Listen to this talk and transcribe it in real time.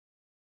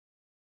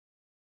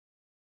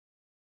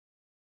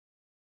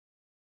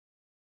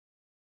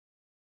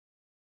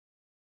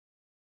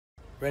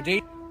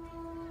Ready?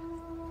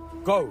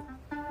 Go.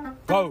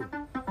 Go.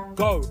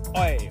 Go.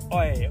 Oi,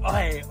 oi,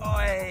 oi,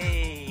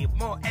 oi.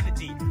 More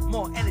energy,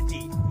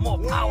 more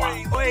power.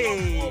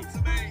 Oi.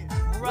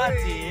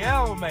 Bloody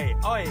hell, mate.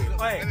 Oi,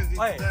 oi,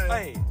 oi,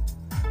 oi.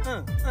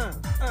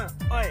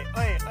 Oi,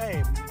 oi,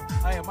 oi.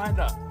 Oi,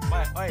 Amanda.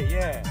 Oi,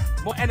 yeah.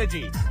 More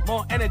energy,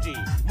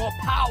 more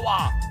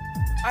power.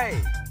 Oi,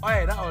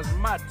 oi, that was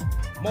mad.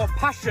 More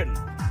passion.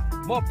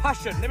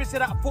 Let me see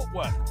that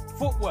footwork.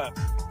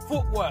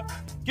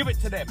 Give it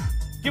to them.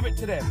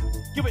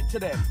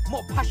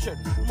 More passion,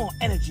 more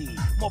energy,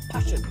 more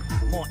passion,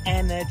 more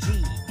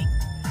energy.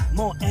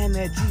 Oi.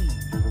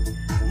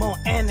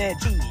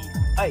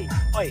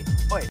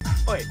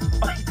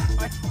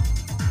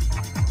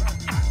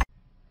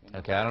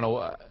 Okay, I don't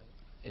know.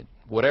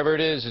 Whatever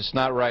it is, it's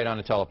not right on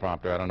the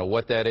teleprompter. I don't know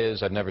what that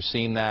is. I've never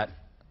seen that.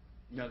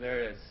 No,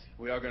 there it is.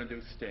 We are going to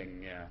do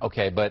Sting, yeah.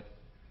 Okay, but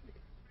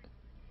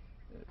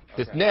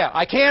Okay. now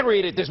I can't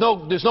read it. There's no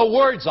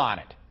words on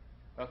it.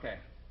 Okay.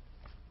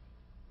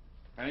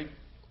 Ready?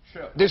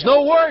 Sure. There's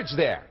no words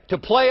there. To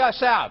play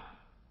us out.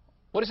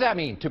 What does that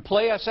mean? To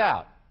play us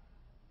out.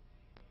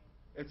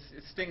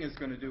 Sting is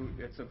going to do.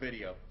 It's a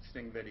video.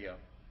 Sting video.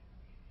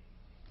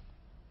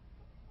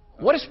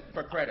 What is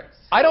for credits?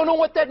 I don't know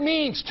what that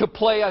means. To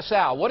play us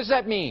out. What does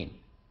that mean?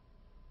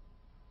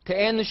 To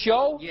end the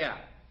show? Yeah.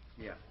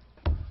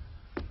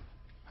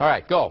 All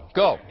right, go.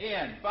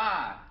 In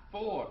 5,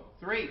 4,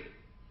 3.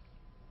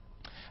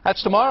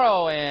 That's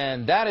tomorrow,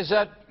 and that is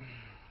it.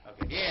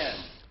 Okay. In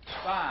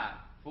 5,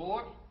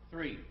 4,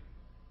 3.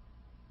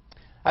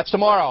 That's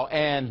tomorrow,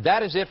 and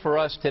that is it for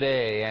us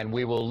today. And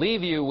we will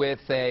leave you with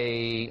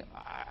a.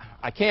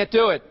 I can't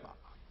do it.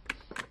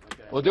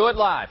 Okay. We'll do it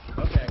live.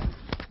 Okay.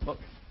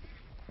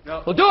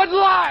 No. We'll do it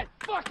live.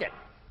 Fuck it.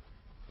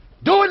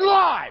 Do it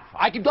live.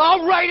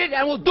 I'll write it,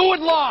 and we'll do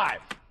it live.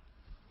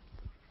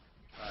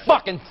 Right.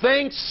 Fucking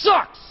thing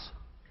sucks.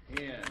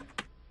 In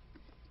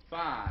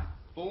 5,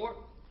 4,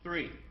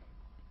 3.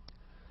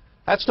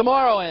 That's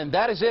tomorrow, and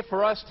that is it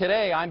for us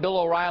today. I'm Bill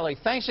O'Reilly.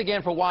 Thanks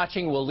again for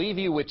watching. We'll leave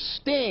you with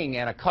Sting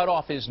and a cut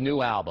off his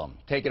new album.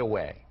 Take it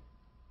away.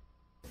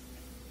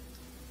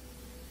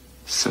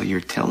 So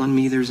you're telling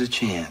me there's a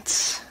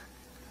chance?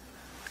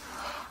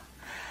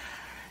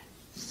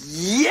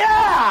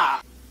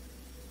 Yeah!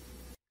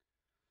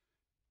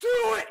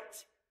 Do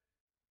it!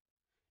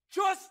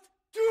 Just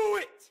do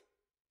it!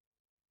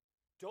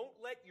 Don't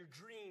let your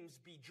dreams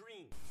be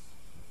dreams.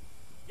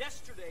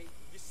 Yesterday,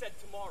 you said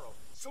tomorrow.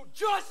 So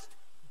just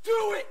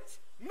do it!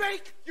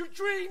 Make your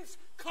dreams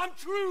come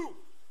true!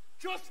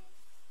 Just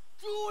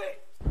do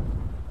it!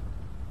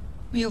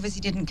 We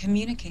obviously didn't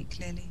communicate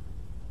clearly.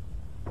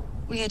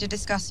 We had to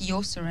discuss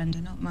your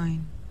surrender, not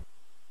mine.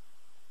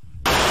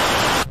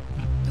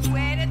 Tú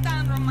eres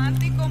tan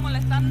romántico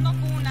molestando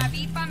con una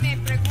vipa. Me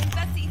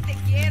preguntas si te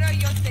quiero.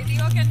 Yo te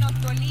digo que no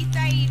estoy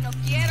lista y no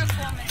quiero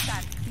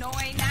comenzar. No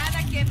hay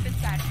nada que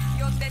pensar.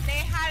 Yo te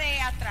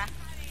dejaré atrás.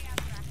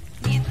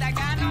 Mientras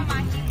gano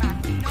más y más.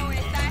 No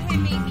estás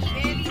en mi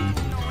nivel y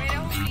tú no eres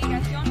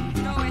obligación.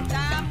 No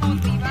estás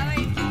motivada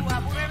y tú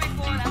aburre mi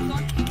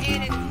corazón.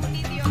 Eres un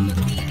idiota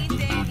sin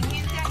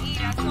inteligencia y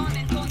razón.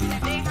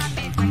 Entonces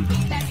déjame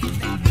tranquila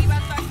mientras escriba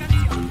tu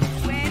canción.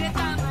 Tú eres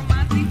tan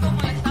romántico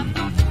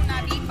molestando con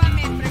una vipa.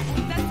 Me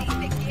preguntas si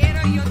te quiero.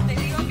 Yo te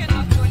digo que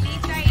no estoy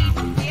lista y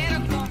no quiero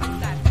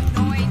comenzar.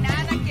 No hay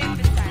nada que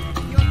pensar.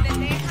 Yo te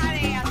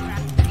dejaré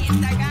atrás.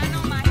 Mientras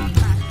gano más y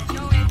más.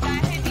 No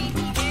estás en mi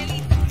nivel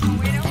y tú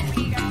no eres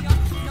obligación.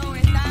 No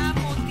estás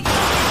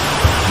motivado.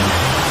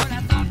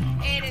 Corazón.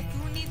 Eres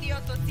un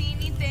idiota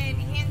sin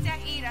inteligencia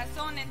y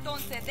razón.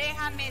 Entonces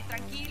déjame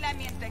tranquila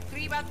mientras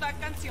escriba tu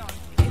canción.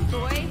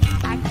 Estoy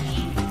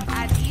aquí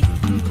a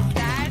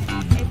disfrutar.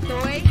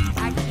 Estoy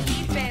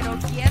aquí pero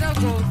quiero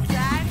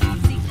gozar.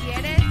 Si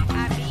quieres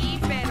a mí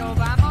pero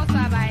vamos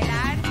a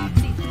bailar.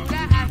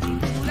 Cintura a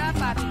cintura,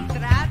 papi,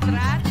 tra,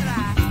 tra, tra.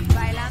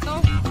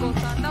 Bailando,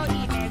 gozando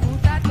y me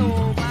gusta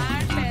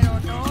tomar. Pero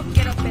no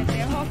quiero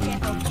pendejos que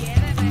no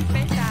quieren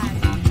respetar.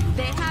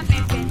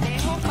 Déjame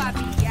pendejo,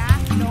 papi, ya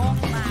no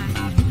más.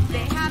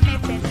 Déjame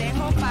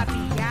pendejo,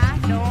 papi, ya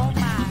no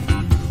más.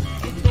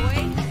 Estoy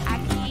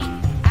aquí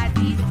a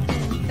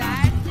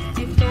disfrutar.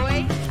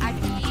 Estoy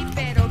aquí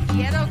pero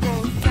quiero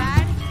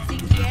gozar. Si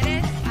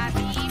quieres a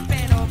mí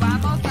pero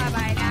vamos a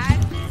bailar.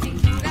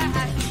 Cintura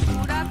a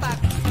cintura,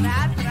 papi, tra,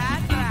 tra,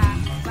 tra.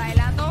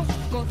 Bailando,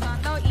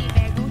 gozando y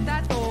me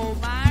gusta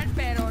tomar.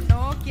 Pero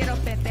no quiero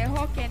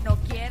pendejos que no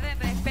quieren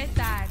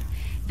respetar.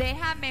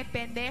 Déjame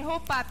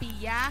pendejo, papi,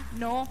 ya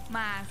no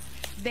más.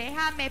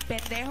 Déjame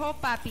pendejo,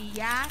 papi,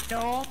 ya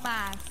no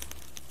más.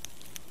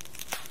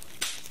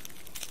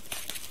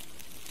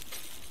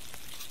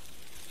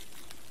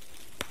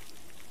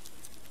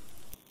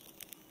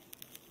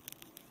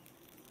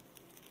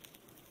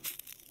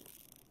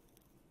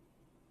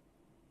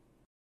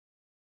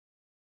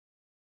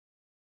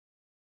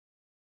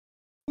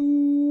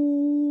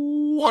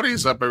 What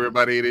is up,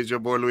 everybody? It is your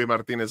boy Luis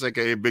Martinez,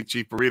 aka Big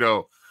Chief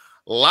Burrito,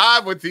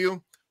 live with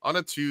you on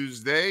a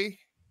Tuesday.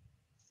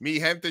 Mi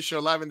Gente show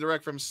live and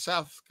direct from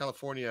South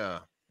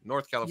California.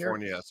 North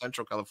California,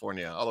 Central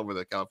California, all over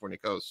the California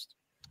coast.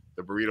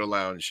 The Burrito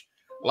Lounge.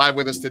 Live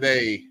with us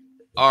today,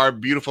 our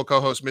beautiful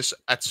co-host, Miss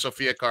at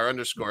Sophia Carr _.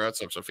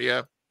 What's up,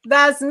 Sophia?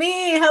 That's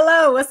me.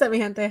 Hello. What's up, mi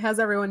gente? How's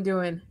everyone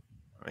doing?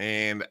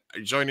 And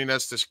joining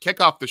us to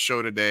kick off the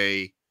show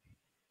today,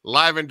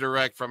 live and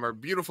direct from our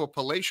beautiful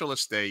palatial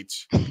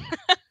estate,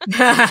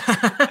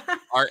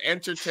 our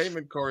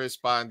entertainment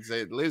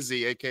correspondent,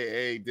 Lizzie,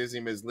 aka Dizzy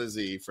Ms.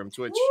 Lizzie from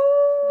Twitch.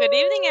 Good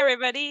evening,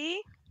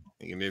 everybody.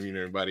 Good evening,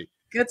 everybody.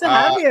 Good to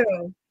have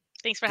you.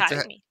 Thanks for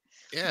having me.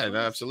 Yeah, no,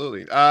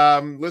 absolutely.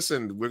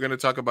 Listen, we're going to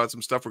talk about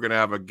some stuff. We're going to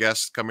have a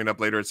guest coming up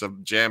later. It's a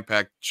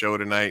jam-packed show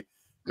tonight.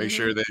 Make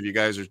sure that if you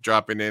guys are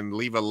dropping in,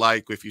 leave a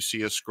like if you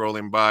see us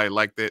scrolling by,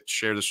 like it,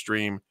 share the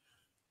stream,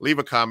 leave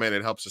a comment.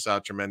 It helps us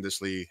out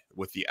tremendously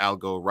with the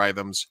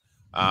algorithms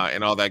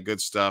and all that good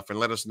stuff. And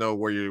let us know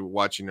where you're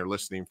watching or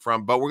listening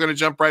from. But we're going to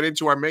jump right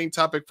into our main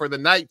topic for the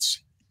night.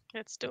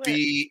 Let's do it.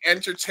 The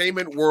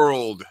entertainment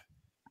world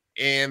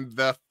and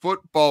the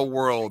football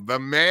world, the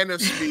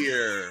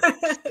manosphere,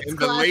 and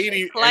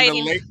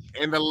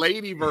the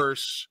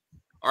ladyverse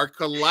are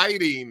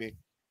colliding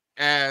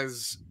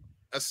as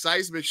a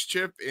seismic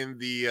shift in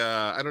the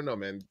I don't know,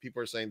 man.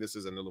 People are saying this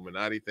is an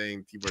Illuminati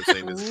thing. People are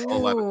saying this is a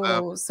whole lot of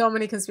stuff. So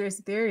many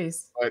conspiracy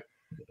theories. But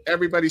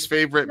everybody's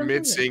favorite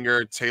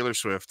mid-singer, Taylor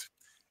Swift,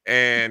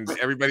 and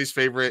everybody's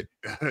favorite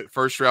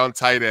first-round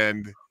tight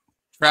end,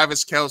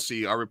 Travis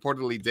Kelce, are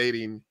reportedly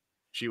dating.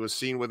 She was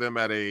seen with him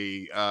at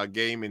a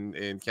game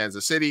in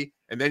Kansas City,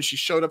 and then she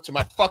showed up to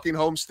my fucking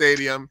home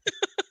stadium,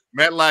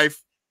 MetLife,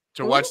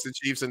 to watch the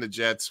Chiefs and the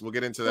Jets. We'll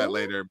get into that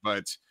later,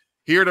 but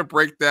here to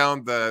break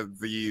down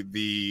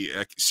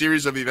the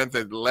series of events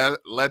that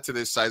led to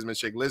this seismic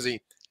shake.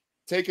 Lizzie,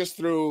 take us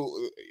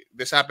through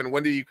this happened.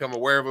 When did you become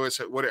aware of it?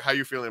 How are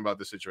you feeling about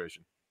the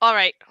situation? All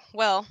right.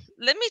 Well,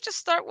 let me just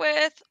start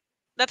with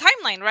the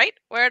timeline, right?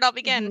 Where it all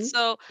began.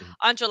 So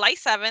on July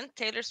 7th,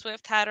 Taylor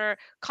Swift had her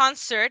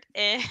concert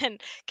in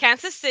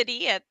Kansas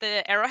City at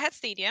the Arrowhead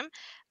Stadium.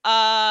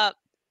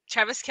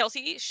 Travis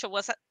Kelce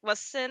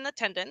was in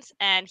attendance,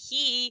 and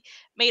he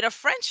made a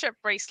friendship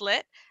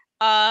bracelet,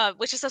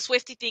 which is a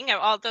Swiftie thing.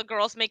 All the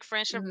girls make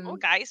friendship, or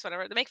guys,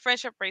 whatever, they make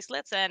friendship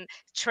bracelets and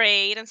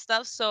trade and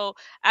stuff. So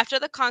after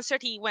the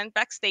concert, he went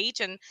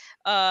backstage, and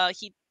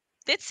he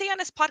did say on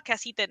his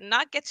podcast he did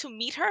not get to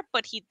meet her,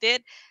 but he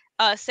did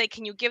say,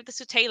 "Can you give this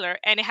to Taylor?"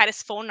 And it had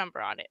his phone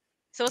number on it.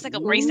 So it was like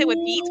a bracelet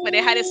with beads, but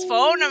it had his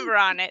phone number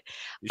on it.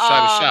 You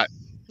shot a shot.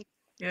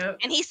 Yeah.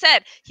 And he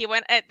said he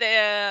went at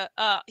the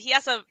he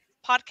has a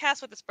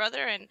podcast with his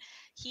brother, and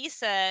he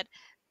said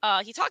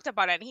he talked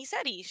about it, and he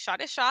said he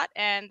shot his shot,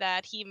 and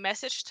that he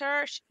messaged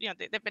her. You know,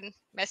 they've been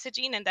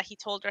messaging, and that he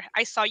told her,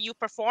 "I saw you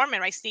perform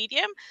in my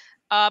stadium.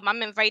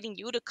 I'm inviting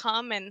you to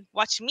come and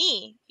watch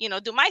me, you know,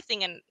 do my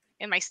thing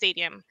in my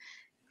stadium."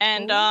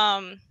 And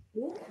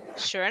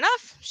sure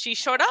enough, she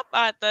showed up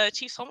at the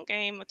Chiefs home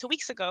game 2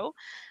 weeks ago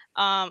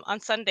on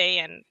Sunday,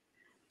 and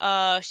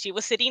she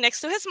was sitting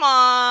next to his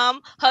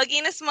mom,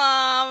 hugging his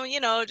mom, you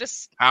know,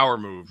 just power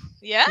move.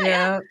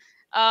 Yeah.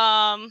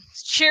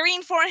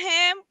 Cheering for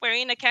him,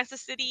 wearing a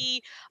Kansas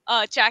City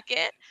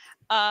jacket.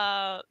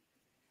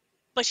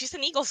 But she's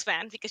an Eagles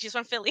fan because she's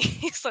from Philly.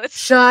 So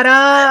it's Shut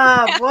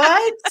up.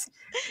 What?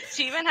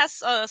 She even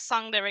has a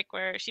song lyric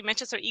where she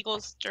mentions her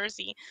Eagles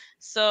jersey.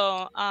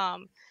 So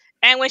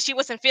and when she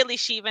was in Philly,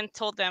 she even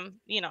told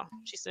them, you know,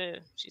 she's a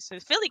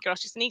Philly girl,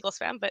 she's an Eagles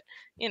fan, but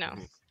you know,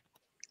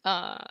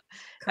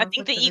 I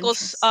think the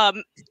Eagles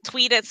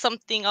tweeted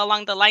something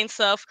along the lines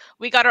of,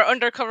 "We got our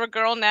undercover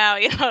girl now,"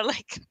 you know,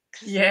 like.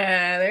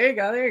 Yeah, there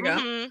you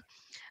go.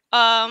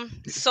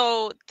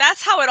 So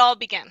that's how it all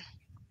began.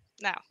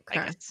 Now, Okay.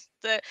 I guess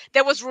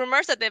there was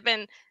rumors that they've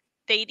been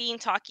dating,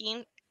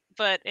 talking,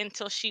 but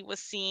until she was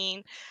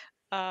seen,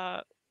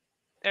 there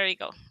you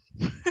go.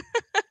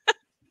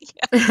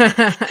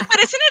 But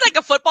isn't it like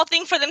a football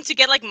thing for them to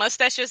get like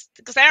mustaches?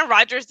 Because Aaron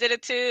Rodgers did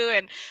it too,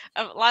 and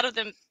a lot of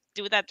them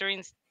do that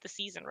during the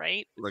season,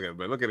 right? Look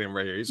at him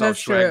right here. He's all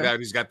swagged out.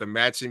 He's got the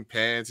matching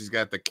pants. He's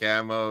got the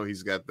camo.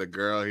 He's got the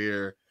girl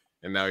here,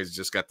 and now he's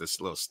just got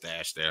this little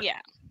stash there. Yeah.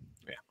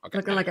 Okay.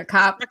 Looking like a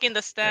cop. Working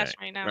the stash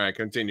right now. All right,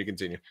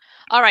 continue.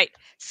 All right.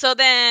 So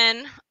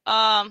then,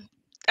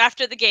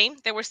 after the game,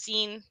 they were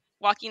seen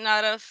walking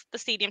out of the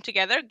stadium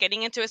together,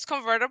 getting into his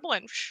convertible,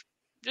 and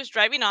just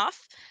driving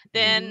off.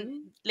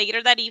 Then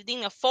later that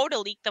evening, a photo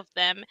leaked of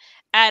them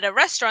at a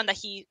restaurant that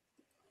he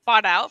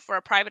bought out for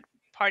a private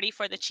party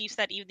for the Chiefs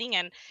that evening,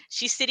 and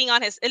she's sitting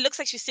on his. It looks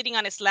like she's sitting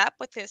on his lap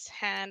with his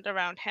hand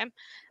around him.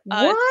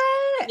 What?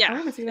 Yeah, I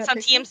wanna see it's that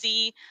on picture.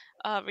 TMZ.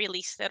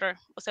 Released it, or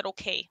was it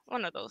OK?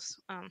 One of those.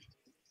 Mhm.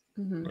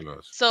 Who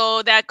knows?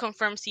 So that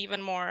confirms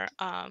even more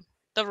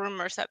the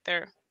rumors that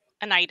they're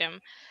an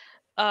item.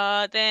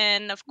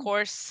 Then of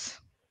course,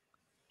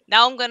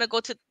 now I'm gonna go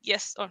to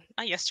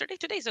not yesterday,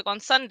 2 days ago on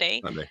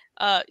Sunday.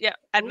 At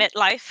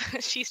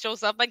MetLife, she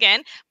shows up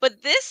again,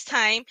 but this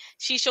time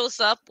she shows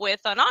up with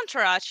an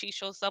entourage. She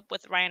shows up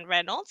with Ryan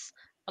Reynolds,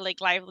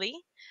 Blake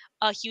Lively,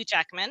 Hugh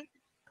Jackman,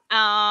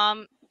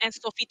 And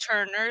Sophie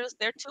Turner's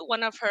there too,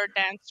 one of her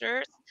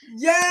dancers.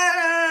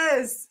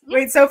 Yes.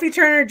 Wait, Sophie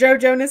Turner, Joe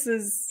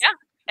Jonas's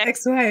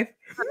ex-wife.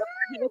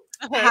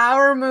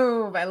 Power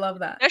move. I love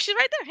that. There, she's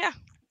right there.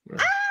 Yeah.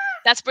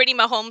 That's Brittany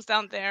Mahomes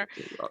down there.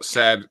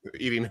 Sad,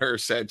 eating her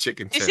sad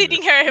chicken tender. She's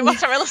eating her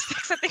mozzarella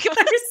sticks, I think it was.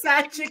 Her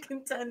sad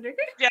chicken tender.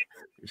 Yeah.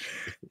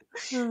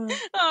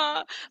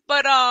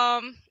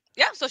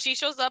 Yeah, so she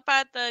shows up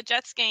at the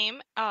Jets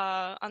game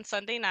on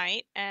Sunday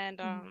night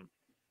and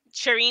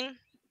cheering,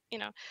 you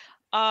know.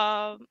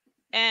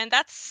 And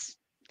that's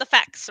the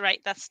facts, right?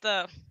 That's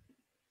the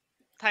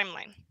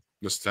timeline.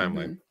 This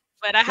timeline.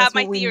 But I have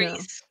my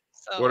theories.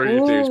 So. What are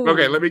your theories?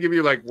 Okay, let me give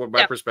you like what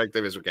my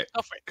perspective is. Okay,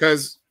 go for it.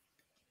 Because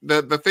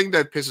the thing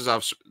that pisses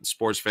off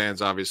sports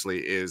fans obviously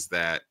is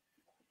that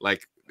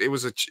like it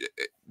was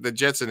the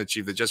Jets and the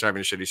Chiefs. The Jets are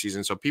having a shitty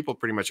season, so people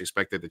pretty much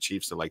expected the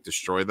Chiefs to like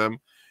destroy them,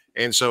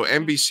 and so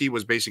NBC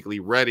was basically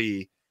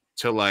ready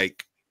to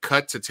like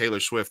cut to Taylor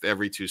Swift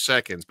every 2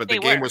 seconds. But the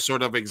game was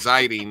sort of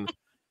exciting.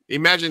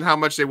 Imagine how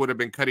much they would have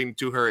been cutting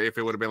to her if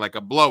it would have been like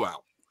a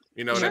blowout.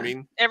 You know what I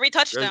mean? Every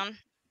touchdown.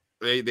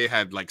 They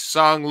had like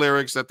song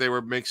lyrics that they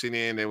were mixing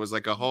in. It was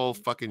like a whole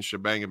fucking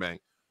shebang bang.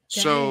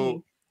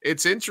 So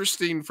it's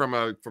interesting from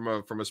a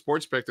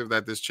sports perspective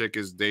that this chick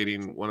is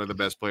dating one of the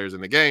best players in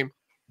the game,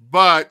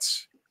 but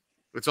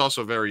it's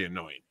also very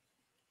annoying.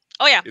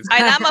 Oh yeah,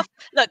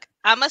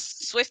 I'm a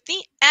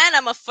Swiftie and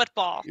I'm a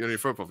football. You're a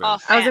football fan.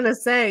 I was gonna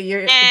say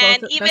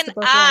and even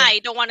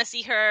I don't want to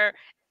see her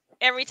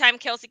every time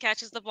Kelsey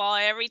catches the ball.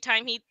 Every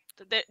time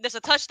there's a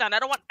touchdown.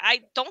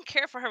 I don't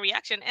care for her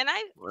reaction. And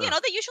you know,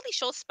 they usually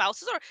show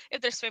spouses or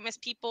if there's famous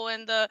people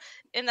in the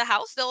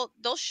house,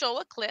 they'll show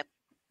a clip,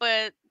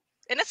 and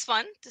it's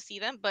fun to see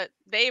them, but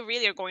they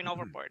really are going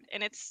overboard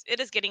and it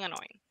is getting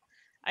annoying.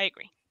 I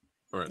agree.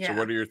 All right. So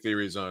what are your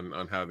theories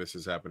on how this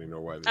is happening or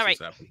why this is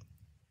happening?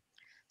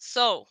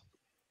 So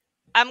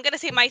I'm going to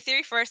say my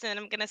theory first, and then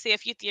I'm going to say a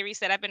few theories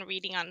that I've been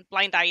reading on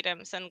blind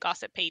items and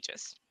gossip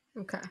pages.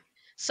 Okay.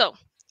 So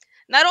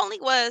not only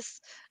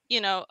was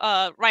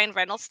Ryan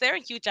Reynolds there,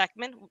 Hugh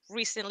Jackman,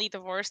 recently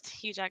divorced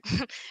Hugh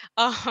Jackman.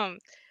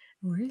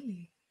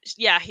 Really?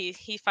 Yeah,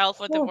 he filed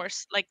for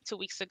divorce like 2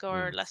 weeks ago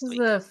or last week.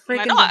 A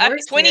freaking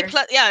 20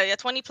 plus,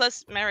 20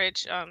 plus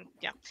marriage.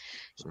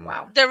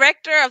 Wow.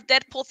 Director of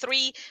Deadpool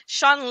 3,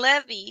 Sean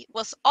Levy,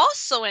 was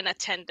also in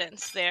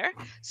attendance there.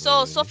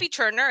 So Sophie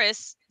Turner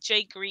is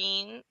Jean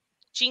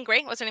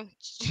Grey. What's her name?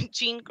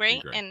 Jean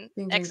Grey in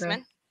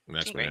X-Men.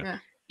 Jean Grey.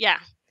 Yeah.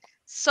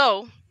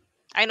 So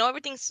I know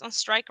everything's on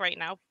strike right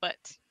now, but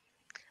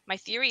my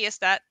theory is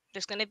that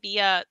there's going to be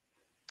a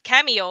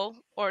cameo,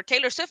 or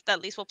Taylor Swift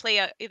at least will play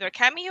either a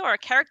cameo or a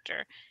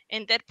character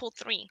in Deadpool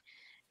 3.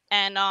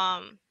 And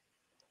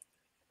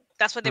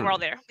that's why they were all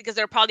there, because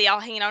they're probably all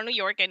hanging out in New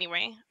York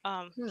anyway.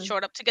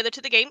 Showed up together to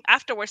the game.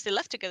 Afterwards, they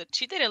left together.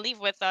 She didn't leave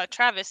with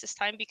Travis this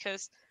time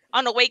because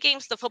on away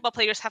games, the football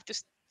players have to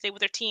stay with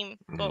their team.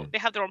 So they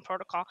have their own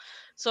protocol.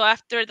 So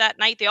after that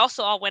night, they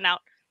also all went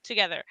out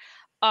together.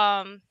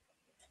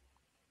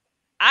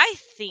 I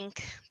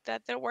think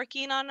that they're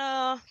working on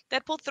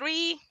Deadpool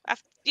 3.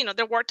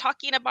 They're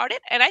talking about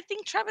it. And I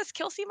think Travis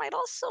Kelce might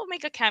also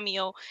make a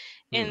cameo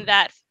in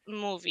that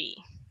movie.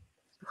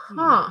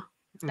 Huh.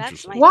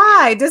 That's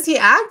why? Theory. Does he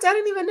act? I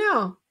didn't even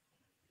know.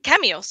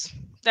 Cameos.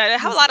 They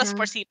have a lot of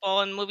sports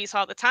people in movies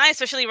all the time,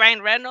 especially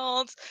Ryan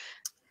Reynolds,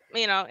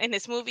 in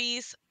his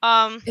movies.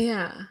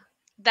 Yeah.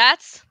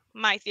 That's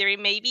my theory.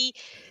 Maybe...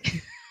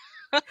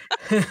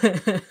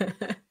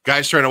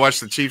 Guys trying to watch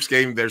the Chiefs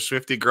game, their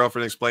Swiftie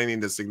girlfriend explaining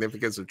the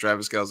significance of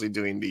Travis Kelce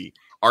doing the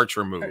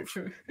Archer move.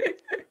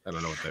 I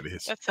don't know what that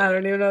is. I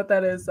don't even know what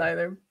that is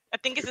either. I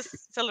think it's a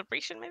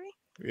celebration, maybe.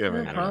 Yeah,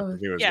 man. I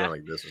think it was going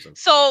like this or something.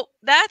 So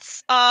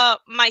that's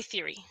my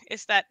theory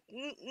is that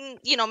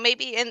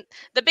maybe, and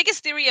the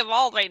biggest theory of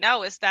all right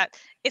now is that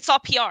it's all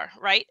PR,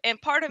 right?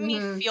 And part of me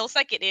feels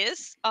like it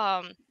is,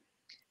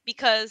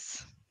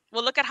 because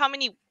look at how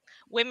many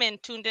women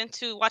tuned in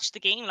to watch the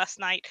game last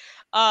night.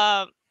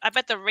 I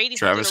bet the ratings.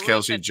 Travis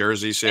Kelce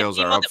jersey sales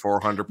are up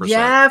 400%.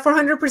 Yeah,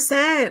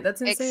 400%.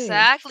 That's insane.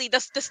 Exactly. The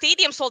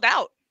stadium sold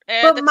out.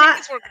 But the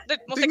tickets were the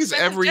most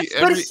expensive.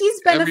 But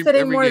he's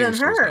benefiting more than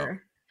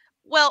her.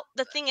 Well,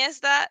 the thing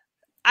is that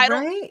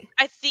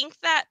I think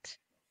that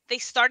they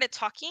started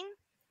talking,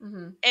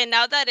 and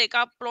now that it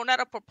got blown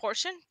out of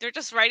proportion, they're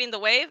just riding the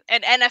wave.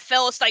 And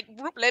NFL is like,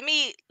 let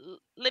me.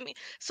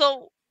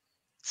 So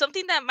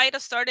something that might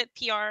have started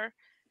PR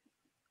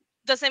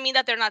doesn't mean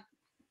that they're not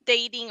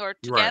dating or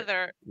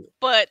together,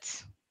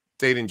 but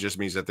dating just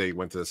means that they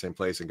went to the same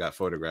place and got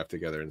photographed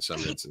together in some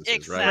instances.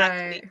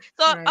 Exactly. Right?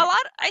 So a lot,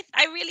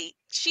 I really,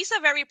 she's a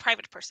very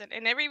private person.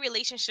 In every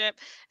relationship,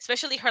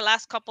 especially her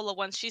last couple of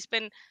ones, she's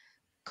been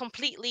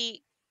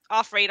completely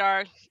off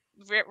radar,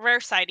 rare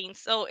sightings.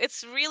 So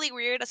it's really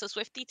weird as a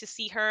Swiftie to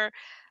see her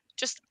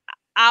just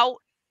out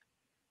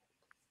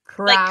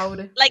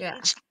crowd, like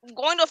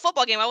going to a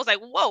football game. I was like,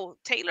 whoa,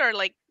 Taylor,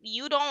 like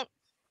you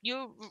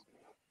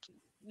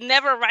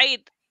never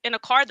ride in a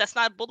car that's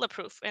not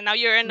bulletproof, and now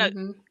you're in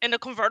a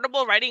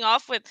convertible riding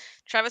off with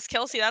Travis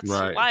Kelce.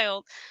 That's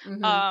wild.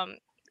 I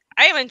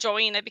am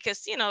enjoying it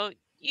because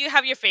you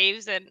have your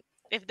faves, and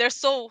if they're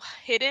so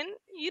hidden,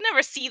 you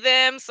never see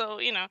them. So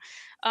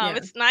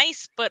it's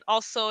nice, but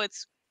also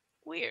it's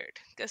weird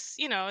because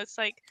it's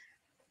like,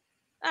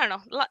 I don't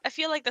know. I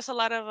feel like there's a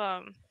lot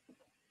of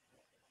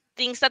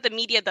things that the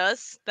media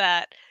does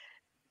that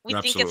we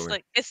think it's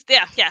like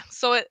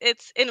So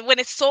it's and when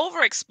it's so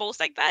overexposed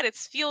like that, it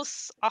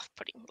feels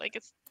off-putting. Like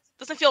it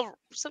doesn't feel,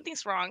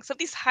 something's wrong.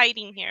 Something's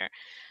hiding here.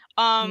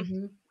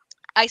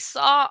 I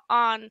saw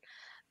on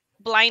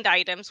Blind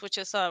Items, which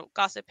is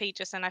gossip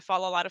pages, and I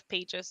follow a lot of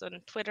pages on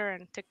Twitter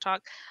and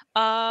TikTok.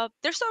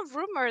 There's a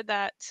rumor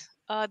that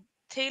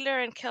Taylor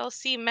and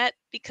Kelce met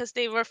because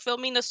they were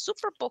filming a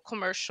Super Bowl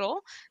commercial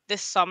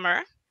this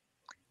summer.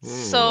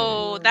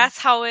 So that's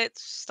how it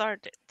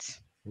started.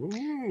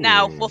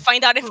 Now we'll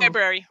find out in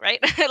February, right?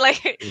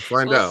 Like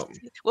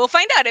we'll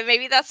find out, and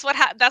maybe that's what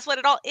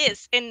it all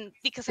is. And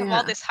because of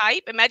all this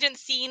hype, imagine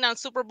seeing a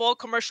Super Bowl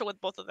commercial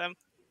with both of them.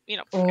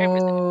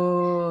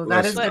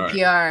 That is the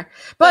PR.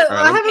 But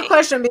I have a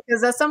question,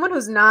 because as someone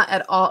who's not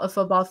at all a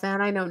football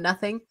fan, I know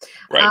nothing.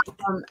 Right.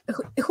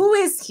 Who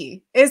is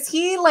he? Is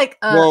he like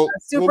a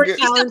super talented?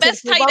 He's the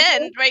best tight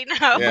end right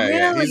now.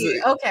 Yeah,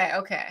 really?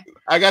 Okay.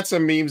 I got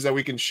some memes that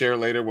we can share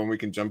later when we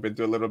can jump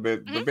into a little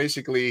bit. But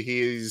basically,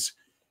 he's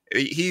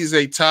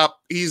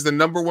the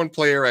number one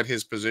player at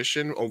his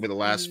position over the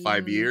last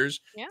 5 years.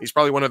 Yeah. He's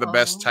probably one of the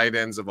best tight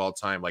ends of all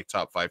time, like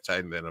top 5 tight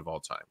end of all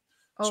time.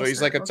 So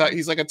he's like a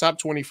top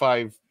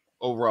 25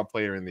 overall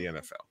player in the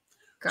NFL.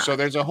 So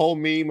there's a whole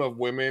meme of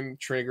women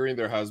triggering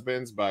their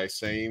husbands by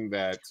saying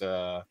that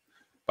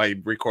by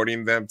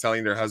recording them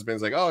telling their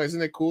husbands like, "Oh,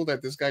 isn't it cool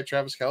that this guy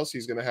Travis Kelce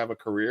is gonna have a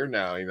career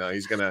now?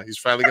 He's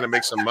finally gonna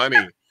make some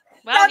money."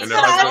 Wow, he's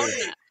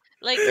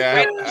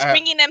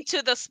bringing them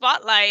to the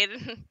spotlight.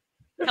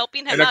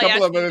 Helping him and out. A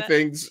couple of other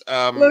things.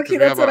 Loki,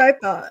 that's what I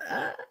thought.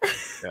 I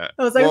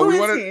was like, who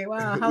is he?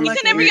 Wow, how he's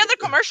in every other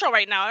commercial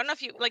right now. I don't know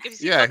if you like. If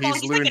you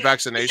he's doing like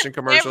vaccination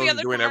commercials,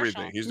 doing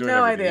everything. He's doing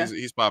everything. Idea.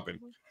 He's popping.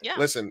 Yeah.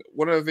 Listen,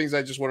 one of the things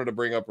I just wanted to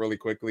bring up really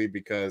quickly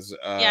because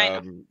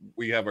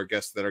we have our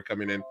guests that are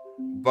coming in,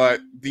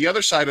 but the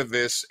other side of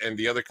this and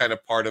the other kind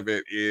of part of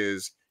it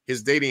is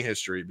his dating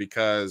history,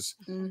 because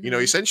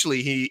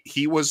essentially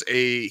he was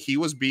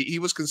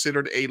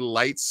considered a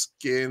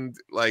light-skinned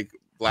like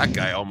black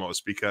guy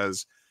almost,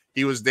 because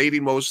he was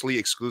dating mostly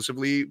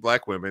exclusively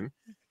black women.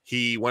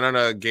 He went on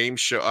a dating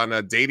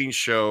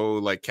show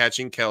like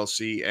Catching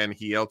Kelce, and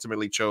he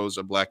ultimately chose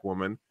a black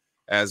woman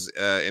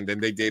and then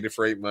they dated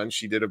for 8 months.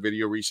 She did a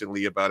video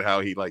recently about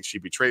how she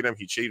betrayed him,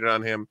 he cheated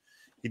on him.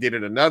 He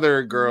dated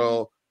another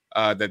girl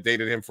that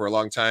dated him for a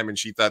long time, and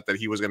she thought that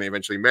he was going to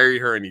eventually marry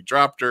her, and he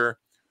dropped her.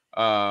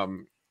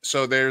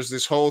 So there's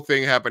this whole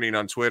thing happening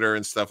on Twitter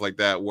and stuff like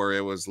that where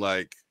it was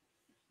like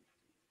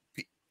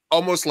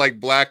almost like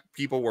black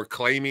people were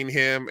claiming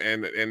him,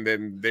 and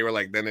then they were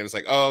like, then it's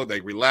like, oh,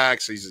 like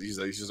relax, he's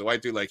just a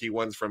white dude, like he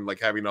went from like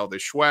having all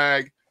this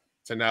swag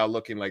to now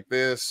looking like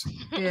this.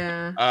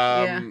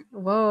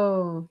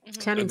 Whoa,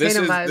 Channing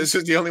Tatum vibes. This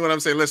is the only one I'm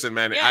saying. Listen,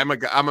 man,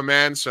 I'm a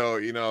man, so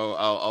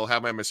I'll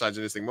have my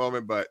misogynistic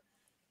moment, but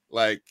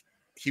like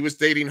he was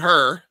dating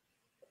her,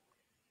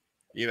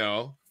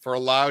 for a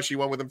while. She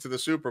went with him to the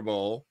Super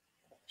Bowl.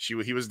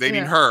 He was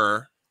dating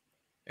her,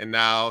 and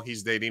now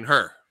he's dating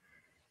her.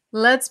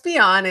 Let's be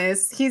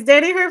honest. He's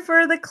dating her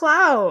for the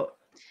clout.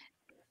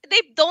 They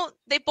both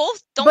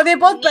don't. But they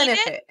both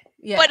benefit.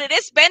 But it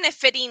is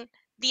benefiting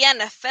the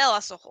NFL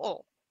as a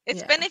whole.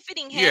 It's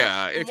benefiting him.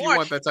 Yeah, if you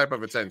want that type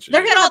of attention.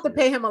 They're going to have to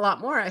pay him a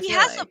lot more, I feel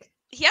like.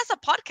 He has a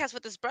podcast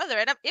with his brother,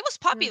 and it was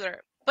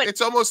popular. But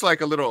it's almost like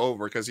a little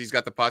over because he's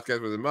got the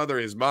podcast with his mother.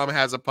 His mom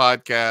has a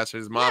podcast.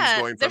 His mom's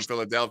going from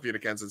Philadelphia to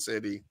Kansas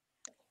City.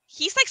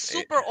 He's like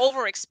super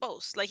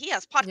overexposed. Like he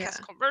has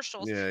podcast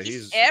commercials. Yeah,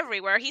 he's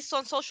everywhere. He's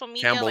on social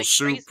media Campbell like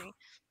Soup.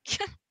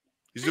 Crazy.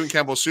 He's doing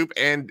Campbell Soup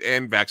and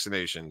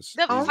vaccinations.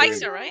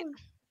 Pfizer, right?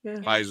 Yeah.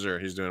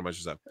 Pfizer. He's doing a bunch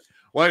of stuff.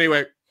 Well,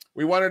 anyway,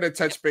 we wanted to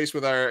touch base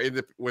with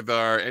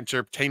our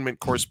entertainment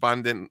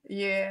correspondent,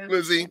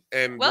 Lizzie,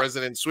 and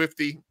resident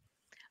Swiftie.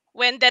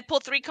 When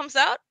Deadpool 3 comes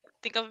out,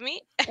 think of me.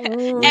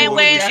 Ooh,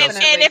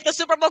 and if the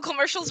Super Bowl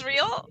commercial's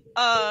real,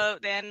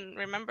 then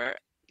remember.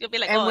 You'll be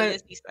like,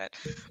 Lizzie said.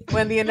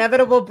 When the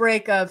inevitable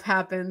breakup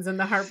happens and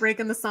the heartbreak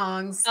in the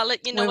songs, I'll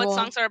let you know what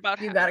songs are about.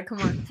 You gotta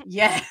come on.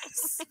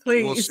 Yes,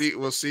 please.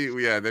 We'll see.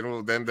 Yeah,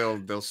 then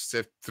they'll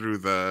sift through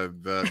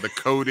the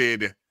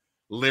coded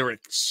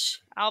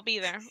lyrics. I'll be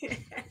there.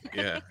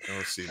 Yeah,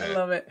 we'll see that. I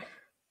love it.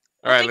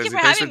 All right, Lizzie,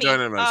 thanks for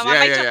joining us.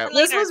 Yeah.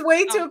 This was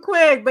way too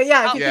quick, but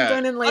if you can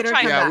join in later,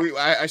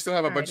 I still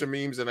have a bunch of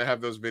memes, and I have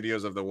those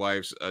videos of the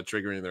wives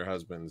triggering their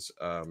husbands.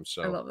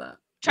 So I love that.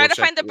 Try to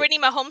find the Brittany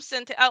Mahomes.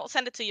 I'll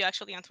send it to you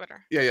actually on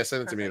Twitter. Yeah,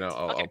 send it to me, and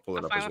I'll pull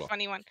it up as well. A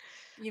funny one.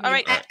 All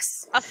right,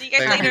 X. I'll see you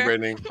guys Thank later. you,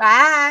 Brittany.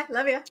 Bye.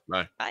 Love you.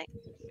 Bye. Bye.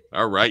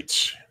 All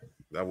right,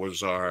 that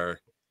was our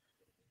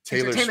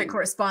entertainment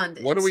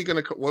correspondent. What are we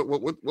gonna?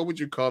 What would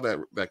you call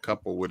that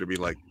couple? Would it be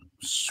like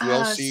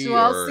Swelsey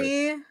or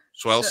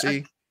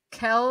Swelsey?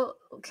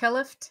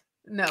 Kelsift?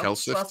 No.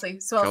 Kelsift?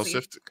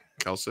 Swelsey.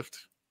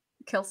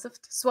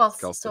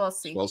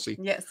 Kelsift? Swelsey.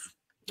 Yes.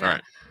 All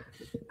right.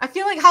 I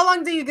feel like, how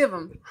long do you give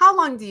them?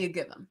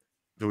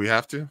 Do we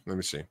have to? Let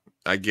me see.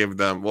 I give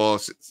them, well,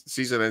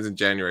 season ends in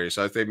January,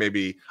 so I think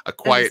maybe a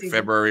quiet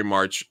February,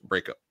 March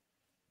breakup.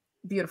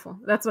 Beautiful.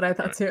 That's what I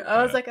thought too.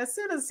 I was like, as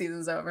soon as the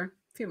season's over,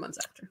 a few months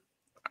after.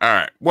 All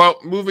right. Well,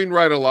 moving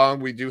right along,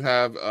 we do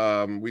have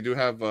our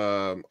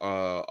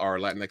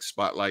Latinx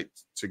spotlight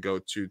to go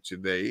to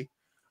today.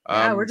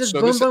 Yeah, we're just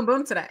boom,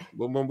 boom today.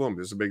 Boom, boom, boom.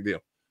 This is a big deal.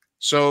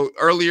 So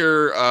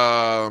earlier,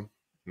 I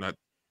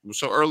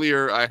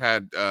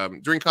had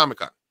during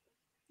Comic-Con.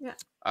 Yeah.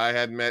 I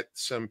had met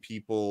some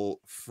people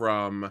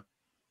from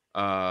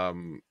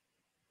a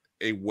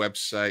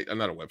website,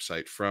 not a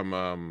website, from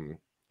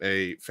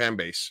a fan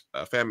base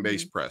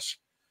press.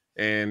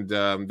 And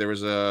there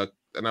was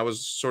and I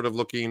was sort of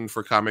looking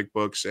for comic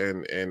books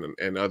and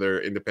other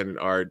independent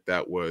art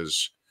that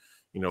was,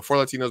 for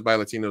Latinos, by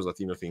Latinos,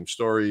 Latino themed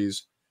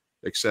stories,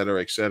 et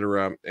cetera, et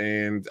cetera.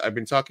 And I've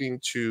been talking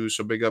to,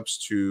 so big ups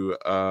to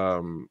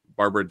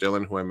Barbara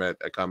Dillon, who I met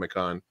at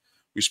Comic-Con.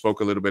 We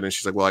spoke a little bit, and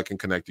she's like, well, I can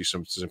connect you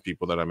some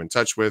people that I'm in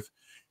touch with.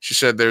 She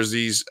said there's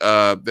these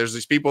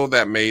people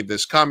that made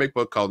this comic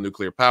book called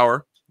Nuclear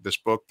Power. This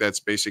book that's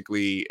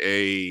basically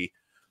a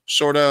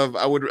sort of,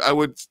 I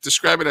would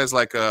describe it as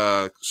like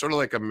a sort of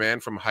like a Man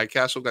from High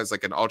Castle, that's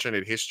like an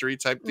alternate history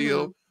type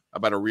deal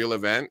about a real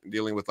event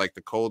dealing with like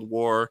the Cold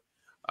War,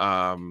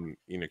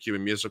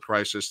 Cuban Missile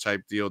Crisis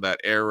type deal, that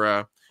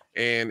era.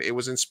 And it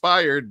was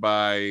inspired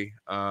by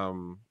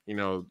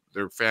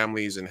their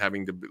families and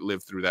having to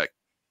live through that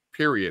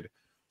period.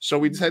 So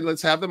we decided,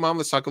 let's have them on.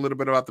 Let's talk a little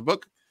bit about the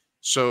book.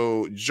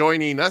 So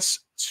joining us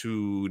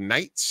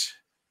tonight,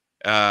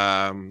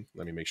 let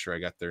me make sure I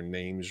got their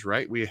names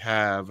right. We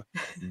have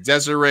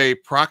Desiree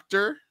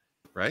Proctor,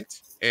 right?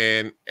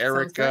 And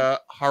Erica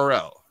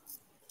Harrell.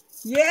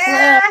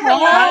 Yeah. Hello.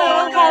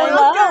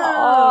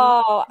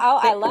 Oh,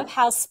 I love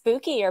how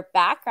spooky your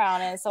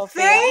background is,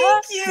 Sophia.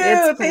 Thank you.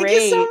 Thank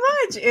you so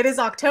much. It is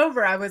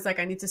October. I was like,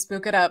 I need to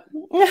spook it up.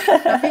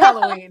 Happy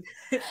Halloween.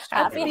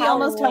 Happy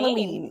almost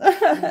Halloween.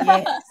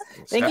 Yes.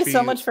 Thank you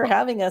so much for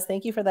having us.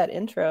 Thank you for that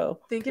intro.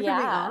 Thank you for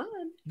being on.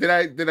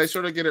 Did I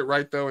sort of get it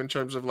right though, in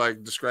terms of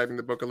like describing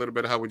the book a little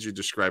bit? How would you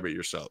describe it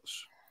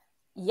yourselves?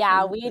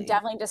 Yeah, we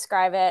definitely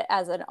describe it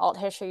as an alt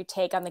history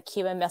take on the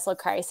Cuban Missile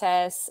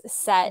Crisis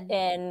set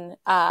in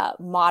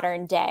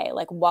modern day.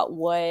 Like, what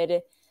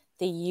would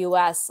the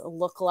U.S.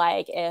 look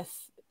like if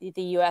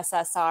the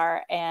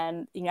USSR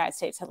and the United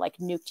States had like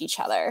nuked each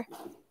other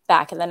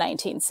back in the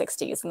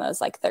 1960s in those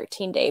like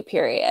 13-day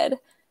period?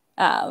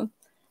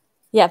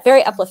 Yeah,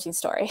 very uplifting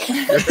story.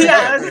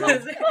 Yeah,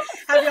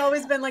 have you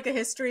always been like a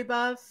history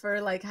buff, or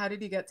like how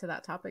did you get to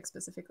that topic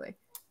specifically?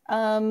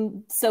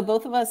 So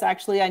both of us,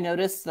 actually, I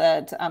noticed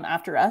that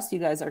after us, you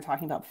guys are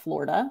talking about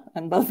Florida,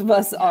 and both of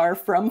us are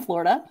from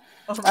Florida.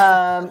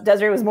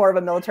 Desiree was more of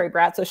a military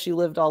brat, so she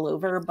lived all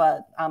over,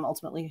 but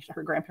ultimately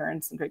her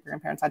grandparents and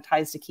great-grandparents had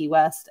ties to Key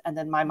West. And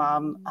then my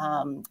mom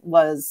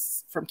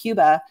was from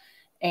Cuba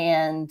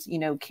and,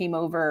 came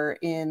over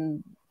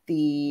in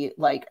the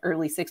like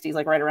early 60s,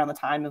 like right around the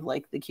time of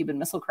like the Cuban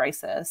Missile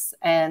Crisis.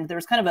 And there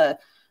was kind of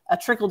a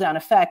trickle-down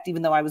effect,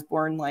 even though I was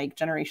born like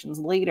generations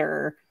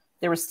later.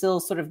 There was still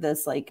sort of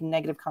this like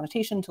negative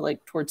connotation to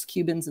like towards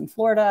Cubans in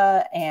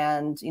Florida.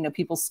 And,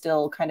 people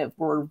still kind of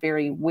were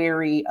very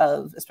wary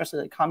of,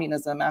 especially like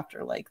communism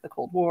after like the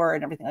Cold War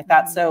and everything like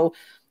that. So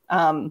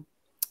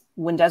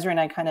when Desiree and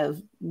I kind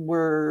of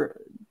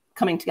were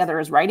coming together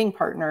as writing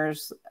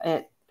partners,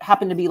 it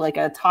happened to be like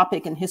a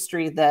topic in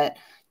history that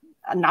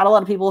not a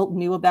lot of people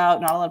knew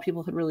about, not a lot of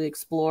people had really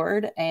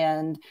explored.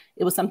 And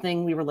it was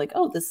something we were like,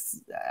 oh,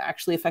 this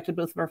actually affected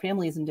both of our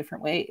families in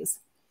different ways.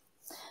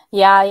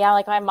 Yeah.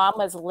 Like my mom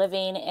was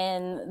living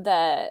in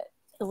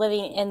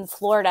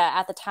Florida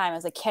at the time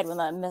as a kid when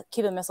the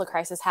Cuban Missile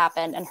Crisis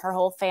happened, and her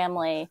whole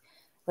family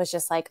was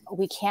just like,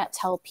 we can't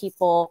tell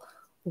people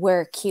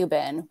we're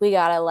Cuban. We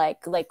gotta like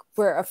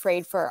we're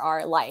afraid for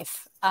our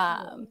life.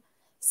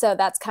 So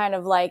that's kind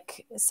of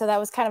like, so that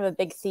was kind of a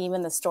big theme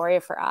in the story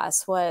for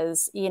us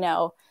was,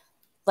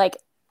 like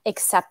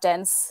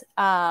acceptance,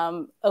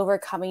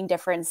 overcoming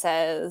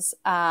differences.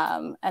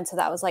 And so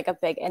that was like a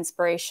big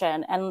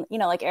inspiration. And,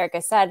 like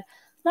Erica said,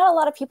 not a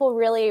lot of people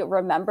really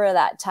remember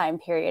that time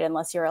period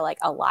unless you were like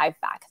alive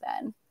back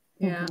then.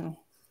 Yeah.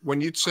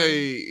 When you'd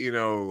say,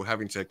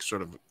 having to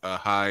sort of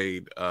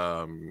hide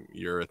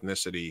your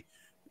ethnicity,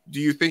 do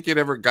you think it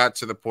ever got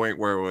to the point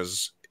where it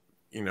was,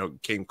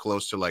 came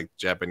close to like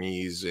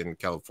Japanese in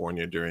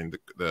California during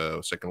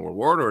the Second World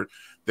War, or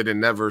did it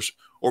never,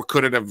 or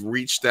could it have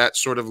reached that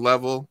sort of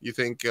level? You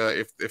think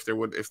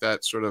if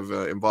that sort of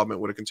involvement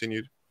would have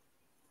continued?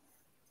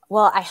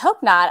 Well, I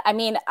hope not.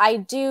 Even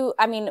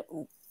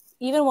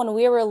when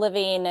we were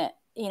living,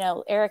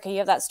 Erica, you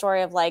have that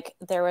story of like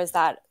there was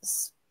that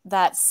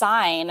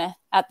sign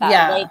at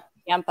that lake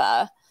in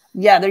Tampa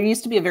Yeah, there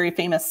used to be a very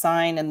famous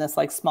sign in this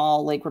like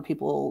small lake where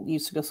people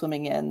used to go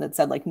swimming in that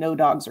said like no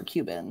dogs or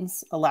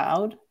Cubans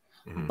allowed.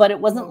 But it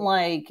wasn't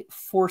like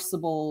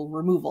forcible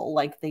removal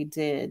like they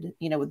did,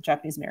 you know, with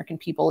Japanese American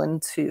people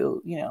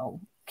into, you know,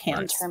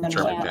 camps and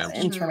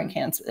internment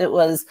camps. It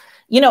was,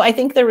 you know, I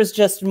think there was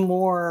just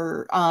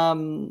more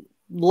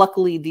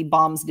luckily the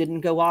bombs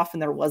didn't go off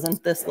and there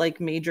wasn't this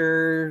like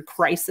major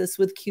crisis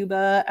with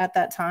Cuba at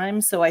that time.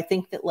 So I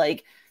think that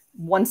like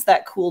once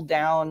that cooled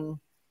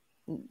down,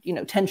 you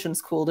know,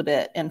 tensions cooled a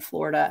bit in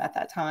Florida at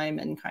that time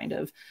and kind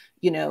of,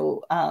 you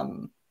know,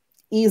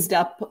 eased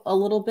up a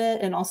little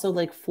bit. And also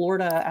like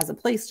Florida as a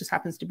place just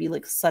happens to be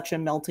like such a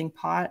melting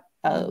pot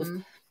of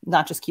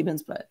not just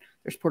Cubans, but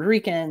there's Puerto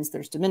Ricans,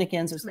 there's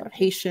Dominicans, there's a lot of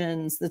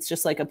Haitians. It's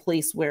just like a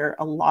place where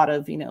a lot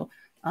of, you know,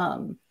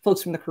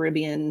 folks from the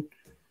Caribbean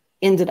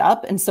ended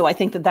up. And so I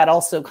think that that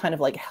also kind of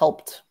like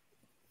helped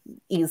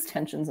ease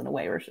tensions in a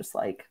way where it's just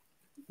like,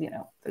 you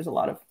know, there's a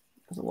lot of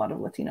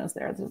Latinos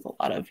there. There's a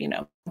lot of, you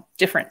know,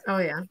 different. Oh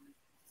yeah.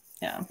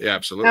 Yeah,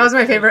 absolutely. That was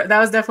my favorite.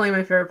 That was definitely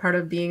my favorite part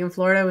of being in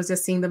Florida, was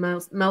just seeing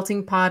the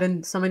melting pot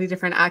and so many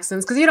different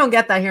accents. Because you don't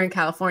get that here in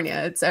California.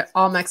 It's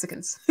all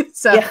Mexicans.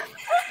 So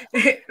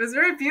it was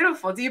very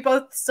beautiful. Do you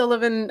both still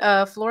live in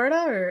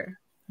Florida or?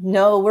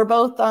 No, we're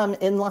both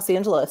in Los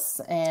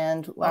Angeles,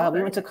 and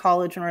we went to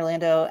college in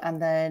Orlando,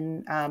 and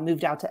then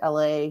moved out to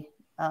LA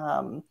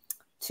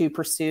to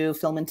pursue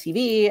film and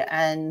TV.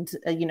 And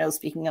you know,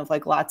 speaking of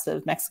like lots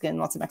of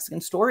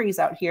Mexican stories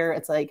out here,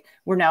 it's like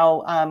we're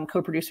now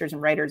co-producers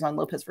and writers on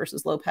Lopez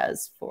versus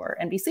Lopez for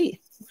NBC,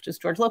 which is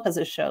George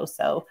Lopez's show.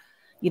 So,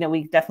 you know,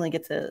 we definitely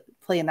get to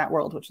play in that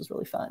world, which is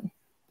really fun.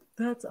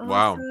 That's awesome.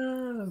 Wow.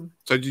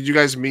 So did you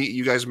guys meet?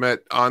 You guys met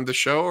on the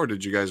show, or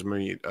did you guys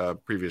meet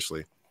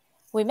previously?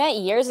 We met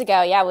years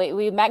ago. Yeah,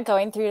 we met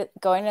going to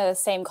the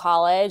same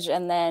college,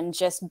 and then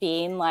just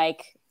being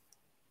like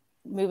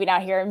moving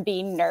out here and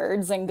being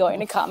nerds and going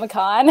to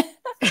Comic-Con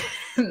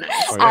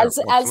as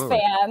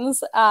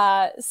fans.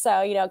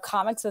 So, you know,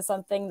 comics was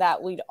something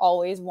that we'd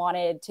always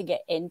wanted to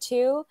get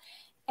into,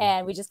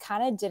 and we just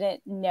kind of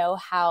didn't know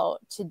how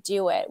to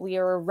do it. We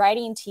were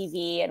writing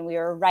TV and we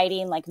were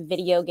writing like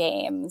video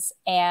games,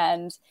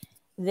 and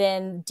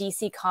then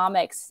DC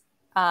Comics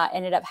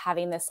ended up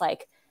having this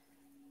like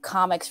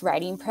comics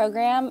writing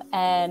program,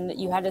 and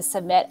you had to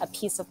submit a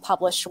piece of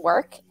published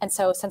work. And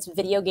so since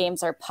video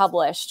games are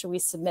published, we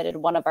submitted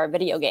one of our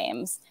video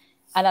games,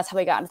 and that's how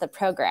we got into the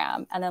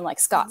program. And then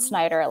like Scott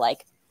Snyder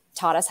like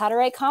taught us how to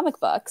write comic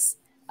books.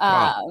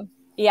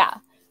 Yeah.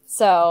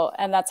 So,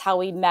 and that's how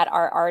we met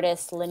our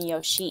artist, Lin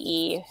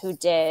Yoshii, who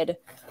did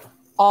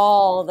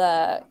all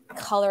the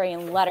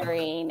coloring,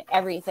 lettering,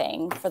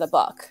 everything for the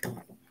book.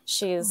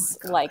 She's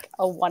like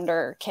a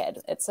wonder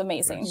kid. It's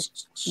amazing.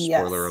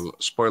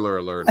 Spoiler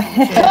alert.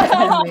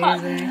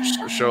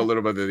 Show a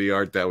little bit of the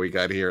art that we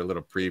got here, a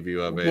little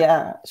preview of it.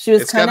 Yeah, she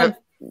was kind of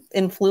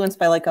influenced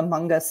by like a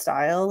manga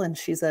style, and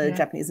she's a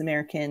Japanese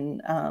American,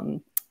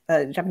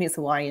 Japanese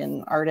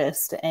Hawaiian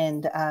artist,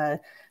 and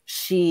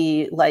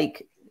she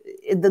like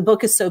the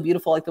book is so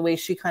beautiful, like the way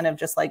she kind of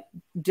just like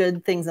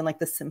did things in like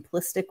the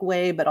simplistic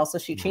way, but also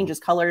she changes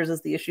colors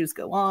as the issues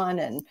go on,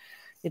 and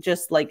it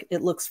just like,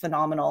 it looks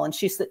phenomenal. And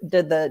she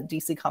did the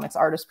DC Comics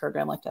artist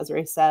program, like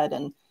Desiree said,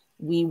 and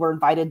we were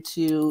invited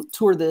to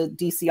tour the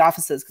DC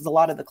offices because a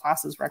lot of the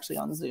classes were actually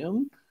on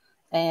Zoom.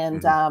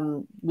 And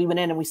we went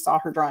in and we saw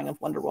her drawing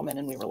of Wonder Woman,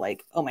 and we were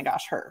like, oh my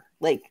gosh, her,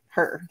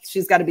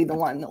 she's got to be the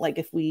one that, like,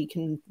 if we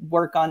can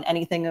work on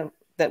anything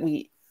that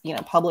we, you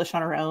know, publish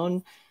on our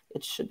own,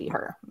 it should be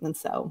her. And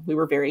so we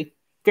were very,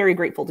 very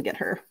grateful to get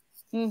her.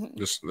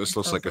 This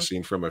looks like a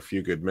scene from A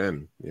Few Good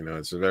Men. You know,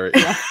 it's a very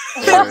you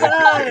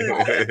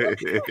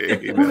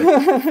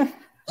know,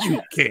 you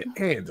can't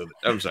handle it.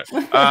 I'm sorry.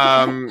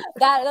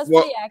 That's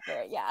pretty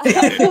accurate. Yeah.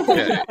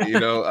 You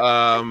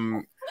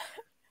know,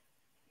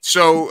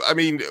 so I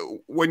mean,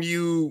 when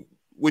you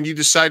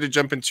decide to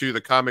jump into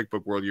the comic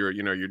book world, you're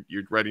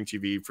writing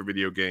TV for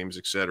video games,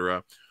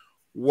 etc.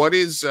 What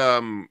is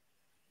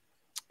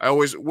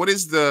what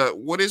is the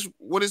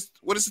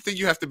thing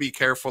you have to be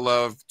careful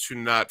of to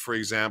not, for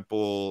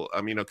example,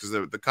 you know, because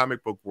the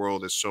comic book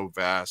world is so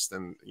vast,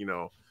 and you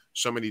know,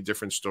 so many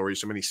different stories,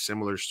 so many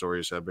similar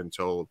stories have been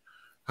told.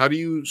 How do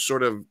you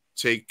sort of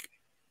take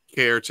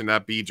care to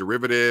not be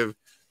derivative,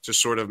 to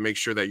sort of make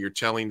sure that you're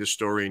telling the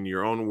story in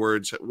your own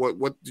words?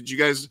 What did you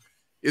guys,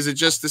 is it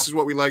just this is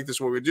what we like, this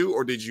is what we do,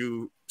 or did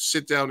you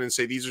sit down and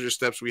say these are the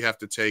steps we have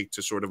to take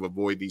to sort of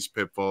avoid these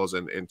pitfalls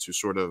and to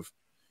sort of,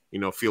 you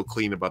know, feel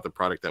clean about the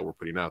product that we're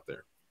putting out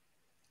there?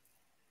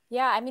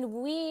 Yeah, I mean,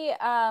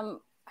 I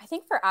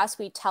think for us,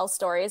 we tell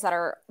stories that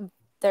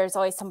there's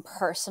always some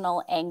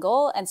personal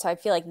angle. And so I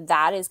feel like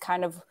that is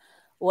kind of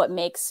what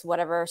makes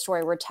whatever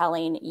story we're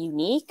telling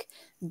unique.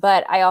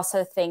 But I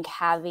also think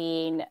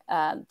having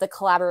the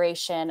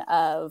collaboration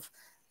of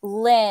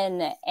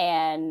Lynn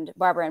and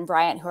Barbara and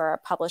Bryant, who are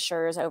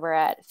publishers over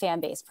at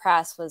Fanbase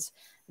Press, was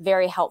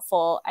very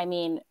helpful. I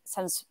mean,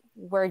 since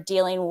we're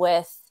dealing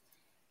with,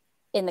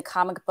 in the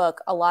comic book,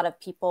 a lot of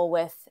people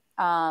with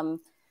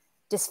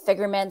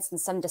disfigurements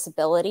and some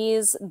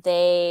disabilities,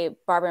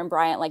 Barbara and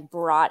Bryant like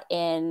brought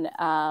in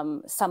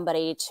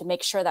somebody to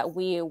make sure that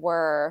we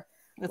were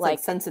like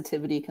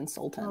sensitivity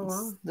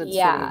consultants that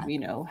yeah. sort of, you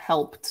know,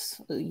 helped,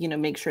 you know,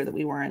 make sure that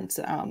we weren't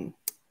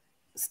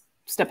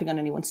stepping on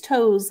anyone's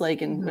toes,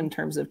 like in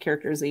terms of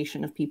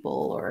characterization of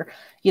people, or,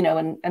 you know,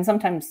 and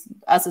sometimes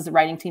us as a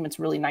writing team, it's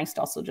really nice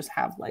to also just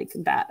have like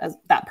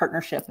that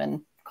partnership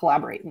and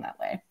collaborate in that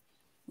way.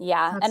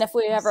 Yeah. And if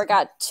we ever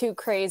got too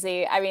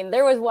crazy, I mean,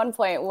 there was one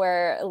point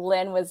where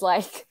Lynn was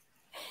like,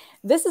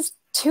 this is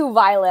too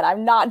violent.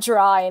 I'm not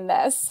drawing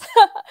this.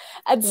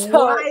 And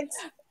so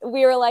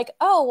we were like,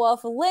 oh, well,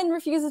 if Lynn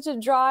refuses to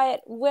draw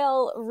it,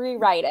 we'll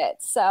rewrite it.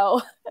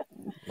 So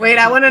wait,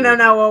 I want to know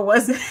now, what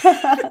was it?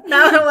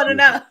 Now I want to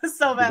know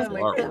so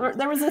badly.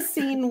 There was a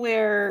scene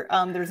where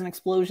there's an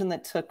explosion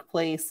that took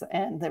place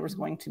and there was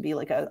going to be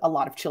like a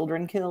lot of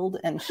children killed.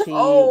 And she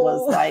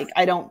was like,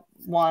 I don't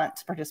want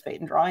to participate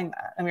in drawing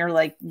that. And we were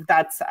like,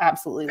 that's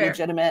absolutely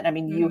legitimate. I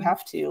mean, you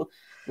have to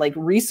like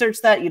research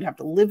that. You'd have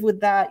to live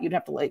with that. You'd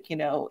have to like, you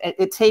know,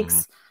 it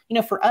takes, you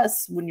know, for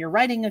us, when you're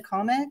writing a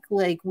comic,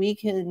 like we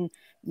can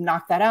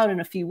knock that out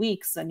in a few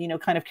weeks and, you know,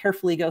 kind of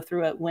carefully go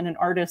through it. When an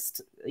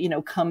artist, you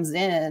know, comes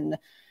in,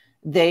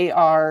 they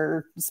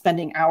are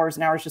spending hours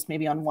and hours just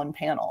maybe on one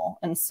panel.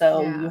 And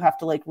so you have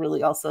to like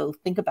really also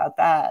think about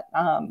that.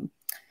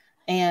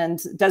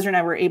 And Desiree and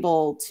I were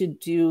able to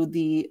do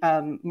the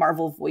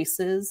Marvel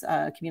Voices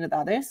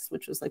Comunidades,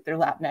 which was like their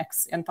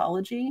Latinx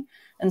anthology.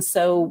 And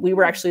so we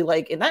were actually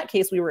like, in that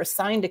case, we were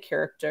assigned a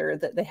character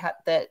that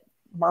that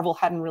Marvel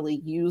hadn't really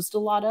used a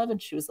lot of,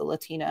 and she was a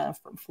Latina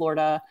from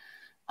Florida.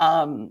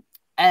 And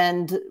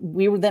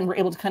we were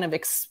able to kind of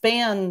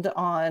expand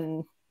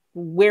on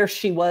where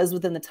she was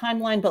within the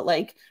timeline, but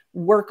like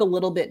work a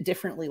little bit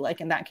differently, like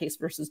in that case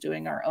versus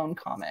doing our own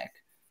comic.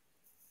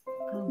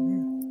 Oh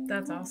man,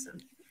 that's awesome.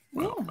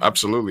 Well,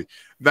 absolutely.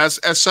 That's,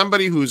 as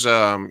somebody who's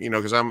you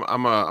know, because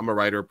I'm a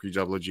writer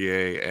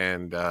pre-WGA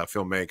and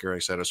filmmaker. I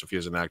said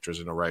Sophia's an actress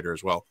and a writer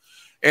as well.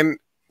 And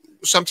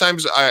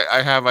sometimes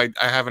I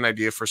have an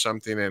idea for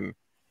something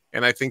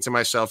and I think to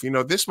myself, you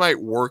know, this might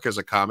work as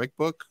a comic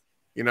book,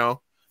 you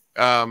know.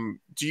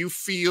 Do you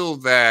feel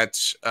that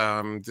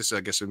this, I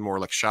guess, is more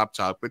like shop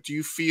talk, but do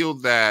you feel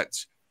that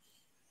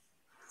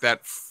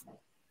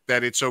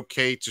it's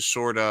okay to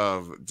sort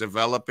of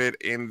develop it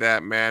in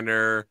that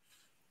manner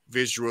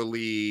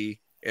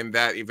visually, and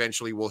that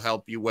eventually will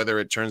help you whether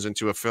it turns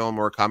into a film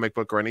or a comic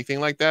book or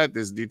anything like that? Do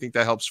you think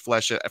that helps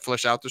flesh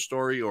out the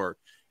story, or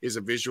is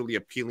a visually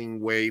appealing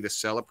way to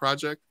sell a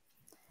project?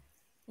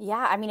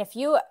 Yeah, I mean, if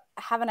you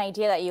have an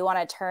idea that you want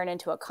to turn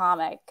into a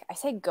comic, I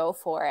say go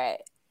for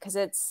it, because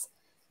it's,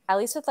 at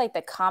least with like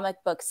the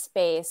comic book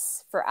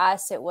space, for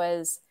us, it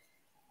was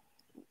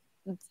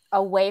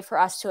a way for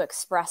us to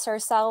express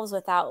ourselves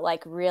without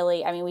like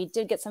really, I mean, we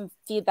did get some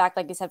feedback,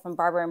 like you said, from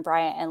Barbara and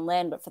Bryant and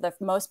Lynn, but for the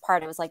most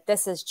part, it was like,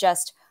 this is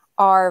just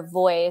our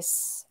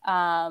voice,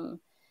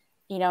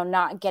 you know,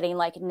 not getting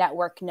like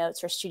network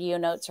notes or studio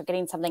notes or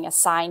getting something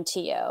assigned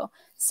to you.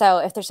 So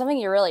if there's something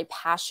you're really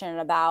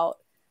passionate about,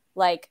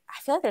 like,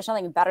 I feel like there's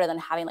nothing better than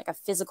having like a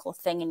physical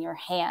thing in your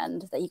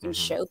hand that you can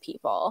show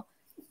people.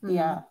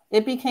 Yeah,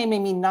 it became, I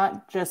mean,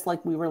 not just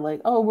like we were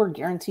like, oh, we're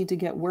guaranteed to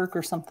get work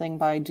or something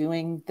by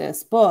doing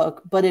this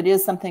book, but it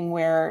is something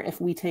where if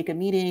we take a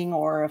meeting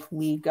or if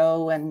we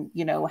go and,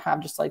 you know,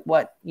 have just like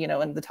what, you know,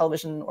 in the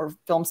television or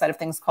film side of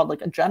things called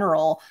like a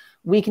general,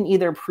 we can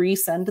either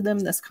pre-send them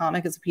this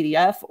comic as a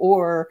PDF,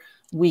 or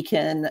we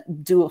can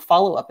do a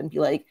follow-up and be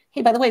like,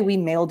 hey, by the way, we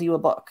mailed you a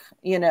book,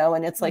 you know,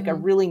 and it's like a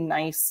really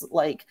nice,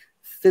 like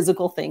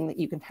physical thing that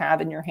you can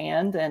have in your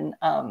hand. And,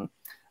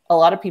 a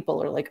lot of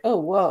people are like, oh,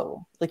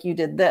 whoa, like you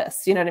did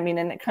this, you know what I mean?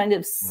 And it kind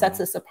of sets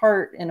us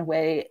apart in a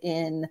way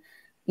in,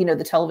 you know,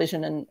 the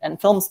television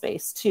and film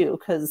space too,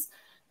 because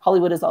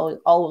Hollywood is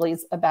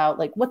always about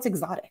like, what's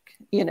exotic,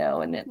 you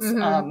know, and it's,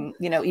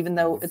 you know, even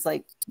though it's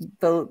like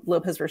the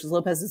Lopez versus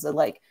Lopez is a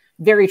like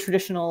very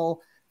traditional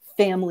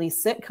family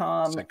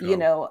sitcom, you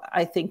know,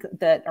 I think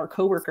that our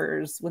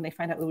coworkers, when they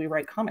find out that we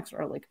write comics,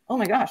 are like, oh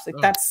my gosh, like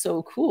that's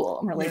so cool.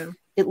 And we're like,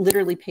 it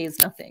literally pays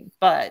nothing,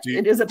 but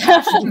it is a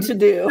passion to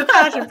do. A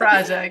passion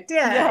project.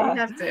 Yeah, you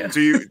have to.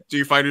 Do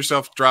you find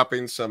yourself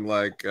dropping some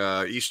like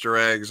Easter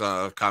eggs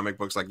of comic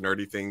books, like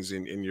nerdy things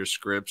in your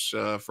scripts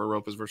for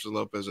Lopez versus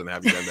Lopez, and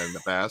have you done that in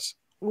the past?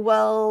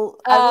 Well,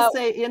 I will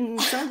say in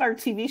some of our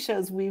TV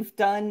shows, we've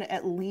done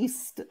at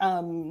least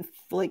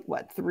like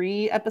what,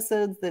 3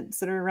 episodes that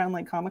center around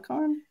like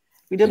Comic-Con.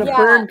 We did a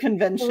bird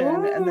convention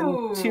and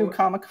then 2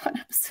 Comic-Con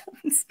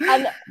episodes.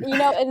 And, you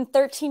know, in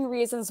 13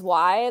 Reasons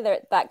Why,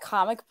 that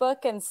comic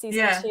book in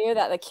season 2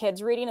 that the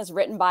kids reading is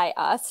written by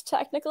us,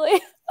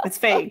 technically. It's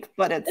fake,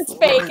 but it's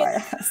fake. By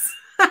us.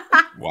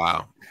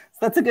 Wow.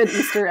 That's a good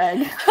Easter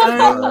egg.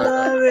 I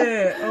love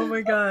it. Oh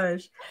my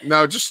gosh.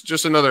 Now,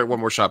 just one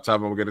more shop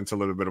time, and we'll get into a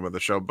little bit of the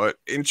show. But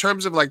in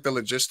terms of like the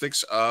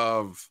logistics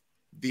of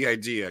the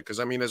idea, because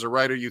I mean, as a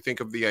writer, you think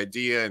of the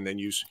idea and then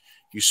you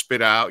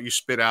spit out,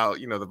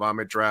 you know, the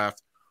vomit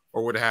draft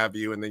or what have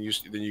you, and then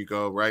you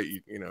go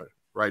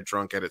write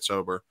drunk, edit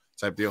sober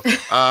type deal.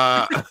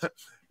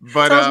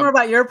 But tell us more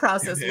about your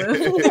process,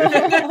 Lou.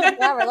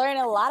 Yeah, we're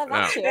learning a lot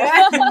about you.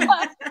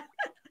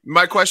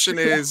 My question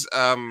is,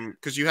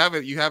 because you have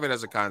it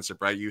as a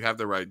concept, right? You have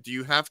the right. Do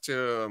you have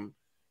to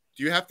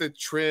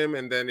trim,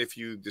 and then if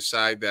you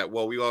decide that,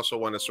 well, we also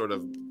want to sort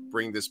of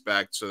bring this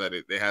back so that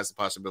it has the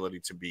possibility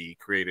to be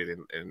created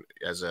in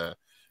as a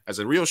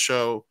real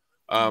show,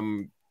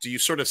 do you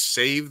sort of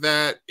save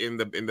that in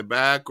the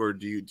back, or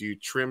do you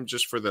trim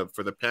just for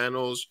the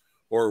panels,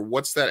 or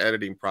what's that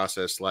editing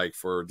process like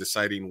for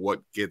deciding what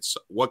gets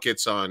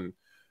on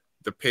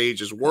the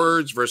page as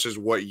words versus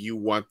what you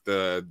want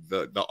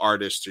the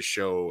artist to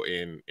show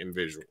in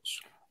visuals?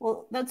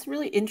 Well, that's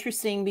really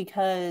interesting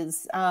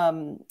because,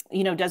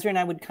 Desiree and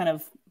I would kind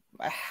of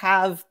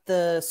have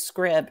the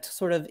script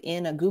sort of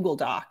in a Google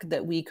Doc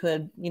that we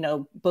could,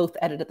 both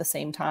edit at the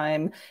same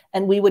time.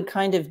 And we would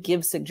kind of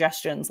give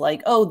suggestions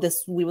like, oh,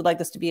 we would like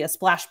this to be a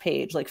splash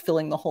page, like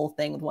filling the whole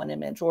thing with one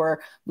image,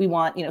 or we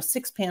want,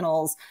 6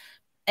 panels.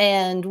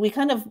 And we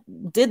kind of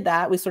did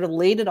that. We sort of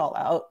laid it all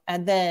out.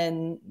 And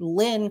then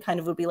Lynn kind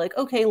of would be like,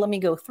 okay, let me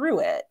go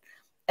through it.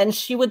 And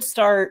she would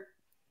start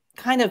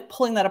kind of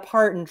pulling that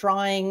apart and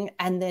drawing.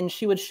 And then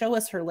she would show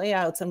us her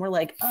layouts. And we're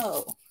like,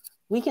 oh,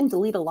 we can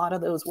delete a lot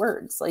of those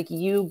words. Like,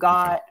 you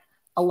got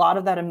a lot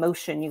of that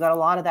emotion. You got a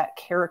lot of that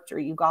character.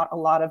 You got a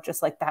lot of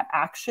just like that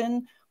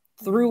action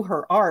through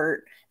her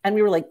art. And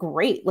we were like,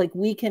 great. Like,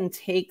 we can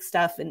take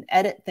stuff and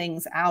edit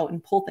things out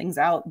and pull things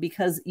out,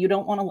 because you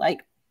don't want to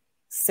like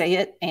say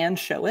it and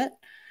show it.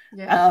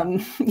 Yeah.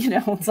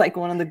 It's like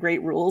one of the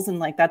great rules. And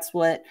like, that's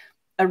what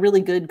a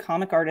really good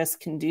comic artist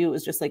can do,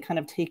 is just like kind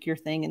of take your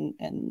thing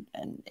and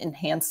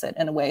enhance it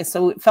in a way.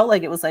 So it felt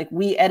like it was like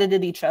we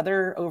edited each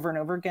other over and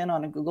over again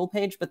on a Google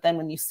page. But then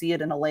when you see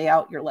it in a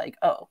layout, you're like,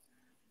 oh,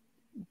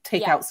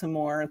 take out some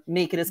more,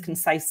 make it as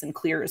concise and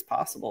clear as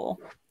possible.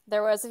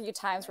 There was a few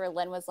times where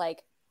Lynn was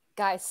like,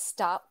 guys,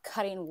 stop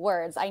cutting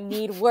words. I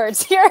need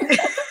words here.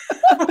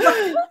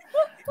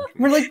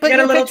 We're like, but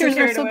your pictures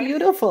are so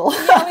beautiful.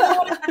 Yeah, we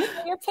want to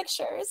see your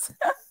pictures.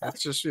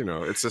 That's just,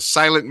 it's a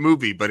silent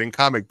movie, but in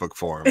comic book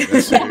form.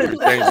 That's,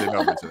 changing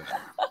over to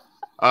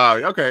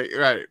that. Okay,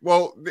 right.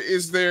 Well,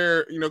 is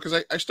there,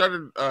 because I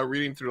started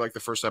reading through like the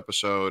first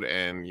episode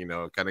and,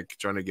 kind of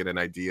trying to get an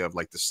idea of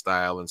like the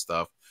style and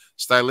stuff.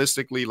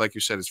 Stylistically, like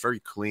you said, it's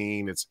very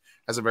clean.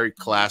 Has a very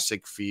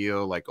classic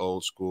feel, like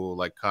old school,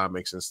 like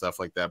comics and stuff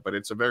like that. But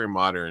it's a very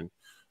modern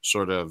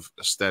sort of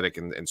aesthetic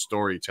and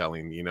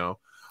storytelling,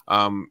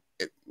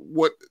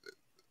 what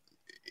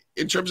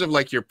in terms of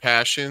like your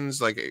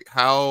passions, like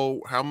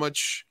how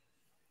much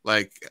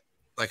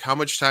how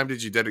much time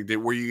did you dedicate?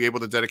 Were you able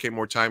to dedicate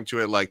more time to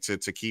it, like to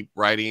keep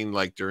writing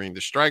like during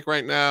the strike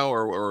right now,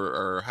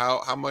 or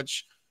how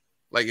much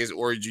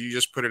or do you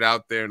just put it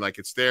out there and like,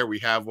 it's there, we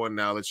have one,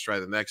 now let's try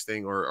the next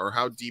thing, or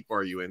how deep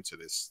are you into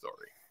this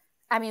story?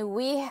 I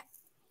mean,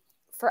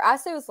 for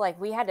us, it was like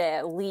we had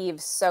to leave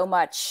so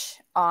much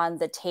on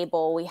the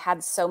table. We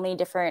had so many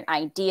different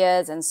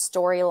ideas and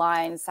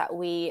storylines that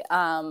we,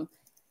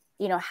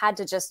 had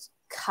to just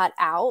cut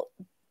out,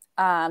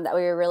 that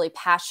we were really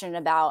passionate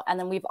about. And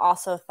then we've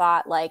also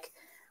thought like,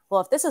 well,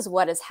 if this is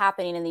what is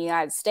happening in the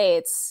United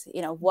States,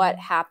 what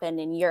happened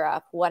in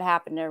Europe, what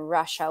happened in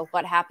Russia,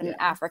 what happened in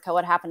Africa,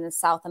 what happened in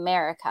South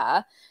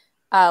America,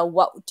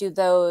 what do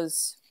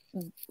those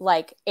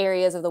like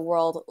areas of the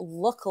world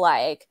look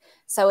like?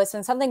 So it's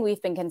been something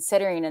we've been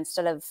considering,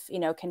 instead of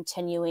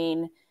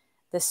continuing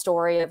the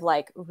story of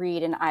like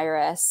Reed and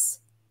Iris,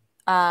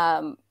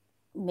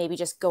 maybe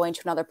just going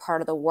to another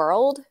part of the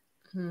world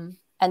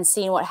and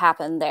seeing what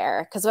happened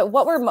there. Because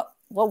what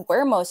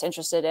we're most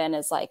interested in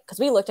is like, because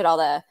we looked at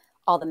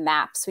all the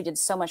maps, we did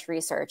so much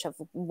research of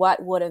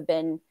what would have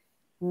been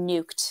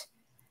nuked,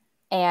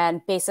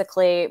 and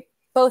basically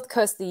both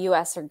coasts of the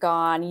US are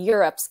gone,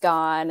 Europe's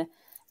gone.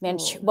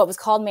 What was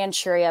called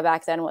Manchuria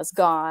back then was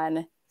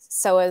gone.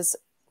 So is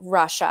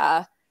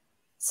Russia.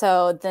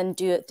 So then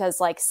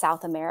does like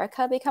South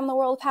America become the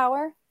world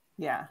power?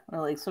 Yeah, or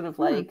like sort of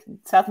like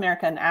South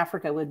America and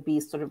Africa would be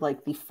sort of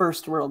like the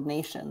first world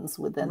nations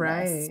within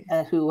this,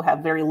 who have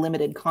very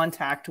limited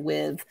contact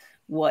with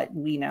what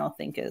we now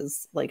think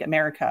is like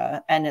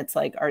America. And it's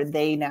like, are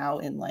they now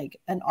in like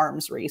an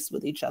arms race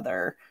with each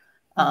other?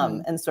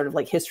 And sort of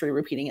like history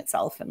repeating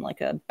itself in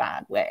like a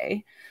bad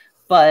way.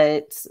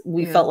 But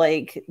we felt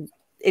like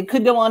it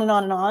could go on and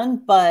on and on,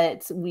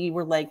 but we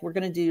were like, we're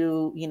going to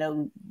do,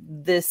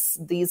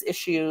 these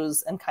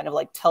issues and kind of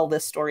like tell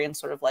this story and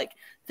sort of like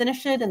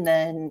finish it, and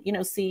then,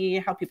 see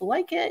how people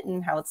like it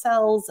and how it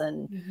sells.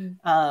 And,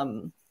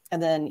 and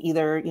then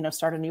either,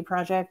 start a new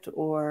project,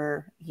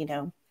 or,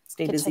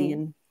 stay busy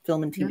and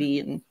film and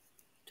TV and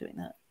doing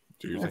that.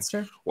 That's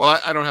true. Well,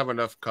 I don't have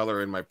enough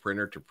color in my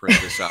printer to print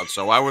this out,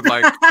 so I would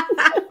like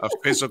a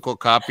physical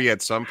copy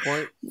at some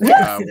point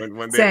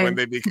when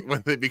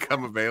they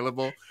become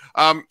available.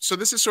 So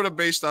this is sort of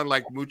based on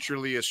like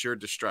mutually assured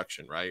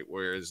destruction, right?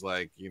 Whereas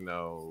like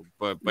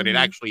but it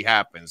actually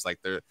happens.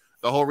 Like the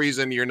whole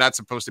reason you're not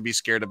supposed to be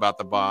scared about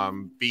the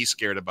bomb, be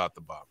scared about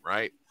the bomb,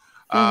 right?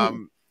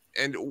 And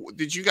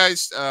did you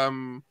guys?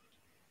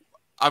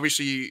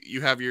 obviously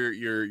you have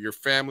your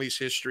family's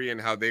history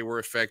and how they were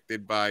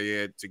affected by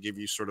it to give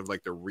you sort of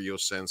like the real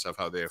sense of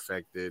how they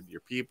affected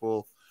your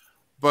people.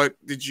 But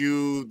did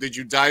you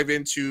dive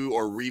into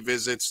or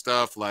revisit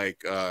stuff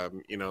like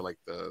you know, like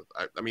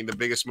I mean the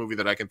biggest movie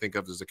that I can think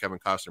of is the Kevin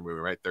Costner movie,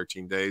 right?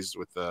 13 Days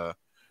with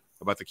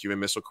about the Cuban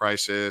Missile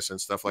Crisis and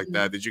stuff like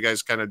that. Did you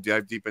guys kind of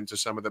dive deep into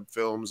some of the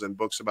films and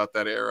books about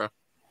that era?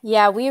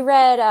 Yeah, we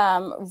read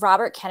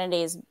Robert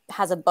Kennedy's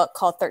has a book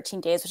called 13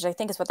 Days, which I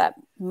think is what that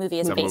movie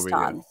is based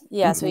on.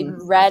 Yeah, so we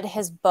read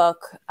his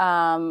book,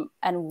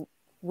 and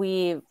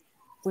we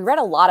read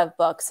a lot of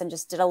books and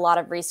just did a lot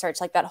of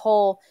research. Like that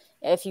whole,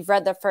 if you've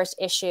read the first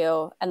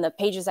issue and the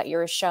pages that you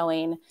were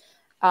showing,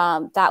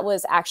 that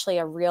was actually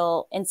a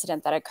real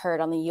incident that occurred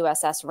on the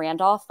USS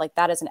Randolph. Like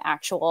that is an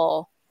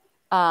actual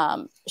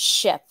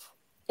ship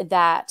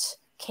that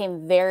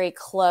came very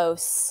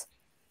close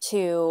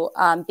to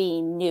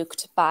being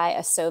nuked by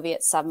a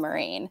Soviet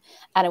submarine.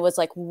 And it was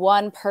like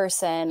one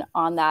person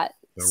on that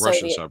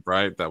Russian sub,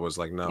 right? That was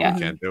like, no, we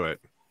can't do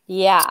it.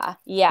 Yeah.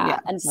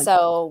 And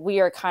so we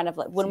are kind of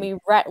like, when we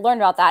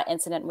learned about that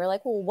incident, we were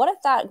like, well, what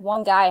if that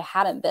one guy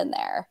hadn't been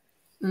there?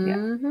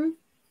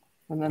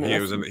 And then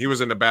he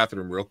was in the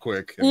bathroom real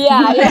quick. He's like,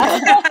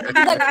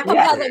 I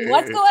was like,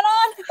 what's going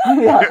on?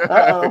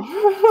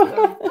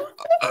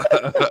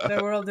 The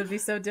world would be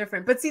so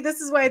different. But see,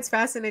 this is why it's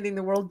fascinating,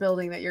 the world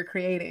building that you're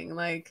creating.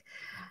 Like,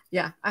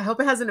 yeah, I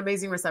hope it has an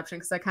amazing reception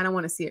because I kind of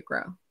want to see it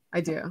grow.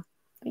 I do.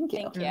 Thank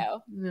you.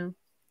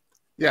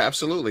 Yeah,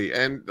 absolutely.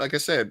 And like I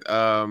said,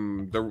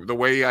 the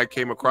way I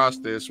came across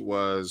this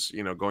was,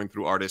 you know, going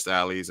through artist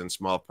alleys and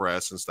small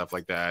press and stuff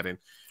like that, and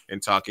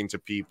talking to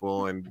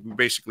people. And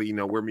basically, you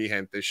know, we're Mi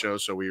Gente show,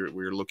 so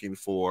we're looking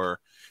for,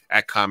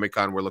 at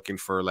Comic-Con, we're looking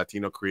for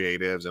Latino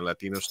creatives and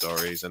Latino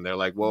stories. And they're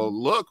like, well,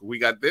 look, we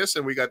got this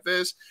and we got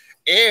this,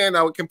 and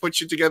I can put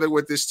you together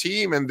with this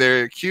team, and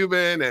they're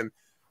Cuban and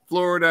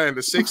Florida in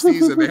the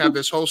 60s, and they have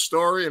this whole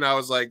story. And I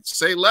was like,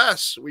 say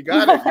less. We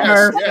got it.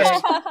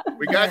 Yes.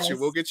 We got you.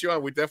 We'll get you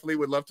on. We definitely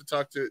would love to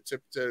talk to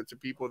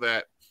people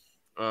that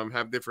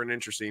have different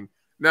interesting.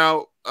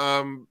 Now,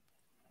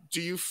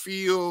 do you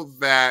feel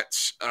that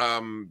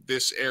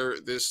this,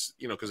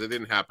 you know, because it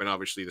didn't happen,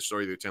 obviously the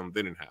story they're telling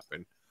didn't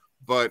happen,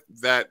 but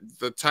that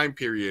the time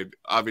period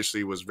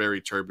obviously was very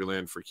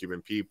turbulent for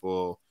Cuban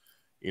people,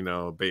 you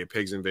know, Bay of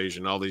Pigs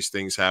invasion, all these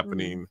things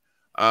happening.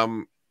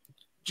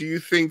 Do you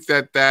think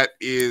that that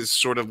is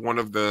sort of one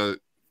of the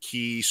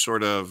key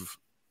sort of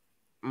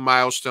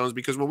milestones?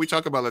 Because when we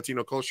talk about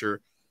Latino culture,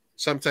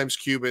 sometimes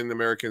Cuban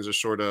Americans are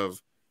sort of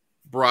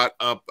brought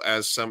up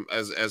as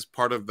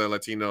part of the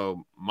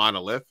Latino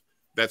monolith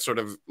that sort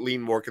of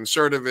lean more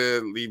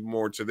conservative, lean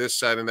more to this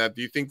side and that.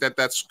 Do you think that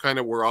that's kind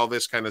of where all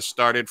this kind of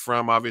started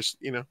from? Obviously,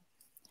 you know.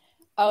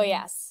 Oh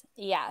yes.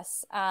 You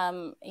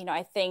know,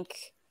 I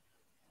think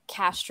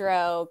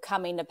Castro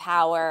coming to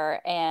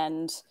power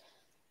and,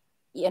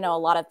 you know, a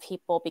lot of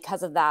people,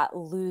 because of that,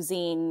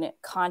 losing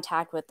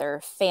contact with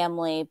their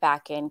family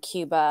back in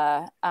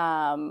Cuba.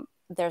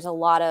 There's a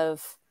lot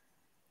of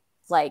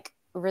like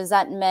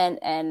resentment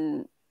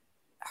and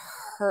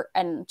hurt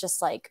and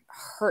just like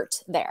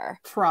hurt there.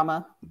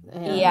 Trauma.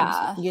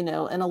 And, you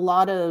know, and a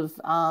lot of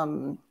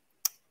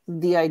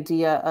the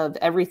idea of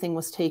everything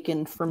was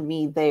taken from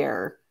me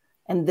there.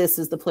 And this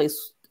is the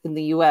place in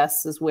the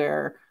US is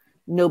where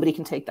nobody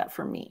can take that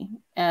from me.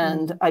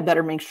 And I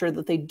better make sure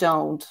that they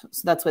don't.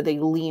 So that's why they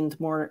leaned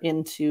more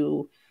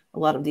into a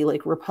lot of the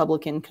like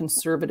Republican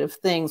conservative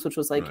things, which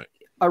was like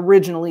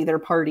originally their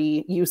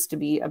party used to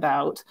be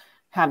about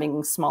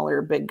having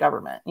smaller, big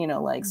government, you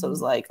know, like, so it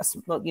was like,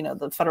 you know,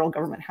 the federal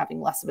government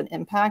having less of an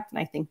impact. And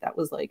I think that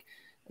was like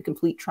a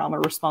complete trauma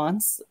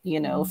response, you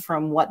know,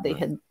 from what they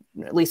had,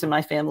 at least in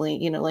my family,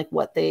 you know, like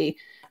what they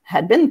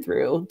had been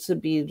through, to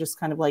be just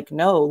kind of like,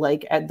 no,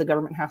 like the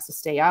government has to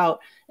stay out.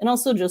 And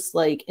also just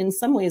like, in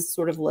some ways,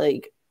 sort of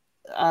like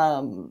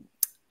a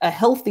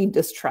healthy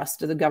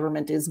distrust of the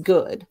government is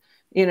good.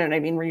 You know what I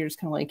mean? Where you're just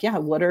kind of like, yeah,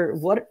 what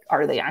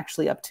are they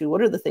actually up to?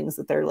 What are the things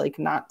that they're like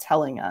not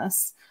telling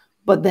us?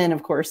 But then,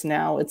 of course,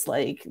 now it's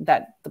like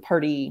that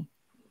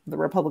the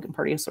Republican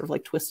Party has sort of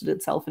like twisted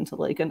itself into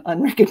like an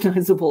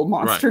unrecognizable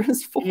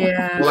monstrous form.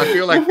 Yeah. Well, I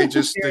feel like they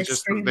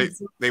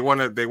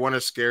want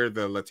to scare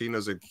the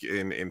Latinos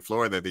in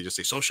Florida. They just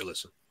say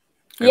socialism.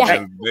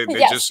 And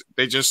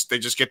they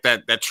just get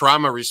that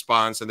trauma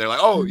response, and they're like,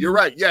 oh, you're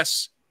right.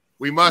 Yes,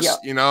 we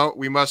must, you know,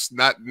 we must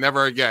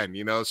never again,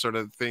 you know, sort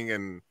of thing.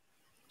 And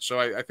so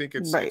I think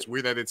it's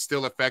weird that it's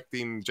still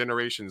affecting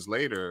generations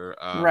later.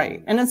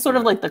 Right. And it's sort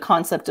of like the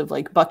concept of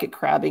like bucket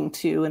crabbing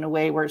too, in a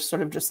way where it's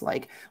sort of just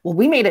like, well,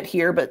 we made it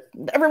here, but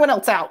everyone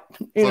else out.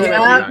 We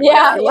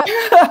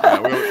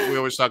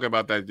always talk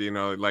about that, you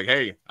know, like,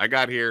 hey, I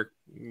got here.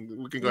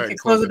 We can go ahead and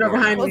close the door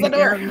behind me.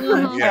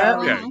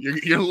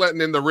 You're letting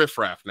in the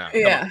riffraff now.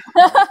 Yeah.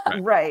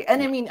 Right.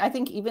 And I mean, I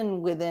think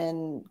even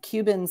within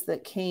Cubans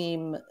that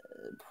came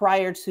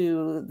prior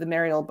to the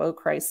Mariel boat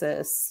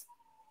crisis,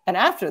 and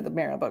after the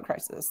Mariel boat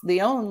crisis,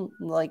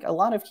 like a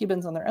lot of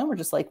Cubans on their own were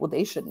just like, well,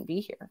 they shouldn't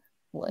be here.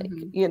 Like,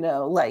 you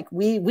know, like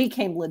we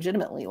came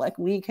legitimately, like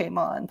we came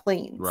on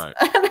planes. Right.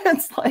 And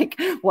it's like,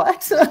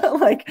 what?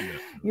 Like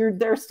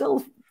they're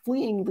still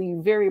fleeing the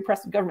very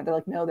oppressive government. They're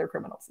like, no, they're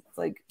criminals. It's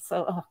like,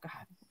 so, oh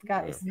God,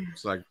 guys. Yeah.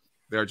 It's like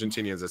the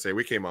Argentinians that say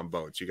we came on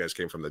boats. You guys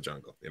came from the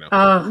jungle, you know?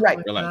 Right.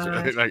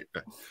 Like,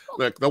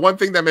 look, the one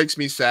thing that makes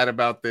me sad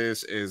about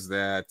this is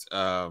that,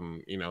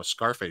 you know,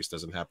 Scarface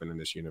doesn't happen in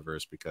this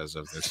universe because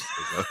of this.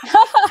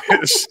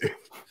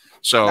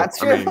 So,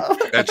 That's I mean,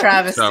 A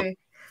travesty.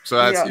 So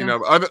that's, you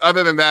know,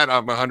 other than that,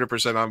 I'm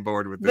 100% on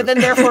board with this. But then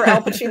therefore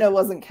Al Pacino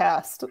wasn't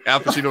cast. Al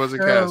Pacino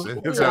wasn't cast.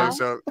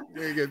 So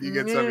you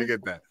get some, you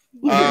get that.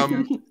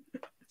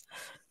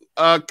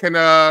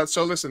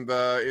 So listen,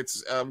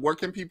 it's where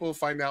can people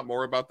find out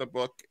more about the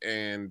book?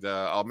 And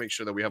I'll make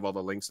sure that we have all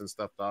the links and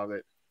stuff on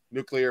it.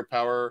 Nuclear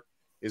Power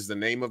is the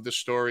name of the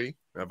story,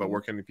 but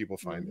where can people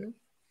find it?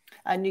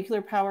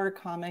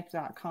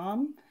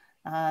 Nuclearpowercomic.com.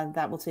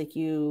 That will take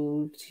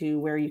you to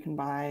where you can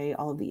buy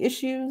all of the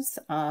issues.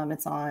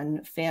 It's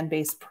on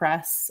Fanbase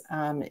Press,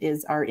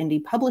 is our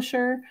indie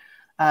publisher.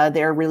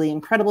 They're really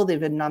incredible. They've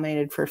been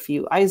nominated for a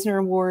few Eisner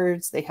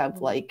Awards. They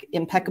have like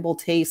impeccable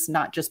taste,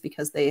 not just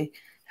because they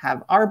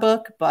have our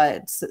book,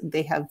 but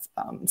they have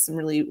some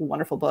really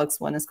wonderful books.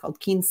 One is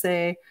called Quince.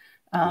 We're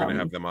going to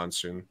have them on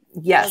soon.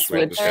 Yes,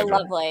 they're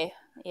lovely.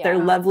 Yeah.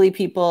 They're lovely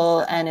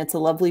people, and it's a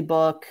lovely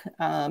book.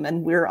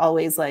 And we're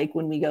always like,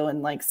 when we go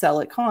and like sell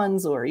at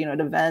cons or, you know,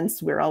 at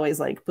events, we're always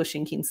like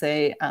pushing Quince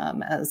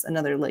as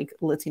another like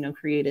Latino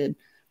created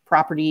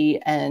property,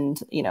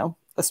 and, you know,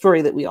 a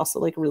story that we also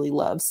like really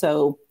love.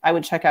 So I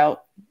would check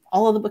out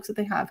all of the books that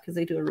they have because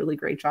they do a really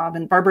great job.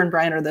 And Barbara and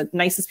Brian are the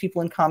nicest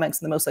people in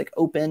comics and the most like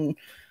open,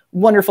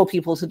 wonderful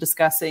people to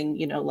discussing,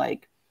 you know,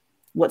 like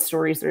what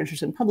stories they're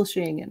interested in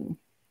publishing. And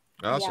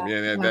awesome.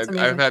 Yeah,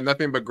 I've had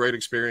nothing but great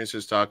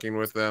experiences talking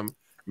with them,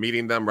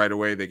 meeting them right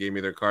away. They gave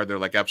me their card. They're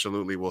like,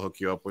 absolutely, we'll hook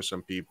you up with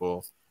some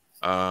people.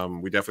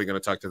 We're definitely going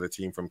to talk to the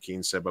team from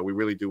Quince, but we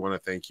really do want to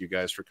thank you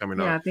guys for coming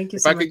on. Yeah, thank you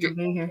so much for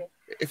being here.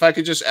 If I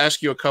could just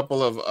ask you a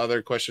couple of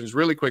other questions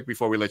really quick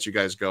before we let you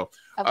guys go.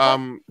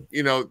 Okay.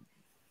 You know,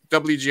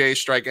 WGA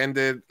strike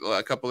ended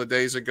a couple of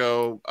days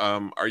ago.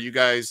 Are you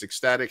guys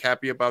ecstatic,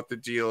 happy about the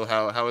deal?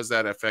 How has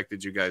that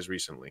affected you guys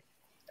recently?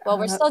 Well,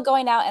 we're still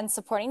going out and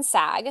supporting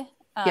SAG.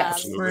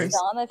 Yes, we're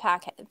still on the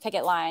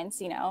picket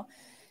lines, you know,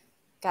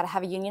 got to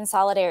have a union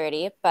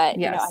solidarity, but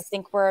you know, I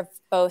think we're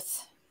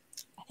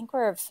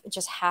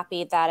just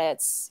happy that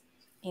it's,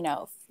 you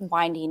know,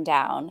 winding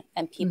down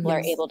and people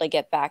are able to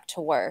get back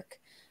to work,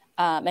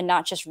 and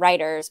not just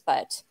writers,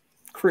 but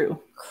crew.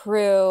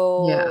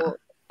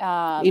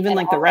 Yeah. Even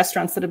like the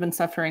restaurants that have been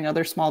suffering,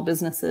 other small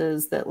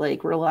businesses that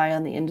like rely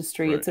on the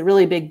industry. Right. It's a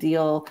really big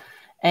deal.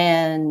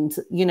 And,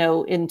 you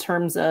know, in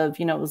terms of,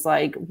 you know, it was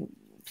like,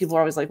 people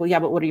are always like, well, yeah,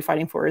 but what are you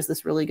fighting for? Is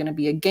this really going to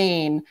be a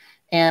gain?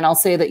 And I'll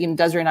say that, you know,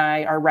 Desiree and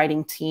I are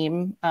writing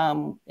team.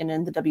 And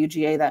in the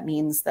WGA, that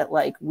means that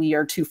like we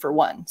are 2 for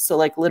 1. So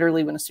like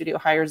literally when a studio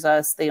hires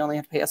us, they only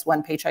have to pay us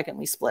 1 paycheck and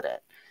we split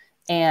it.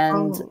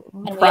 And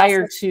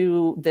prior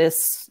to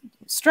this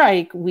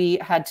strike, we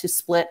had to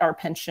split our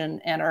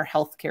pension and our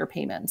healthcare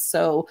payments.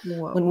 So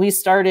when we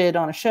started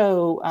on a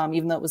show,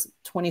 even though it was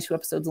 22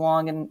 episodes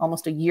long and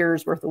almost a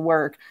year's worth of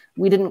work,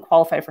 we didn't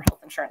qualify for health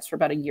insurance for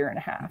about 1.5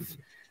 years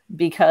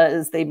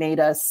because they made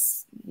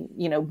us,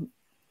 you know,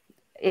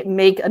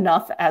 make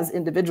enough as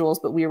individuals,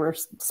 but we were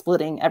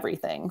splitting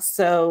everything.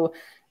 So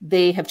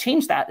they have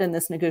changed that in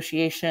this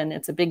negotiation.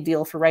 It's a big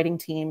deal for writing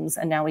teams.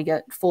 And now we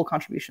get full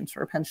contributions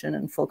for our pension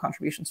and full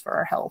contributions for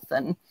our health.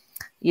 And,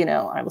 you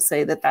know, I will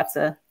say that that's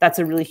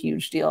a really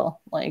huge deal,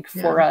 like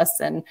for us.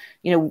 And,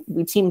 you know,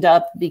 we teamed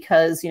up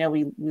because, you know,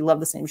 we love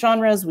the same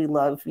genres. We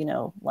love, you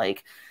know,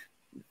 like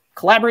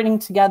collaborating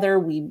together.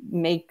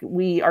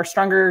 We are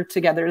stronger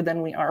together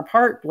than we are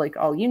apart, like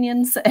all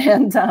unions.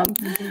 And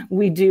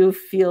we do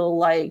feel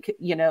like,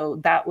 you know,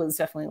 that was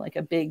definitely like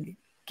a big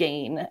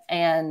gain.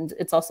 And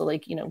it's also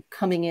like, you know,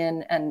 coming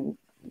in and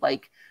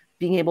like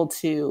being able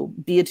to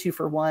be a 2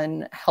 for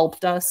 1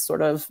 helped us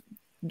sort of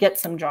get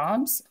some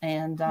jobs.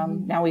 And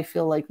now we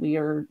feel like we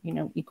are, you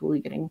know, equally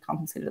getting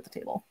compensated at the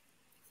table.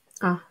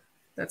 Oh,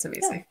 that's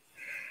amazing.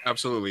 Yeah.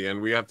 Absolutely. And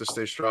we have to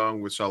stay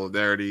strong with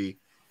solidarity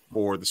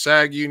for the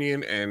SAG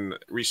union. And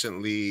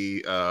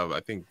recently,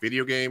 I think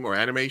video game or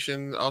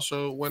animation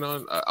also went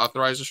on,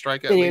 authorized a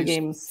strike. Video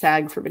games,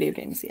 SAG for video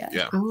games. Yeah.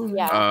 Yeah. Oh,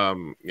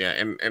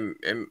 yeah.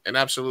 And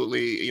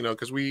absolutely, you know,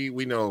 because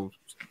we know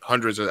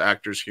hundreds of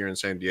actors here in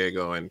San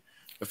Diego, and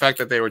the fact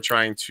that they were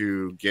trying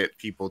to get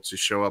people to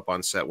show up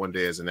on set one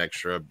day as an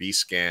extra, be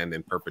scanned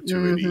in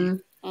perpetuity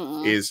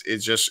is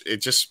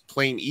just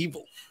plain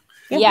evil.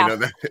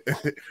 Yeah.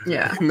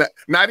 You know,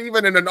 not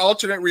even in an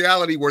alternate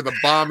reality where the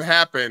bomb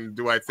happened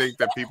do I think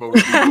that people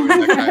would be doing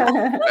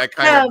that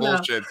kind of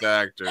bullshit to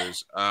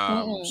actors.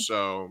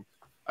 So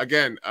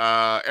again,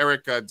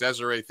 Erica,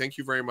 Desiree, thank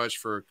you very much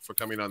for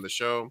coming on the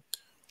show.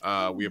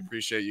 We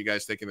appreciate you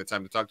guys taking the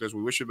time to talk to us.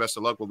 We wish you best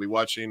of luck. We'll be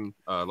watching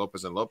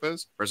Lopez and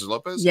Lopez versus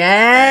Lopez.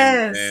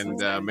 Yes.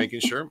 And making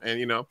sure. And,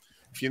 you know,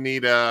 if you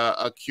need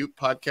a cute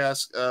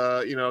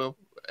podcast, you know,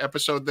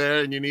 episode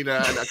there, and you need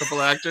a couple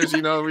of actors,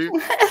 you know,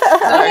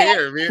 right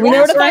here. We know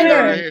where to find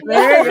her. Right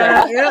There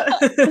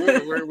you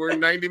go. Yeah. we're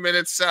 90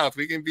 minutes south.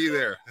 We can be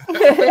there. All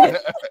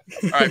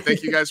right,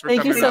 thank you guys for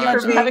Thank coming you so on.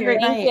 much. Have a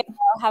great night.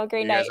 Have a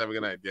great You night. guys have a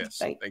good night. Yes,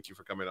 Bye. thank you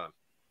for coming on.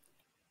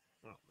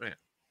 Oh man,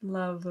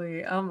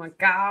 Lovely. Oh my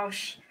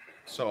gosh.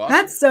 so awesome.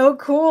 That's so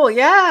cool.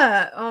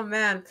 Yeah. Oh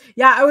man.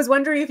 Yeah. I was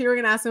wondering if you were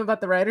gonna ask them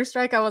about the writer's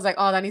strike. I was like,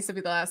 oh, that needs to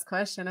be the last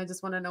question. I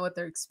just want to know what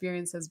their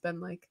experience has been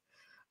like.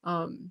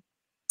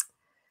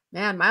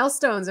 Man,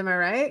 milestones, am I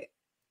right?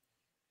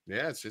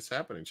 Yeah, it's just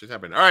happening. It's just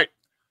happening. All right,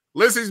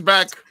 Lizzie's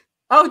back.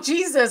 Oh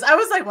Jesus. I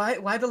was like,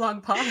 why the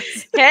long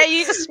pause? Yeah,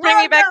 you just bring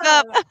me back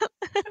up.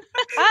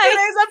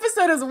 Today's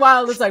episode is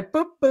wild. It's like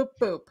boop, boop,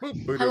 boop.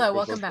 Boop, Hello, boop,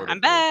 welcome boop, back. boop, I'm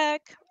boop.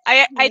 back.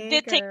 I Hey,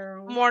 did take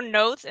girl. more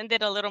notes and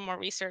did a little more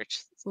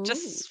research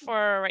just Ooh.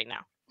 for right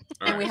now.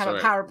 All And we have a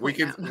so PowerPoint We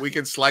can now. we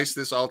can slice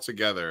this all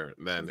together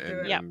then, Let's do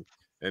and it. Yep.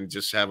 and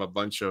just have a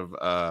bunch of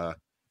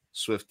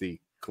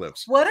Swifty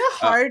clips. What a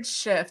hard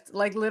shift.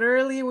 Like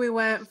literally we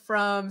went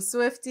from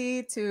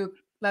Swifty to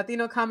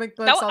Latino comic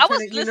books, I was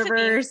alternate listening.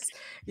 universe.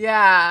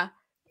 Yeah.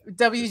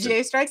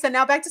 WGA strikes and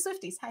now back to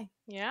Swifties. Hi.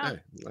 Yeah.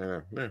 Yeah.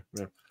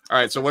 All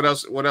right. So what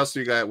else? What else do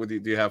you got?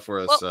 Do you have for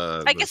us?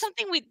 Well, I guess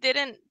something we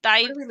didn't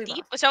dive did we leave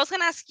deep, off? which I was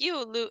gonna ask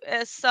you, Lou,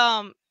 is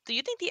do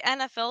you think the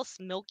NFL's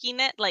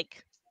milking it?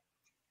 Like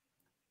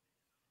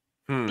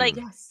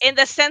Yes. in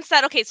the sense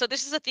that, okay, so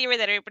this is a theory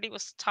that everybody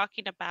was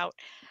talking about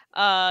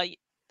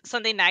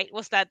Sunday night,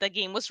 was that the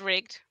game was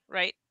rigged,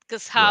 right?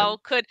 Because how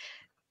could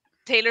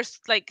Taylor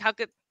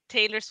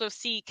Swift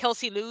see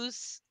Kelsey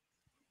lose?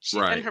 She's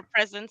in Right. her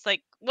presence.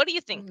 Like, what do you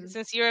think?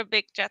 Since you're a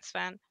big Jets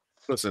fan.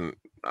 Listen,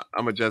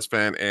 I'm a Jets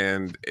fan,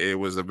 and it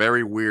was a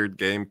very weird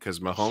game because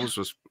Mahomes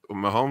was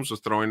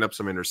throwing up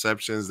some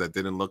interceptions that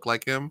didn't look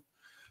like him.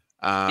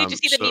 Did you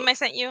see the meme I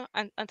sent you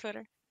on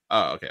Twitter?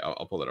 Oh, okay.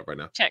 I'll pull it up right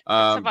now. Check.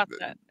 It's about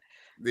that.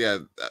 Yeah,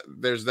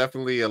 there's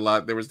definitely a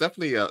lot. There was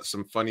definitely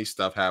some funny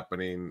stuff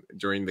happening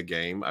during the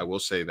game. I will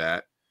say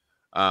that.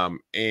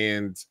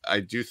 And I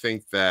do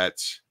think that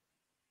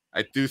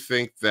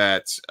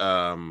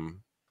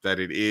that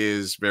it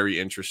is very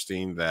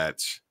interesting that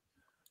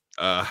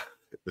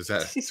is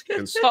that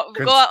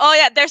Oh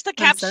yeah, there's the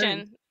I'm sorry.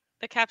 caption.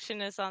 The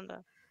caption is on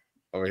the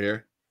over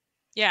here.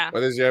 yeah.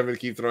 Why does you have to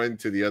keep throwing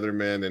to the other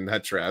man and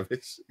not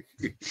Travis?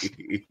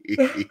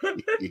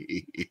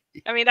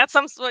 I mean, that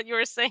sums what you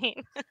were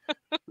saying.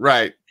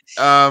 Right.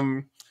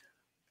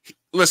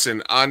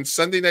 Listen, on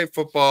Sunday Night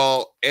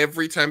Football,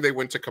 every time they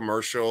went to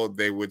commercial,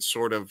 they would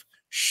sort of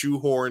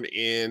shoehorn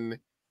in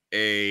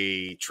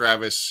a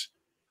Taylor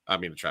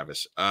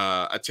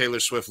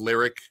Swift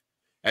lyric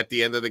at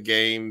the end of the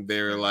game.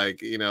 They're like,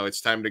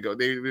 it's time to go.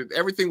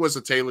 Everything was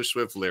a Taylor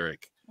Swift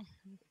lyric.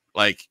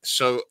 Like,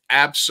 so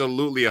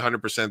absolutely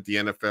 100% the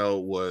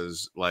NFL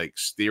was like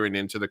steering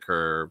into the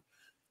curve.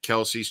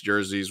 Kelsey's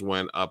jerseys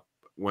went up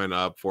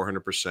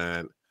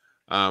 400%.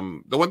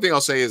 The one thing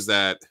I'll say is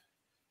that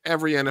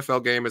every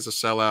NFL game is a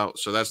sellout,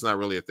 so that's not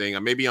really a thing.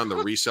 Maybe on the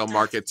resale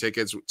market,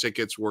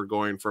 tickets were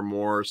going for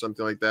more or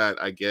something like that.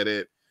 I get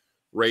it.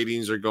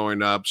 Ratings are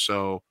going up,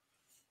 so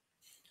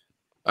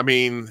I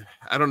mean,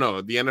 I don't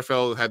know. The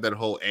NFL had that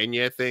whole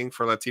Enya thing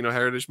for Latino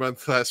Heritage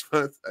Month last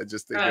month. I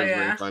just think it was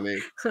very funny.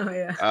 Oh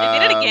yeah. They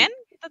did it again?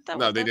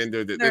 No, they didn't do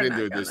it. They They're didn't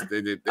do not it this. gonna.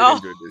 They didn't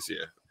do it this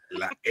year.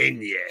 La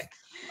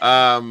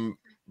Enya.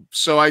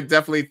 So I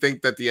definitely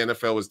think that the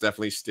NFL was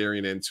definitely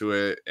steering into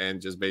it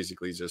and just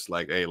basically just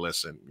like, hey,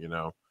 listen,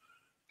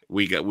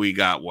 we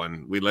got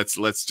one.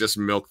 Let's just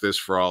milk this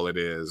for all it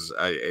is.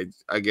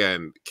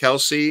 Again,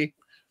 Kelsey,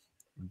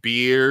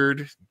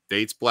 beard,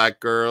 dates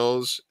black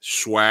girls,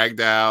 swagged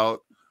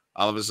out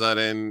all of a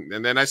sudden,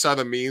 and then I saw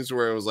the memes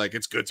where it was like,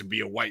 it's good to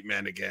be a white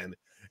man again,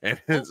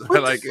 and it's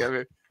like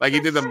he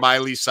did the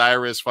Miley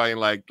Cyrus fighting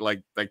like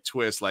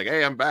twist, like,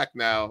 hey, I'm back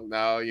now.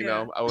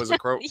 I was a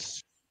crow.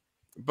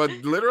 But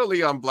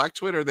literally on Black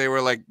Twitter, they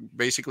were like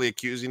basically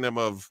accusing him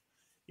of,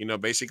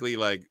 basically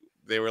like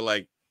they were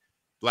like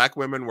black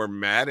women were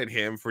mad at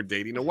him for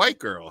dating a white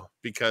girl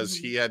because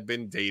he had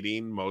been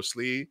dating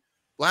mostly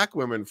black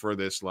women for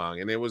this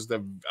long. And it was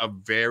a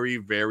very,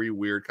 very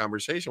weird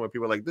conversation where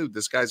people are like, dude,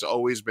 this guy's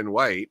always been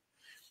white.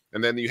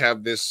 And then you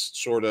have this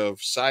sort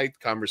of side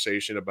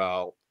conversation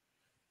about,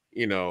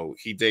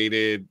 he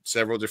dated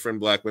several different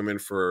black women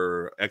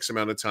for X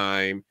amount of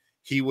time.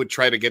 He would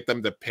try to get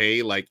them to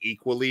pay like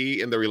equally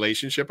in the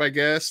relationship, I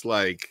guess,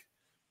 like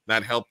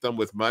not help them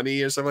with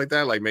money or something like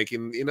that. Like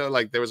making,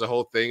 like there was a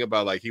whole thing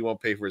about like he won't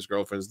pay for his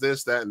girlfriends,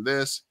 this, that, and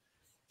this,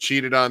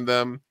 cheated on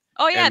them.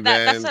 Oh yeah, And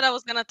that's then- what I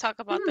was gonna talk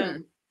about.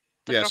 The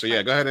Yeah, so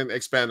yeah, girlfriend. go ahead and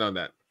expand on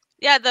that.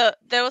 Yeah,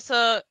 there was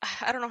I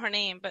don't know her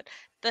name, but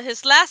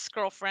his last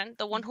girlfriend,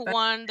 the one who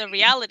won the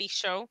reality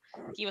show,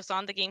 he was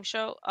on the game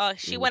show.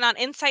 She went on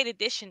Inside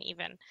Edition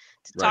even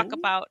to talk Right.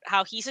 about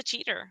how he's a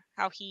cheater,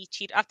 how he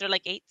cheated after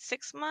like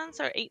 6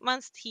 months or 8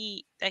 months.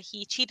 He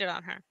cheated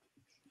on her.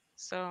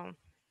 So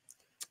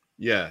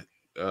Yeah.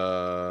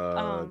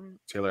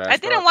 Taylor I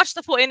didn't Ashcroft. watch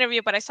the full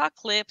interview, but I saw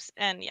clips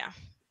and yeah.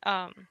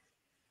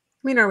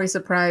 mean, are we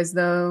surprised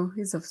though?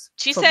 He's a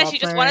She football said she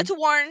just player. wanted to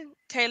warn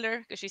Taylor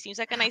because she seems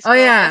like a nice Oh, girl.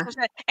 yeah.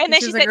 And then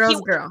She she was a said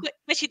girl's girl.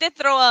 but she did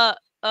throw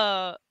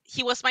a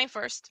he was mine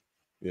first,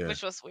 Yeah.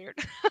 which was weird.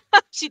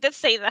 She did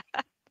say that.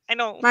 I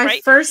know, My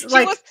right? first, She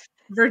like, was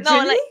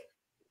virginity?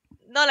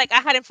 no, like I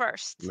had him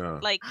first. No.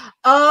 Like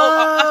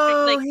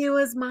Oh, like he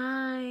was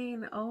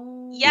mine.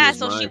 Oh, yeah, was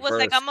so she mine was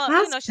like,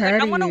 first. That's she's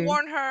like, I'm gonna petty.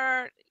 warn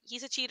her.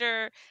 He's a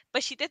cheater,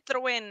 but she did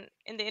throw in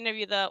the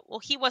interview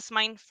he was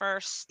mine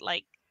first.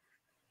 Like,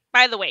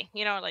 by the way,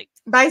 like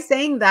By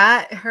saying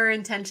that, her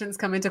intentions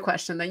come into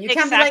question. Then you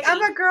can't be like,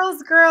 I'm a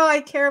girl's girl.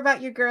 I care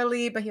about your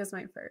girly, but he was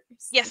mine first.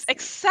 Yes,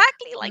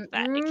 exactly like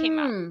that. It came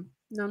out.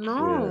 No,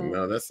 Yeah,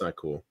 no, that's not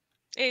cool.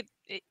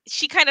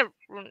 She kind of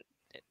ruined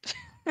it.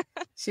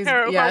 She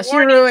her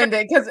ruined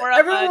it because more of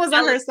everyone a was on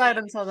her jealousy. side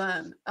until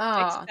then.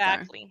 Oh,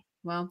 Exactly.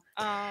 Well,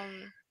 but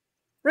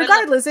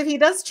regardless, if he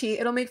does cheat,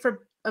 it'll make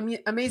for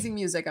amazing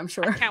music, I'm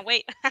sure. I can't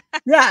wait.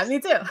 Yeah, me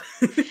too.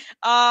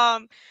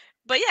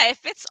 But yeah,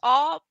 if it's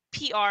all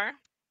PR,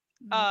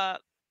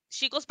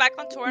 she goes back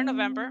on tour in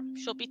November.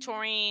 She'll be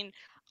touring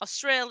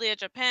Australia,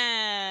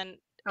 Japan,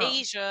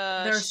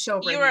 Asia, they're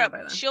so breaking up Europe. by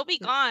then. She'll be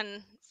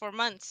gone for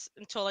months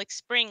until like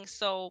spring.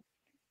 So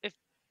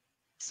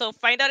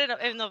find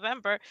out in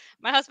November.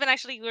 My husband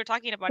actually, we were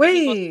talking about it.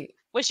 He goes,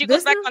 when she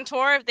goes back on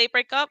tour, if they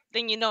break up,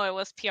 then it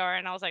was PR.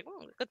 And I was like,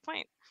 oh, good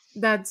point.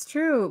 That's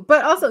true.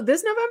 But also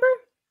this November?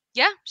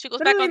 Yeah, she goes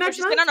back on tour.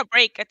 She's been on a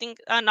break. I think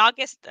in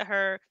August,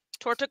 her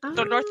tour took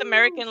the North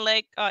American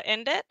leg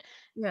ended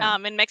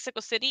in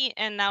Mexico City.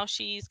 And now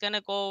she's going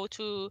to go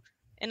to,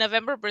 in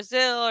November,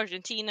 Brazil,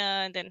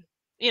 Argentina, and then,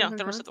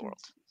 the rest of the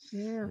world.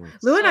 Yeah.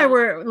 Lou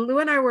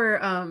and I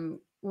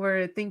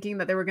were thinking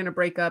that they were going to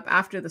break up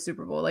after the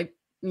Super Bowl. Like,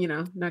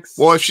 next.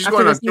 Well, if she's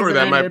going on tour,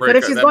 that might break. But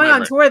if she's going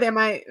on tour, that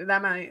might,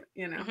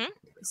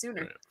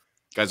 sooner.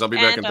 Guys, I'll be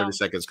back in 30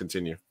 seconds.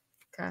 Continue.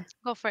 Okay,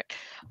 go for it.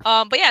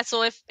 But yeah,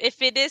 so if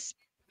it is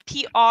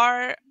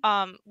PR,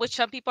 which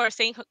some people are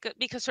saying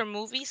because her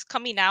movie's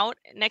coming out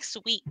next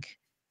week.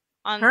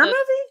 On her movie?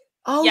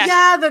 Oh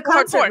yeah, the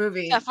concert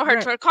movie. Yeah, for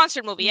her tour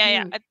concert movie.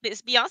 Yeah.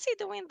 Is Beyonce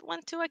doing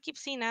one too? I keep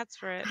seeing ads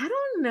for it. I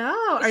don't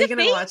know. Are you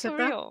gonna watch it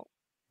though?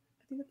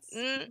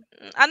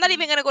 I'm not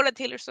even gonna go to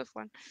Taylor Swift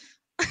one.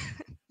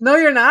 No,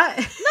 you're not.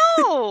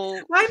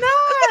 No. Why not?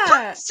 It's a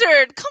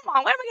concert. Come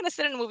on. Why am I gonna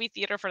sit in a movie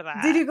theater for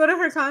that? Did you go to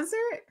her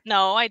concert?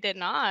 No, I did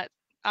not.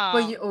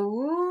 But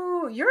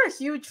you're a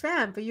huge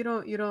fan, but you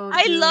don't.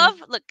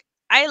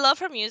 I love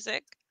her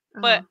music,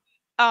 but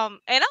and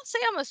I'll say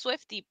I'm a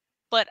Swiftie,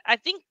 but I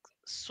think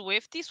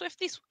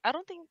Swifties, I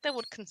don't think they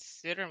would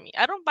consider me.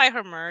 I don't buy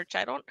her merch.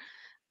 I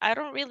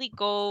don't really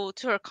go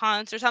to her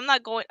concerts. I'm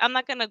not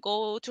gonna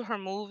go to her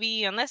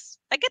movie unless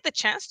I get the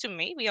chance to.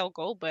 Maybe I'll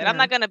go, but I'm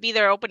not gonna be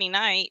there opening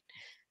night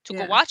to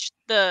go watch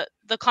the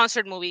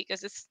concert movie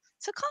because it's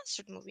a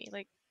concert movie.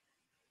 Like,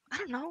 I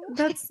don't know.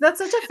 That's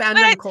such a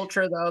fandom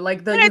culture though.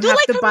 Like you have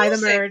to buy the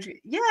merch.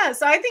 Yeah,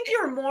 so I think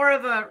you're more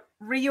of a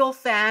real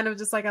fan of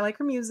just like, I like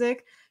her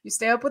music. You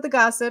stay up with the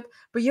gossip,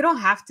 but you don't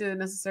have to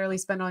necessarily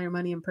spend all your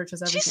money and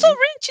purchase everything. She's so rich,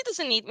 she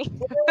doesn't need me.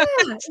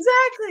 Yeah,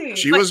 exactly.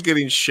 She was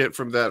getting shit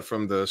from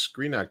the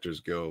Screen Actors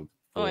Guild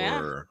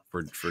for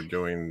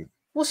doing.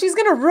 Well, she's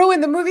gonna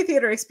ruin the movie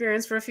theater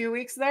experience for a few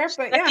weeks there,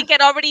 but I think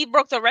it already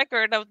broke the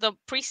record of the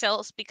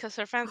pre-sales because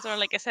her fans are,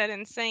 like I said,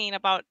 insane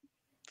about.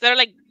 They're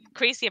like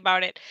crazy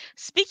about it.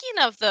 Speaking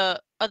of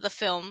the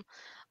film,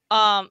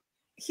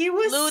 he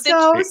was Lou,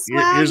 so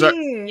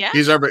swaggy.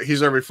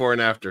 He's our before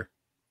and after.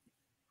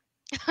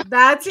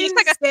 That's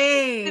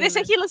insane. They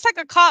say he looks like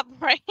a cop,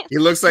 right? He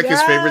looks like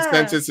his favorite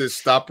sentence is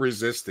 "Stop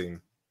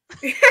resisting."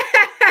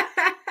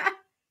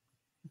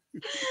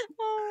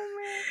 Oh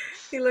man,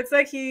 he looks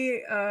like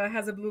he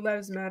has a Blue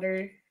Lives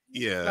Matter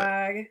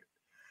flag.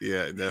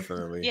 Yeah,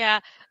 definitely.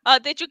 Yeah.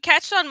 Did you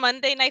catch on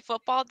Monday Night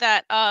Football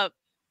that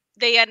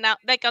they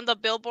announced, like on the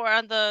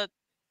billboard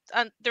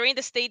during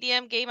the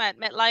stadium game at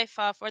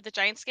MetLife for the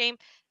Giants game,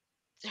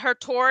 her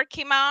tour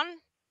came on.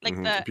 Like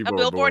a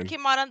billboard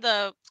came out on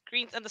the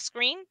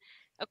screen,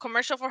 a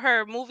commercial for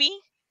her movie,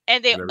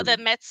 and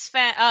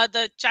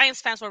the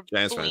Giants fans were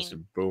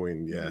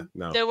booing. Yeah,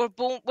 no, they were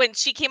booing when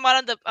she came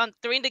out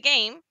during the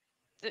game,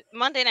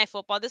 Monday Night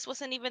Football. This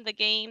wasn't even the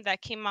game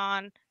that came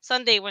on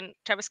Sunday when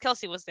Travis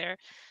Kelce was there.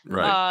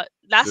 Right.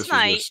 Last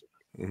night.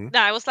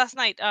 No, it was last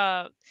night.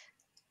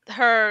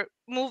 Her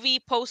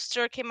movie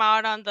poster came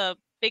out on the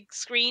big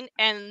screen,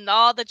 and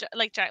all the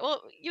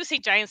you say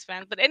Giants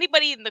fans, but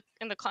anybody in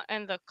the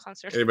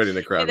concert, anybody in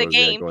the crowd, in the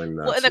game, going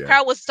nuts, the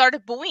crowd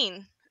started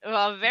booing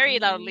very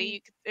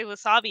loudly. It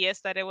was obvious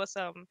that it was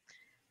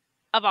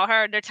about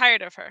her. They're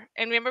tired of her.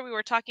 And remember, we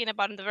were talking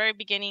about in the very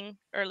beginning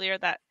earlier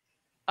that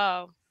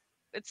we're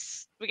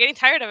getting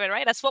tired of it,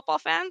 right? As football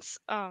fans.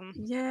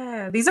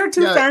 Yeah, these are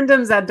two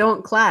fandoms that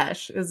don't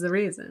clash. Is the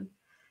reason.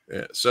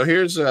 Yeah. So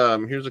here's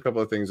a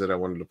couple of things that I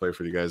wanted to play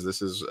for you guys.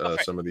 This is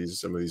some of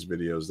these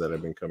videos that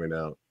have been coming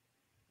out.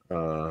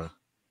 I'll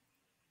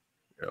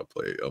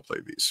play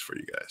these for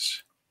you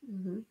guys.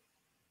 Can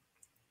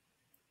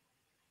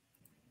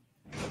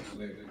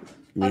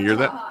you hear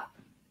that?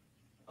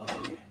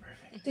 Okay, perfect.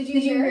 Did you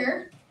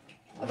hear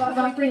about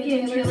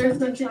freaking Taylor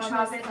Swift and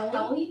Travis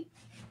Kelce?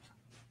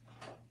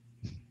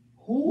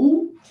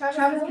 Who?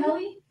 Travis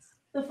Kelce?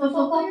 The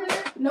football player?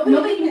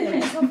 Nobody knew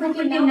it. So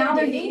freaking now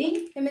they're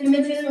dating. Him and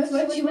Taylor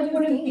Swift, she went to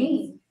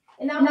games.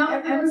 And now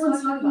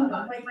everyone's talking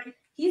about him. Like,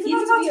 he's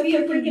about to be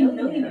a freaking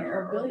millionaire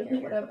or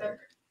billionaire, whatever.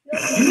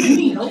 You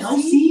mean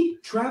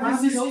Kelce?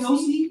 Travis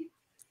Kelce?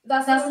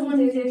 That's the one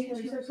who did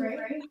Taylor Swift,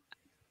 right?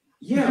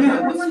 Yeah,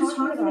 everyone's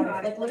talking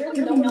about it. Like,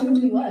 literally, no one knew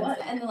who he was.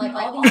 And then, like,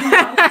 all these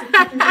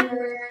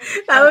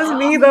That was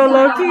me, though,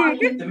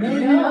 low-key.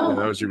 Yeah,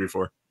 that was you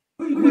before.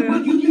 What do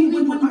you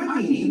mean what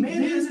I mean?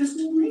 Man has his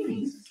full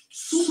rings.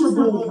 Super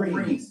Bowl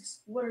rings.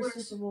 What are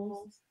Super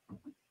Bowls?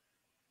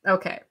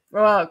 Okay.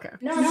 Well, okay.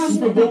 No,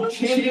 Super Bowl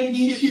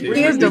championship.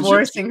 He is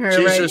divorcing her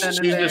she's right just, then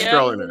she's and just there.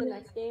 scrolling The it.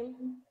 next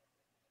game.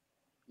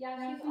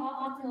 Yeah, she's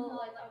off until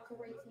like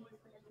October 18th.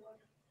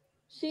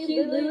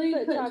 She literally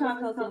put Travis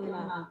Kelce on the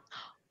map.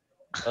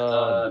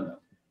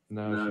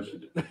 No, she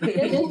didn't.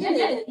 Yes, she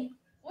did.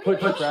 Put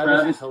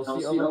Travis Kelce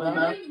on the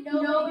map?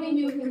 Nobody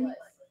knew who he was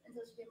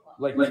until she came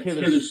along. Like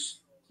Taylor's.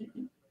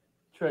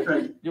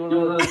 Trey, you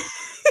wanna?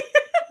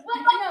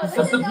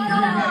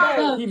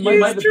 He might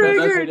have been the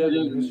best idea in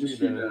the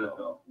history of the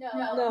NFL.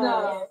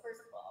 No.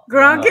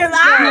 Gronk is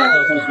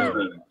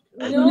out.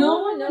 No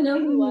one would know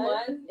who he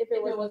was if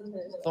it wasn't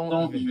him.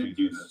 Don't even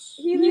do this.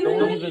 He Don't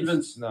literally. even.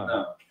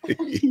 No.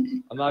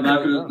 I'm not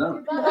gonna. No.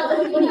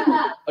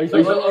 Are you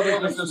talking about other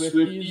like the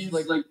Swifties?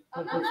 Like.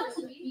 I'm not a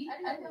sweetie. I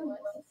know what.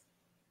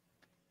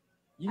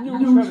 You knew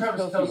who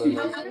Travis Kelce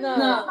was.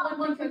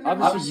 No.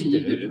 Obviously you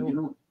did.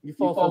 You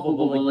fall for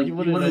football, but like you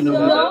wouldn't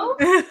know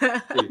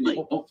that.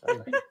 Oh,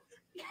 sorry.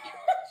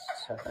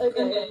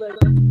 Okay, look.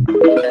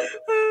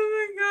 Oh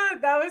my god,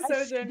 that was so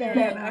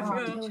genuine. I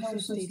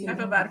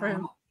feel bad for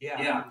him.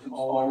 Yeah,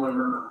 all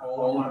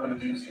over the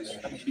news.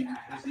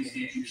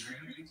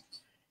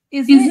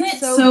 Isn't it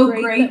so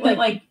great that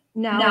like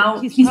now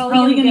he's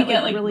probably gonna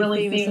get like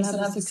really famous and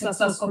have a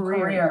successful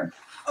career?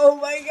 Oh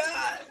my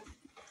god.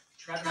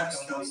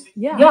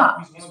 Yeah.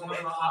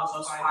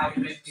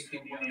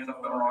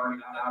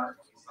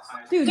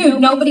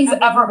 Dude, nobody's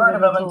ever heard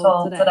of him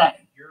until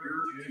today.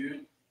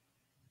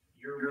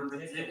 You're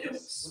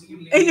ridiculous. What do you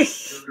mean?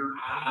 You're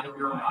out of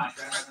your mind.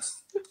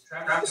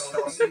 Travis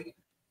Kelce.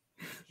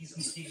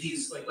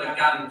 He's like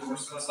got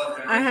endorsed and stuff.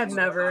 I had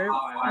never in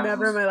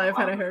my life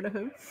had I heard of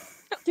him.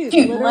 Dude,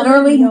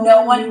 literally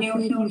no one knew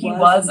who he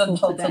was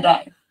until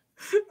today.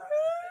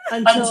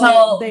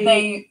 Until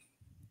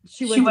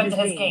she went to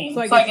his game.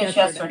 So I guess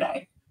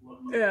yesterday.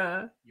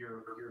 Yeah.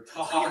 You're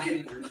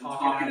talking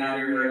out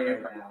of your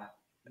ear right now.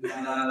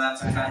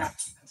 That's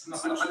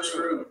not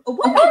true.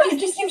 What? I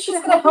just think she's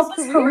going to help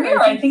his career.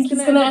 I think he's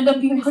going to end up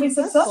being pretty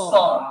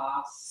successful.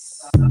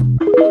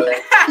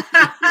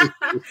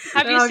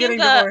 Have you seen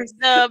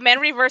the men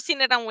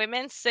reversing it on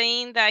women,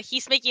 saying that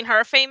he's making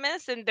her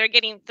famous, and the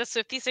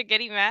Swifties are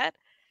getting mad?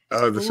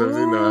 Oh, the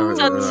Swifties?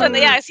 No. So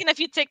yeah, I've seen a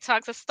few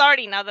TikToks of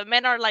starting now. The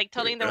men are like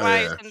telling their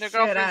wives and their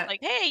girlfriends,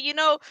 like, "Hey, you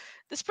know,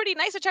 this is pretty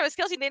nice of Travis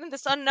Kelce dating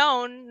this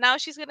unknown. Now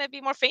she's gonna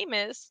be more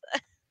famous."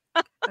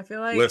 I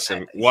feel like.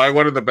 Listen, why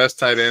one of the best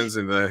tight ends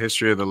in the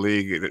history of the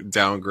league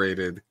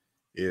downgraded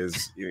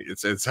is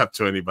it's up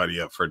to anybody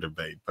up for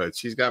debate. But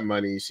she's got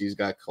money, she's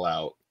got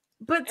clout.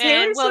 But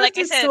Taylor Swift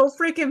is so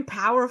freaking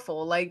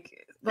powerful.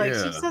 Like she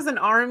just has an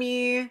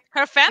army.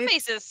 Her fan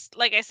base is,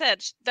 like I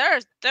said,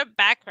 they're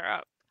back her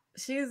up.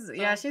 She's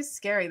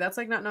scary. That's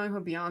like not knowing who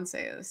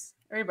Beyonce is.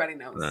 Everybody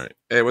knows. Right.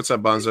 Hey, what's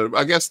up, Bonzo?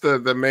 I guess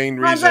the main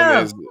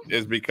reason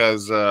is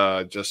because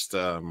just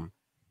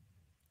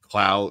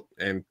clout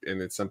and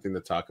it's something to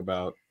talk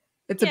about.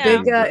 It's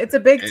a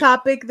big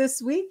topic this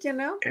week, you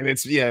know. And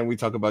and we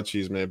talk about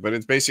cheese man, but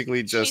it's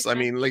basically just I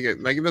mean, like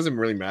it doesn't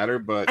really matter,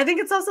 but I think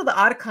it's also the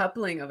odd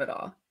coupling of it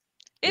all.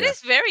 It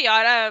is very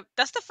odd.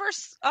 That's the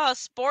first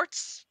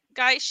sports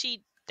guy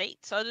she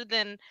dates, other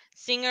than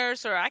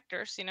singers or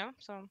actors, you know.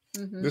 So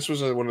this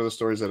was one of the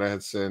stories that I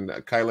had sent.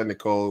 Kyla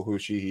Nicole, who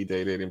he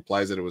dated,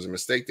 implies that it was a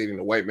mistake dating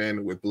a white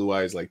man with blue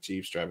eyes like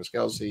Chiefs Travis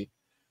Kelce.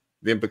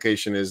 The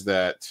implication is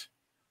that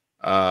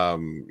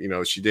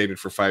she dated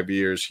for 5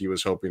 years. He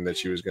was hoping that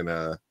she was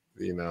gonna,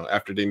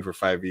 after dating for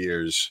 5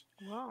 years,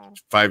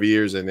 5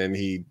 years, and then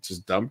he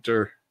just dumped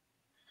her.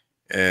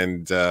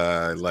 And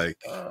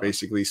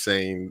basically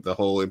saying the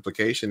whole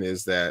implication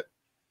is that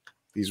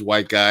these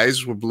white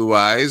guys with blue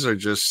eyes are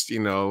just,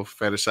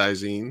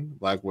 fetishizing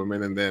black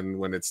women. And then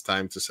when it's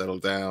time to settle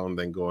down,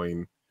 then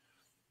going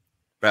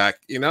back,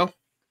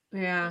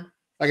 Yeah.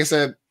 Like I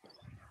said,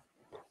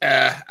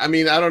 I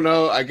mean, I don't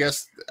know. I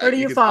guess. Where do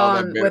you fall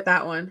on with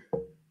that one?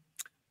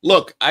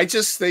 Look, I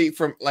just say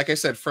like I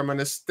said, from an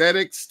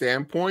aesthetic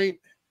standpoint,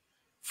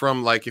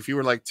 from like if you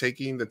were like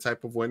taking the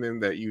type of women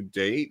that you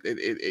date,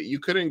 you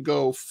couldn't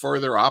go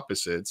further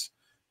opposites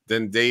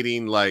than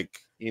dating like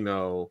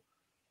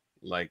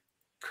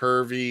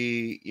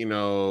curvy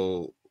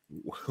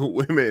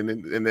women,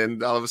 and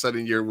then all of a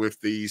sudden you're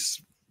with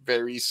these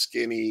very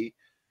skinny,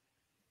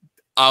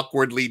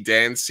 awkwardly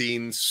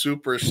dancing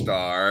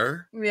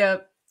superstar.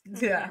 Yep.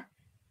 Yeah.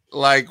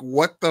 Like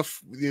what the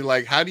you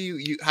like? How do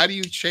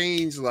you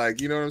change?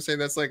 Like, you know what I'm saying?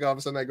 That's like all of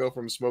a sudden I go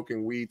from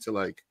smoking weed to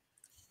like,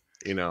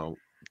 you know,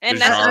 And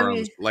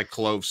that's like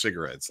clove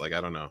cigarettes. Like I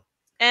don't know.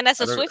 And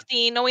as a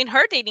Swiftie, knowing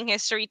her dating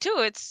history too,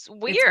 it's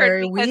weird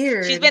very because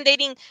she's weird. been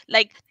dating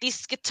like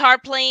this guitar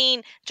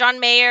playing John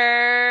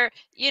Mayer,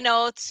 you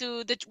know,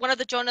 to one of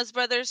the Jonas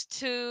Brothers,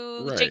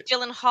 to Right. Jake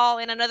Gyllenhaal,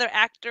 and another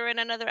actor, and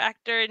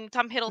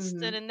Tom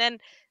Hiddleston, and then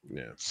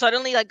Yeah.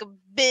 suddenly like a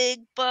big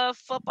buff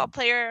football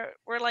player.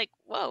 We're like,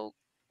 whoa,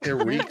 It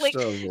reeks like,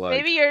 of like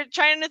maybe you're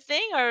trying to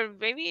thing, or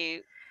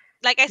maybe,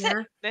 like I said,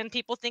 Yeah. then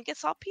people think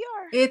it's all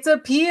PR. It's a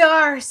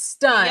PR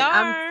stunt.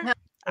 PR.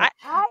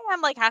 I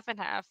am like half and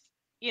half.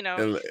 You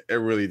know, it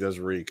really does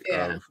reek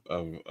Yeah.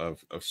 of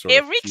sort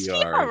it of reeks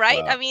PR, PR,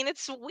 right? I mean,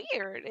 it's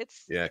weird.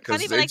 It's yeah, not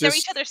because even like they're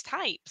each other's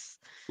types.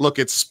 Look,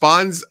 it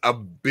spawns a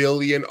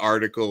billion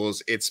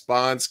articles. It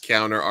spawns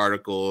counter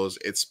articles.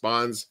 It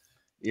spawns,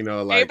 you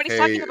know, like Everybody's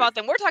talking about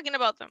them. We're talking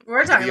about them.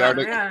 We're talking the about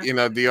article, yeah. you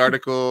know, the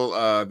article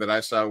that I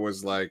saw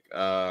was like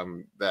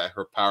that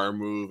her power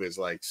move is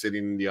like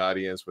sitting in the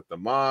audience with the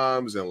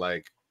moms and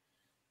like,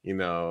 you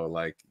know,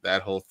 like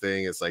that whole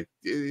thing is like,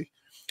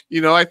 you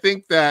know, I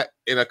think that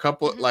in a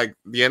couple, like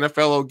the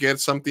NFL will get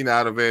something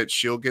out of it.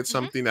 She'll get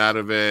something out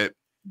of it.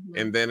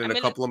 And then in a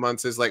couple of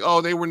months, it's like,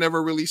 oh, they were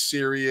never really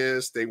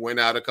serious. They went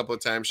out a couple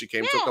of times. She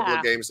came to a couple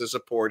of games to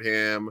support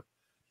him.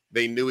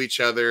 They knew each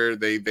other.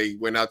 They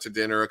went out to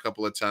dinner a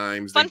couple of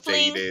times. Fun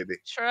they dated.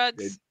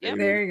 Shrugs.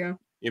 There you go.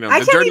 You know, I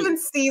the can't dirty, even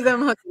see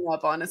them hooking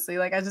up, honestly.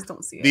 Like, I just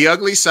don't see it. the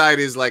ugly side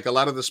is like a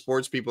lot of the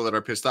sports people that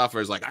are pissed off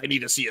are like, I need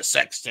to see a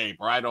sex tape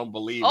or I don't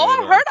believe Oh, it.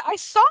 I or- heard. I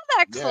saw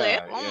that Yeah,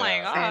 clip. Oh my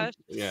yeah. gosh.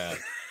 Yeah.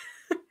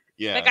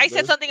 Yeah. Like I said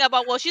there's- something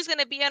about, well, she's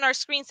gonna be on our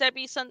screens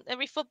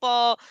every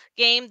football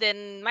game,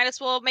 then might as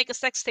well make a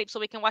sex tape so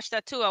we can watch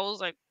that too. I was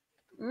like,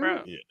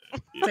 bro,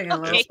 Taking a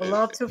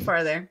little too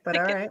far there, but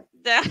all right.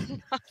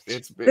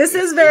 This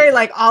is very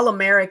like all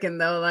American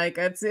though. Like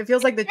it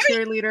feels like the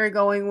cheerleader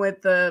going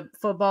with the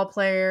football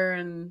player,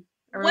 and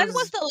When everyone's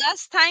was the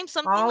last time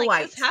something all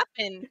like this white.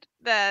 happened?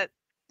 That,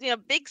 you know,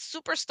 big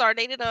superstar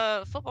dated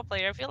a football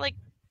player. I feel like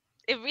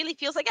it really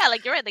feels like, yeah,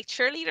 like you're right, like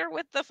cheerleader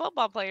with the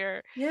football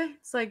player. Yeah,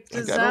 it's like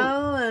Like, I don't-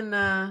 Giselle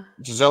and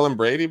Giselle and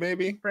Brady,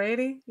 maybe.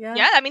 Brady. Yeah.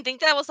 Yeah, I mean,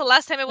 think that was the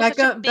last time it was such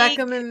a Beckham, big.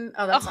 Beckham and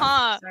that's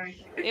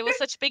sorry. It was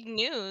such big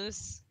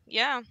news.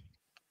 Yeah.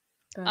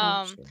 Go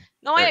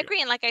No, ahead. I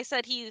agree, and like I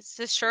said, his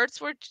shirts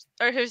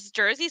or his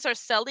jerseys are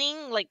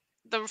selling. Like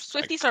the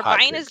Swifties are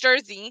buying his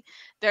jersey.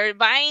 They're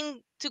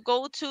buying to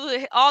go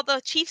to all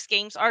the Chiefs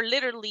games. Are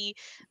literally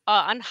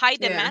on high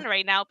Yeah. demand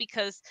right now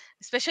because,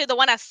 especially the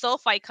one at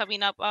SoFi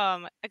coming up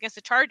against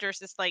the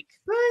Chargers, is like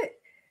But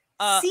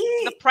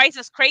the price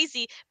is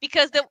crazy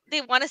because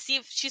they want to see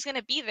if she's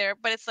gonna be there,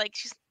 but it's like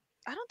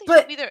I don't think But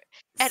she'll be there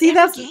at see,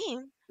 every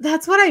game.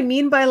 that's what I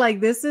mean by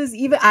like this is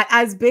even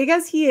as big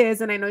as he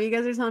is, and I know you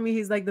guys are telling me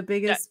he's like the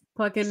biggest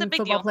fucking big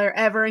football deal. player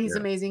ever. He's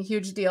amazing,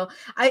 huge deal.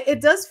 It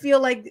does feel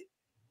like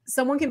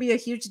someone can be a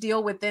huge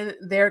deal within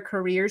their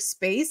career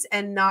space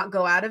and not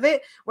go out of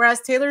it, whereas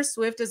Taylor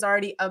Swift is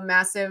already a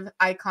massive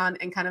icon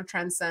and kind of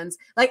transcends.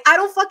 Like, I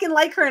don't fucking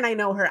like her and I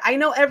know her. I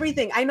know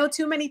everything. I know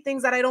too many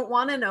things that I don't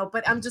want to know,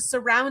 but I'm just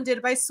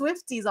surrounded by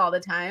Swifties all the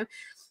time.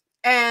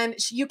 And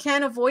you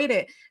can't avoid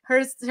it.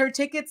 Her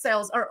ticket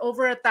sales are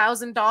over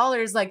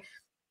 $1,000. Like,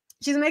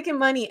 she's making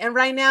money. And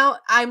right now,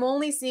 I'm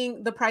only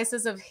seeing the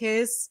prices of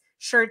his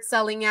shirt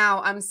selling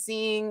out. I'm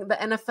seeing the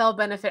NFL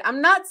benefit.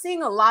 I'm not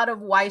seeing a lot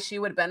of why she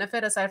would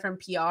benefit aside from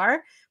PR.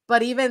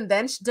 But even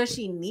then, does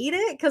she need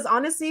it? Because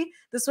honestly,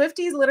 the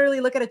Swifties literally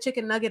look at a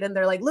chicken nugget and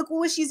they're like, look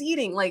what she's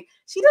eating. Like,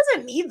 she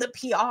doesn't need the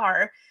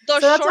PR. The So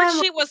that's why shorts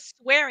I'm- she was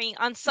wearing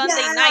on Sunday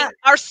Yeah. night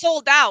are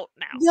sold out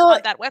now Yo,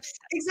 on that website.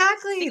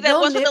 Exactly. Like that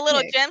They'll ones with the little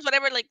nitpick. gems,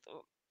 whatever. Like,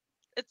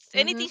 it's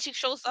anything she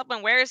shows up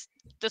and wears,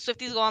 the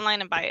Swifties go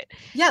online and buy it.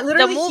 Yeah,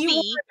 literally, the he wore movie,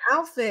 an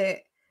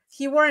outfit.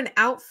 He wore an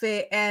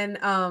outfit, and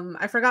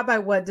I forgot by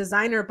what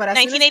designer, but as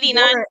soon as he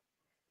 1989, wore it,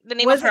 the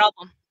name of her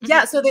album.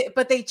 Yeah, so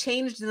they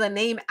changed the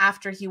name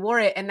after he wore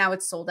it, and now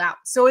it's sold out.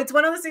 So it's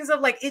one of those things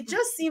of like, it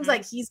just seems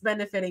like he's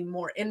benefiting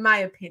more, in my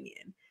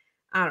opinion.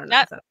 I don't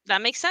know.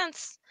 That makes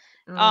sense.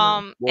 Well,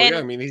 And yeah,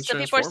 I mean, he's some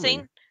people are transforming.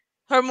 saying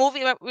her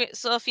movie.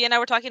 Sophia and I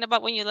were talking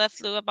about when you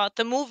left, Lou, about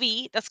the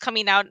movie that's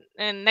coming out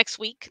next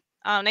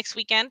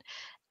weekend,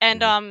 and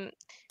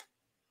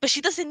but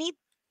she doesn't need.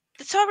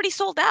 It's already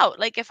sold out.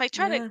 Like if I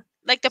try to,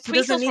 like the She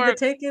doesn't pre-sales need were the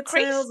ticket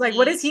crazy. sales. Like,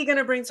 what is he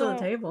gonna bring to the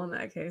So, table in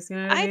that case? You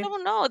know what I I mean?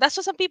 don't know. That's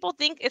what some people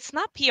think. It's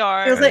not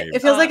PR.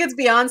 It feels like it's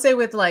Beyonce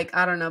with like,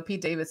 I don't know,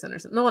 Pete Davidson or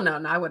something. No,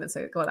 I wouldn't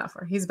say go that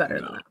far. He's better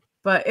than that.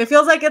 But it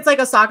feels like it's like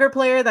a soccer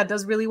player that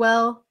does really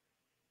well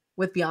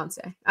with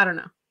Beyonce. I don't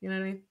know. You know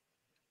what I mean?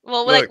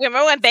 Well, Look, like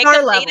remember when star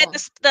Beckham level. dated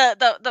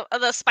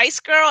the Spice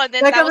Girl, and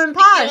then that Beckham was and a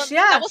big deal, Posh,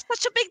 yeah. that was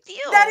such a big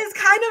deal. That is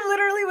kind of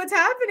literally what's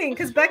happening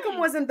because Beckham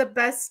wasn't the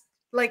best.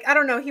 Like, I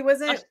don't know, he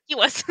wasn't. He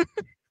was.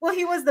 Well,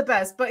 he was the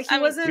best, but he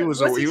wasn't. He was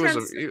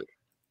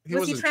he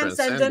wasn't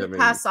transcendent I mean,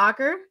 past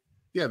soccer?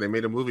 Yeah, they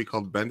made a movie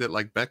called Bend It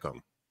Like Beckham.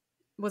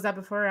 Was that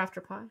before or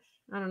after Posh?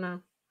 I don't know.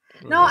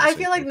 No, I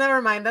feel like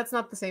never mind. That's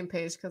not the same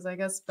page because I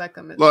guess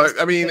Beckham is. Look,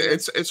 I mean,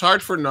 it's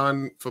hard for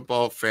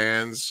non-football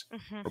fans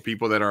Mhm. or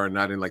people that are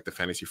not in like the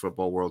fantasy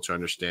football world to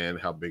understand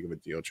how big of a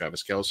deal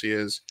Travis Kelce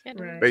is.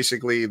 Right.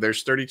 Basically,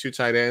 there's 32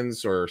 tight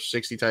ends or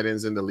 60 tight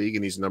ends in the league,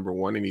 and he's number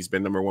one, and he's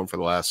been number one for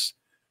the last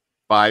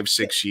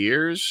 5-6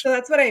 years. So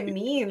that's what I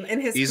mean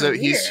in his He's career.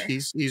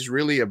 he's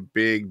really a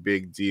big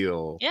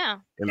deal. Yeah.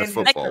 In the In his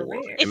football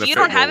world. career. in If the you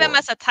don't football have him world.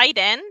 as a tight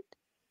end,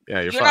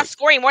 Yeah, you're you're not fine.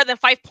 scoring more than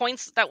 5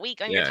 points that week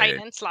on your Yeah, tight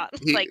yeah. end slot.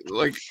 He,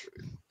 like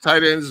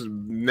tight ends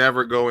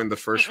never go in the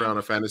first round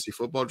of fantasy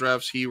football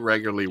drafts. He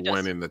regularly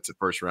went in the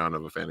first round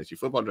of a fantasy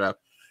football draft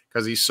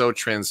because he's so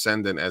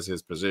transcendent as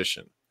his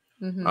position.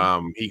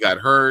 Mhm. He got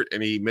hurt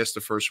and he missed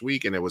the first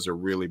week, and it was a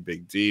really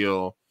big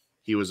deal.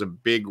 He was a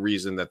big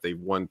reason that they've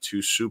won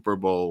 2 Super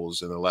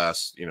Bowls in the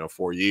last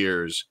 4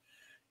 years.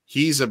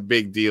 He's a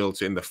big deal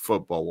in the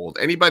football world.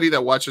 Anybody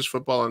that watches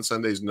football on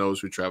Sundays knows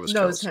who Travis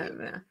knows Kelce is. him,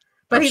 yeah.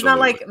 But he's not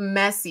Absolutely. like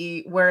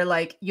Messi, where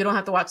like you don't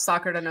have to watch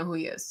soccer to know who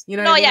he is. You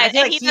know No, what I mean? yeah, I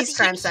feel and like he, he's he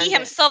transcendent.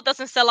 himself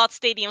doesn't sell out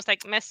stadiums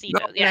like Messi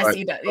does. Yeah.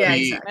 Messi does. Yeah,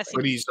 exactly.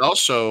 But he's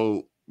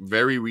also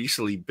very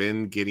recently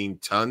been getting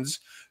tons.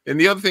 And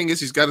the other thing is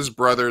he's got his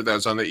brother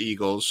that's on the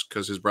Eagles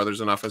because his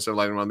brother's an offensive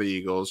lineman on the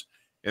Eagles.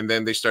 And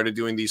then they started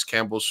doing these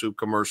Campbell Soup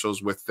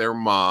commercials with their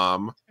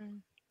mom.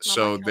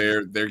 So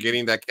they're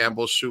getting that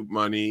Campbell Soup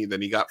money.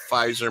 Then he got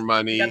Pfizer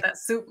money. He got that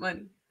soup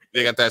money.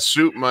 They got that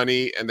soup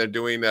money, and they're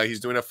doing. He's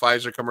doing a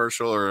Pfizer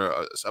commercial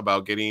or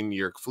about getting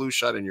your flu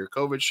shot and your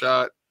COVID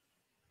shot.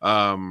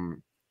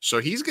 So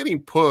he's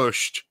getting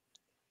pushed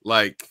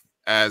like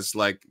as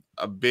like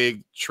a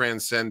big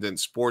transcendent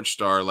sports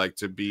star, like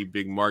to be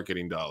big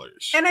marketing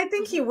dollars. And I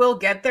think he will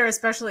get there,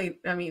 especially,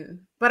 I mean,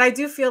 but I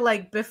do feel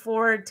like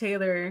before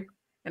Taylor,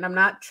 and I'm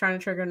not trying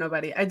to trigger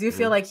nobody, I do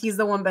feel like he's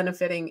the one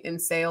benefiting in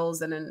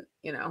sales and in,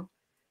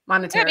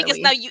 monetarily. Yeah, because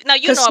now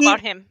you 'Cause know about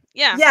him.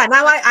 Yeah. Yeah,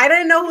 now I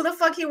didn't know who the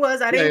fuck he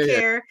was. I Yeah, didn't yeah, yeah.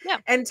 care. Yeah.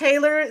 And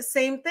Taylor,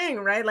 same thing,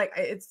 right? Like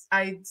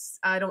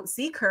I don't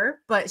seek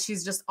her, but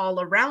she's just all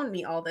around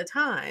me all the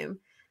time.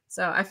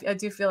 So I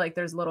do feel like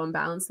there's a little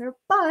imbalance there,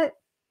 but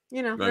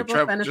they're Like,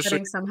 both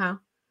benefiting somehow.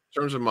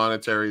 In terms of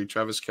monetary,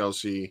 Travis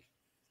Kelce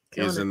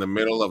Killing is it. in the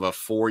middle of a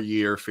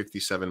 4-year,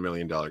 $57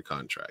 million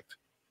contract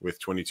with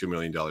 $22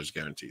 million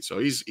guaranteed. So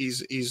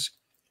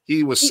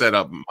he was set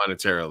up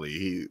monetarily.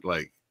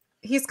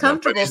 He's but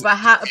comfortable, he's-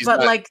 but he's not-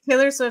 like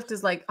Taylor Swift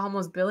is like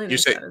almost billionaire You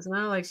say- status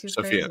now. Like she's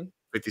Sophia, crazy.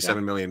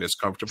 57 million is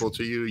comfortable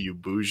to you, you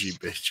bougie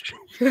bitch.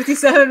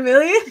 57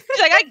 million?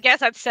 She's like, I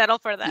guess I'd settle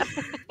for that.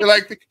 You're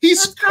like,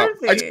 he's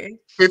comfy.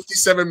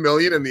 57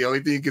 million, and the only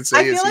thing you can say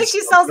I is feel like he's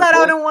she sells that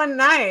out comfortable. in one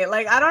night.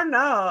 Like I don't know.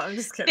 I'm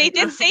just kidding. They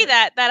did say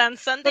that on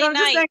Sunday But I'm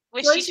just night saying, I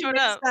when feel she like showed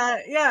makes up.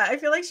 yeah, I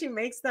feel like she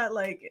makes that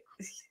like,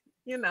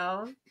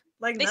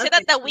 like They said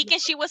that the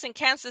weekend she was in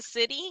Kansas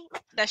City,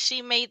 that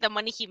she made the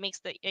money he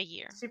makes a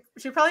year.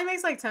 She probably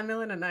makes like 10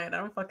 million a night. I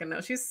don't fucking know.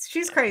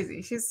 She's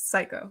crazy. She's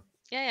psycho.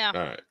 Yeah, yeah.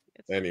 All right.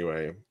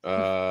 Anyway,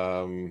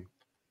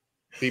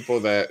 people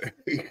that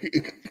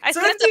I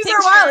sent the Swifties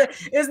are wild.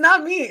 picture. It's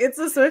not me. It's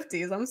the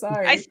Swifties. I'm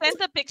sorry. I sent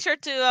the picture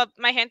to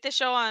my gente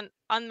show on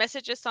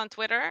messages on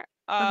Twitter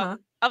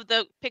of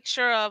the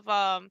picture of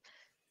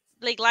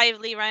Blake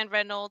Lively, Ryan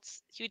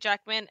Reynolds, Hugh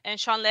Jackman, and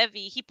Sean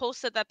Levy. He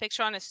posted that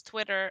picture on his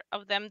Twitter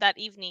of them that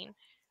evening,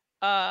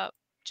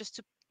 just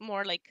to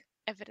more like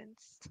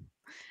evidence.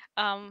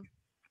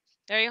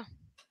 There you go.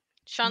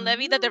 Sean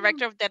Levy, the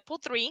director of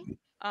Deadpool 3,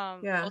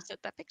 Yeah. posted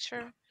that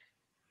picture.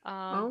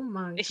 Oh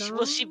my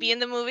Will she be in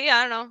the movie?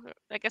 I don't know.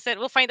 Like I said,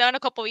 we'll find out in a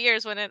couple of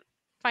years when it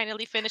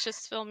finally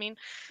finishes filming.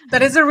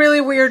 That is a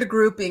really weird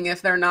grouping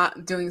if they're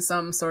not doing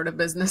some sort of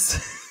business.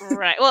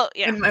 Right. Well,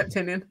 yeah. In my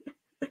opinion.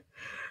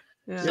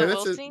 Yeah. So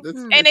we'll see.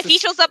 And if he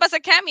shows up as a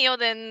cameo,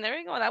 then there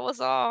you go. That was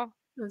all.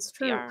 That's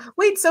true. PR.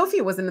 Wait,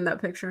 Sophie wasn't in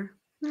that picture.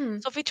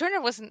 Sophie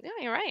Turner wasn't. Yeah,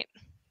 you're right.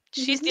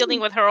 She's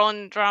dealing with her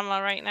own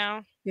drama right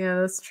now.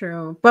 Yeah, that's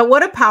true. But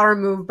what a power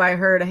move by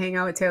her to hang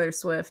out with Taylor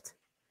Swift.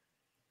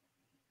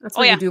 That's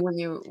what you do when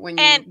you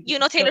And Taylor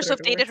go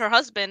Swift through a dated her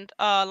husband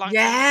long time.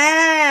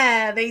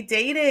 Yeah, they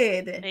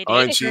dated. They Oh,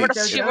 and dated.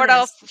 she- She wrote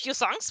a few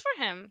songs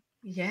for him.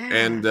 Yeah.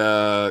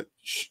 and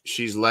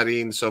she's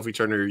letting Sophie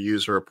Turner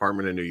use her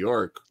apartment in New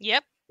York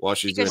Yep. while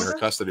she's doing Because- her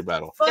custody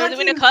battle. They're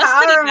doing a Fucking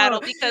custody power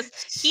battle move. because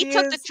he She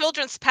took the is-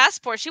 children's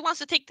passport. She wants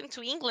to take them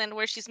to England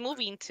where she's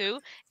moving to,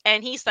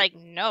 and he's like,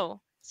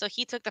 no. So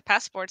he took the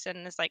passports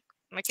and it's like,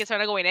 my kids are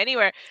not going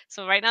anywhere.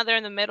 So right now they're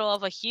in the middle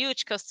of a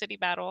huge custody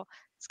battle.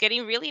 It's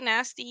getting really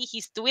nasty.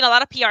 He's doing a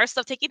lot of PR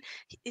stuff.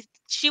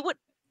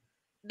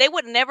 They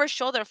would never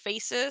show their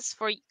faces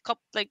for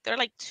like they're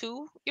like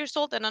 2 years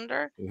old and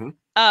under.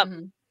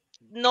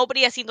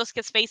 Nobody has seen those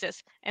kids'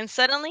 faces, and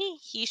suddenly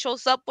he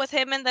shows up with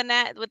him and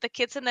with the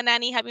kids and the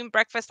nanny having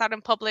breakfast out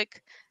in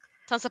public.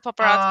 Tons of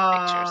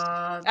paparazzi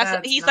pictures.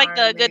 That's He's like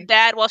the gnarly. good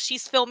dad while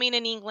she's filming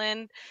in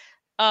England.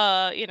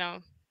 That's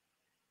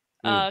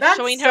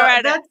Showing so, her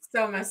at that's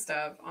so messed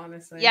up,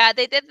 honestly. yeah,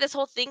 they did this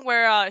whole thing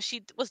where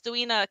she was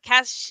doing a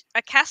cast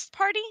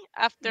party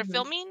after Mhm.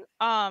 filming.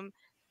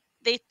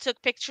 They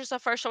took pictures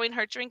of her showing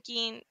her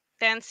drinking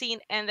dancing,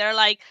 and they're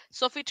like,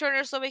 Sophie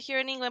Turner's over here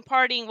in England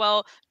partying.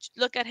 Well,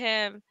 look at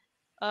him,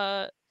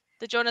 the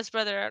Jonas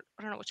brother.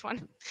 I don't know which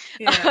one.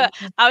 Yeah,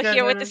 out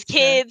here with his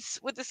kids,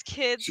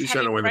 She's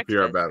trying to having win a PR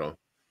breakfast. battle.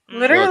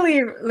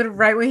 Literally,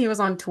 right when he was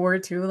on tour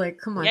too. Like,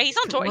 come on. Yeah, he's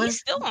on tour. What? He's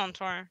still on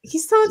tour.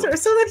 He's still on tour.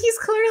 So that he's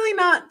clearly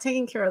not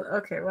taking care of.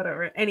 Okay,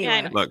 whatever.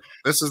 Anyway, Look,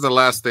 this is the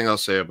last thing I'll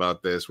say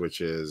about this, which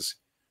is,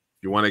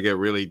 if you want to get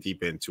really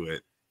deep into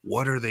it,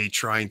 what are they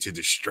trying to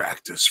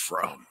distract us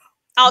from?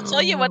 I'll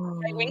tell you what the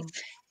right wings.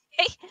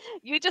 Hey,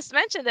 you just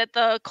mentioned that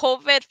the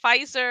COVID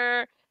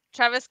Pfizer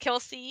Travis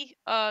Kelce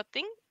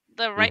thing.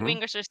 The right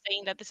wingers are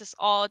saying that this is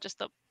all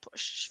just a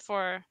push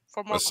for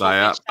more COVID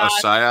shots.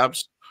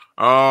 psyops.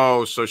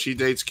 Oh, so she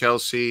dates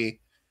Kelce.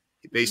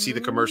 They see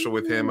the commercial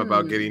with him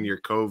about getting your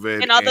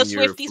COVID, and all the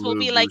your Swifties will flu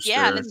be like,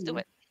 "Yeah, booster. let's do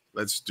it."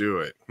 Let's do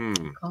it.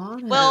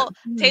 Well,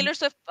 Taylor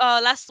Swift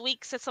last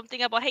week said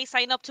something about, hey,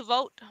 sign up to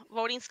vote.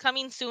 Voting's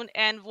coming soon,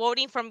 and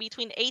voting from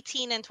between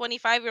 18 and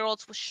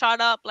 25-year-olds was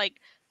shot up like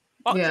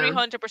about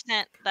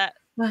 300% that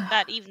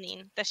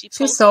evening that she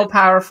posted. She's so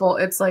powerful.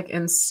 It's like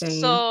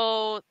insane.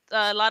 So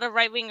a lot of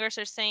right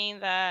wingers are saying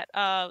that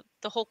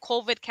the whole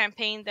COVID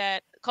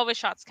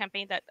shots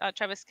campaign that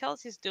Travis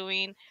Kelce is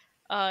doing,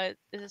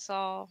 this is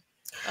all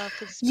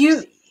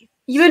conspiracy.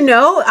 You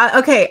know,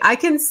 okay, I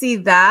can see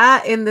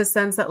that in the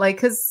sense that, like,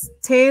 because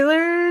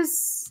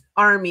Taylor's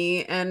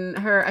army and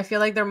her, I feel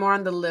like they're more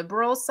on the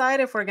liberal side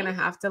if we're gonna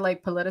have to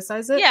like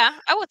politicize it. Yeah,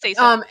 I would say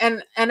so.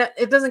 And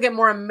it doesn't get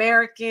more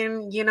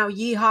American, you know,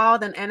 yeehaw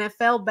than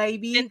NFL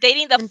baby. And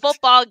dating the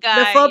football guy.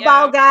 The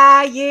football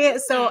guy, yeah.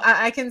 So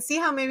I can see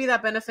how maybe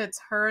that benefits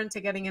her into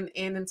getting an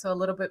in into a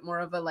little bit more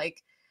of a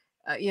like,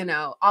 you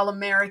know, all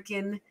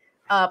American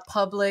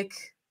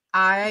public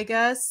eye, I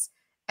guess.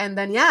 And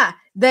then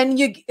then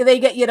they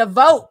get you to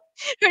vote.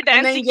 Her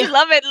dancing, you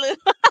love it, Lou.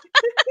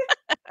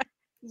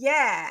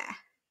 Yeah.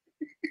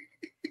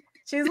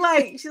 She's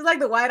like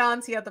the white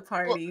auntie at the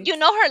party. Well, you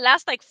know, her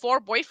last like 4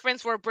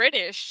 boyfriends were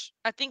British.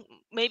 I think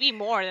maybe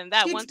more than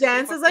that. She 1, 2, 3, 4.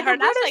 dances like her a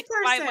last British like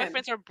 5 person.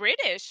 boyfriends are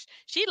British.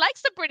 She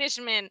likes the British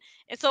men,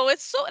 and so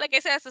it's so, like I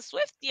said, as a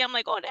Swiftie, I'm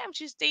like, oh damn,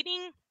 she's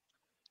dating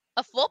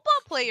a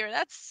football player.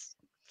 That's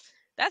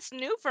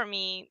new for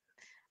me.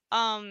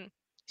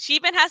 She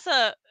even has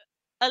a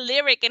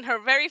lyric in her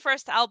very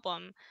first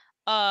album,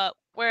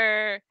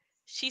 where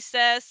she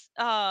says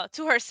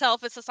to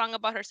herself, it's a song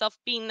about herself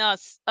being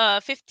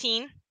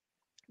 15,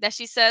 that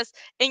she says,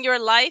 in your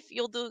life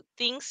you'll do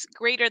things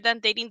greater than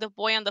dating the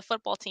boy on the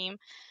football team.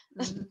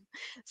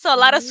 So a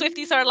lot of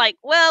Swifties are like,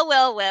 well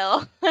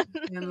now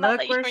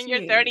that you're in your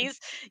 30s,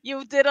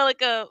 you did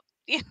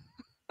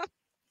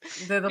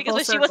because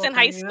when she was in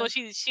high school,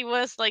 she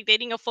was like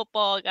dating a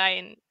football guy,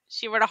 and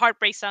she wrote a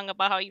heartbreak song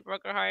about how he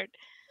broke her heart.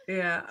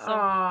 Yeah. So,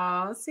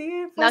 oh,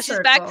 see. Now she's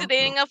back to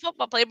dating a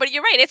football player. But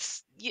you're right.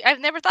 I've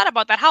never thought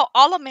about that. How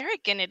all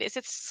American it is.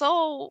 It's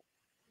so.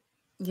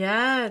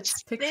 Yeah,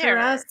 it's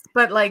picturesque.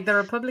 But like the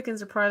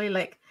Republicans are probably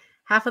like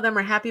half of them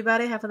are happy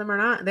about it, half of them are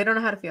not. They don't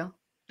know how to feel.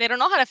 They don't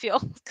know how to feel.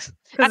 Because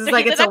it's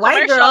like it's a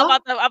white commercial girl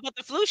about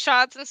the flu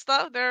shots and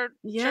stuff. They're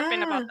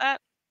chirping about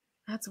that.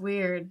 That's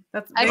weird.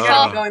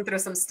 They're going through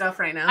some stuff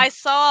right now. I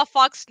saw a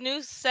Fox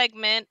News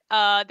segment.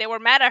 They were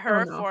mad at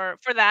her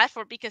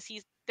because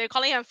they're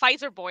calling him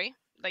Pfizer boy.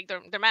 Like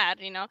they're mad,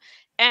 you know.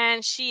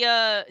 And she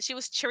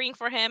was cheering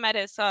for him at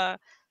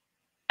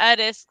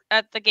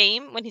the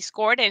game when he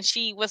scored, and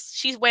she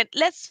went,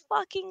 let's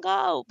fucking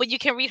go. But you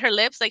can read her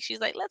lips, like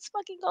she's like, let's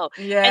fucking go.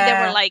 Yeah.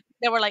 And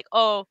they were like,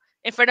 oh,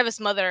 in front of his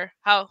mother,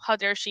 how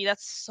dare she?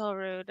 That's so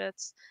rude.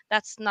 That's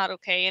not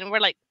okay. And we're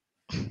like,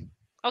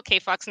 okay,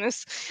 Fox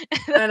News.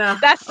 I know.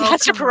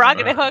 that's your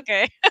prerogative.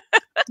 Okay.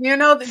 Do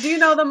you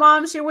know the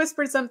mom? She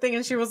whispered something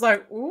and she was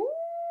like, ooh.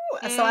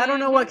 So I don't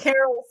know what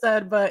Carol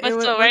said, but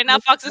so right now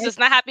Fox News is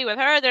not happy with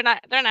her. They're not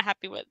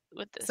happy with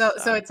this. So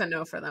it's a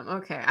no for them.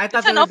 Okay. I thought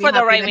it's a no for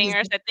the right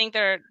wingers. I think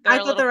I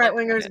thought the right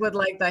wingers would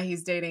like that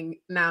he's dating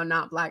now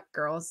not black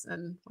girls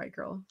and white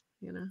girl,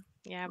 you know.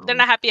 Yeah, they're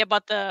not happy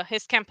about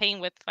his campaign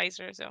with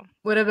Pfizer. So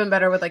would have been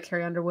better with like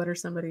Carrie Underwood or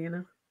somebody, you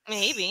know.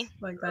 Maybe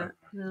like that.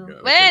 No.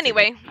 But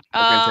anyway,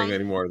 I can't take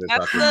any more of this.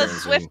 That's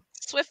the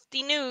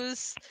Swiftie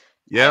news.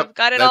 Yep, I've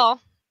got it all.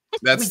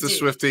 That's the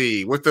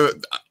Swiftie with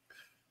the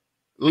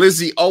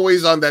Lizzie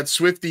always on that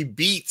Swiftie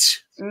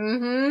beat.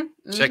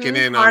 Checking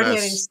in on us.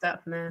 Hard-hitting stuff,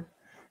 man.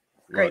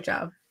 Great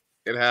job.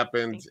 It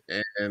happened,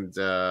 and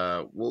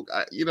we'll,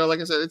 you know, like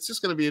I said, it's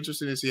just going to be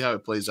interesting to see how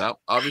it plays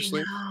out.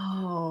 Obviously,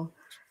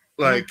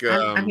 like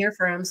I'm here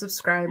for him.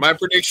 Subscribe. My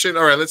prediction.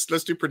 All right, let's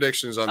do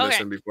predictions on this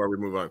one before we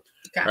move on.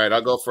 Okay. All right,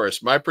 I'll go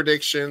first. My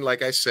prediction,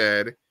 like I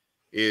said,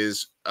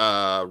 is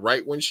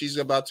right when she's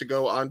about to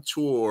go on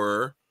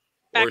tour.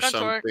 Back or on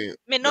something, tour,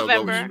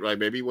 mid-November. Right,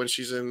 maybe when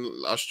she's in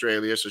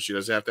Australia, so she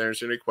doesn't have to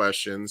answer any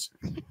questions.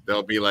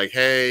 They'll be like,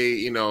 "Hey,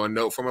 you know, a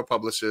note from a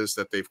publicist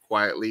that they've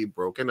quietly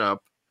broken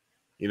up,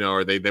 you know,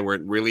 or they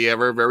weren't really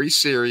ever very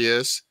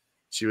serious.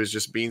 She was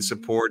just being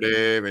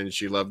supportive, and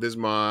she loved his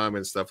mom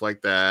and stuff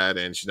like that.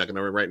 And she's not going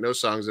to write no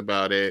songs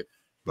about it,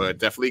 but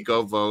definitely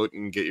go vote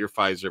and get your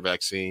Pfizer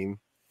vaccine."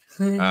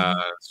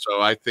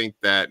 So I think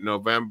that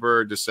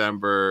November,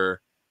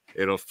 December,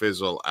 it'll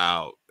fizzle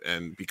out,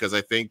 and because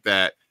I think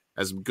that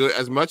as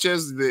much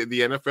as the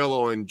NFL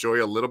will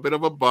enjoy a little bit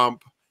of a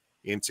bump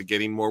into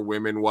getting more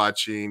women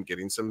watching,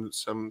 getting some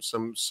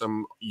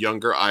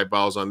younger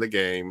eyeballs on the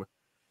game.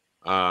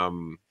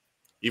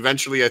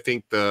 Eventually, I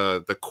think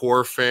the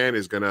core fan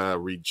is gonna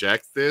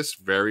reject this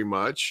very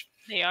much,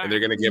 and they're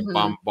gonna get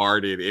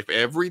bombarded. If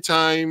every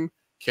time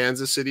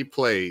Kansas City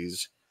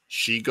plays,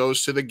 she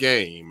goes to the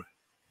game,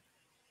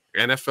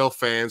 NFL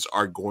fans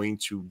are going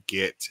to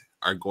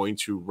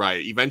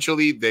riot.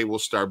 Eventually, they will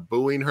start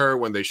booing her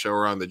when they show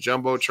her on the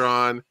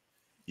Jumbotron.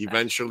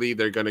 Eventually,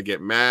 they're gonna get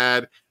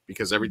mad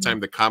because every time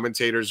the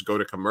commentators go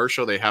to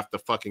commercial, they have to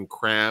fucking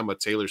cram a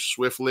Taylor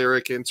Swift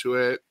lyric into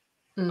it.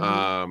 You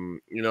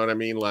know what I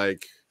mean?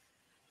 Like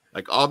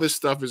all this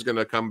stuff is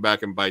gonna come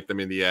back and bite them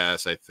in the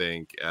ass. I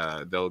think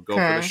they'll go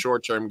for the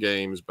short-term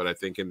games, but I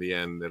think in the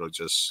end it'll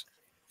just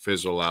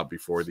fizzle out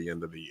before the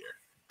end of the year.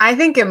 I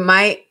think it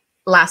might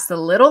last a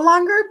little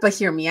longer, but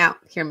hear me out.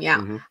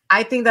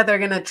 I think that they're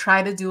gonna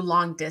try to do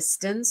long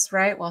distance,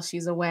 right, while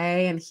she's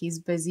away and he's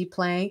busy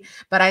playing.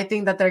 But I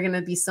think that they're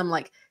gonna be some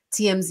like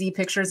TMZ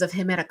pictures of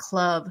him at a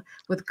club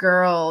with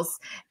girls,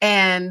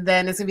 and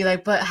then it's gonna be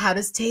like, but how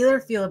does Taylor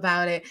feel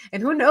about it?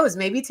 And who knows,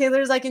 maybe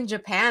Taylor's like in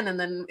Japan and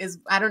then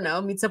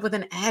meets up with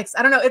an ex.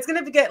 I don't know, it's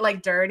gonna get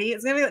like dirty,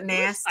 it's gonna be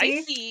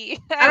nasty.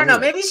 I don't know,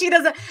 maybe she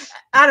doesn't,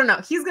 I don't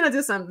know, he's gonna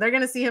do something. They're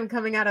gonna see him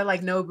coming out of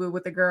like Nobu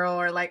with a girl,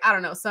 or like, I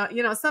don't know, so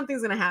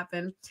something's gonna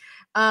happen.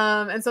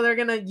 And so they're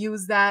gonna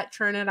use that,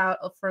 turn it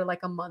out for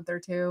like a month or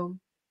two.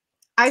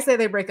 I say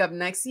they break up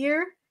next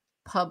year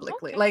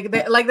publicly. Like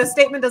the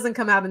statement doesn't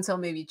come out until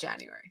maybe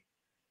January.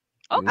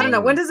 I don't know,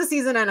 when does the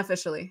season end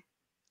officially?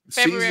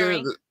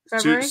 February.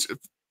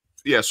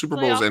 Yeah, Super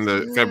Bowl's in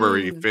the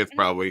February 5th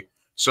probably.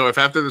 So if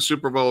after the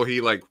Super Bowl he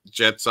like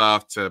jets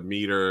off to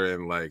meet her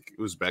in like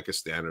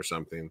Uzbekistan or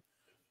something,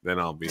 then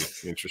I'll be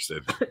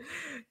interested.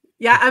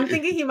 Yeah, I'm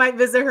thinking he might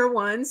visit her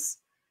once.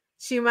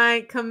 She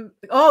might come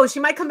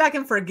back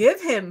and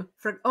forgive him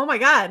for, oh my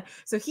God.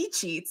 So he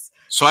cheats.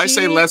 So I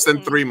say less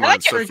than 3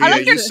 months. I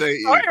like your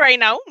story right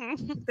now.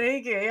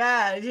 Thank you.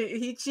 Yeah,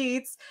 he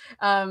cheats.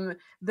 Then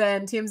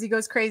TMZ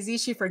goes crazy.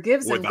 She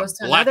forgives him, goes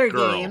to another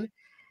game.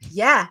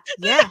 Yeah,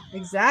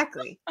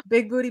 exactly.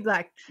 Big booty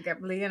black,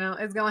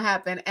 it's gonna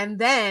happen. And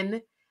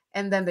then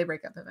they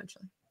break up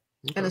eventually.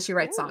 Okay. And then she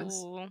writes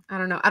songs. I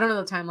don't know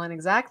the timeline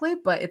exactly,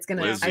 but it's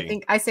gonna, I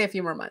think I say a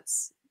few more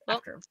months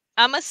after.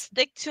 I'm gonna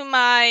stick to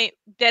my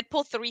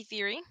Deadpool 3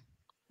 theory.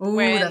 Ooh,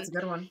 that's a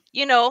good one.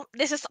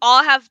 This is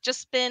all have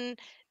just been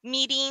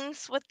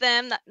meetings with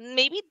them,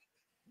 maybe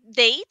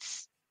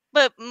dates,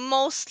 but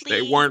mostly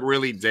they weren't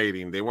really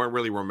dating. They weren't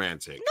really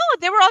romantic. No,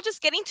 they were all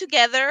just getting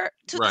together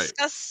to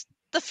discuss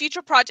the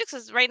future projects.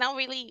 Is right now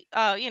really,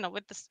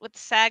 with the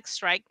SAG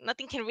strike,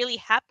 nothing can really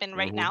happen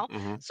right now.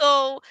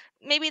 So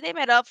maybe they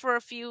met up for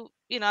a few,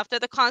 after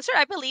the concert.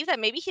 I believe that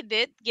maybe he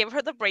did give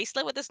her the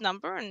bracelet with his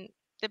number, and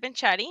they've been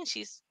chatting.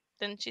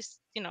 And she's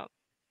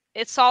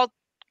it's all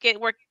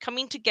we're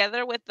coming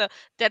together with the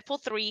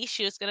Deadpool 3.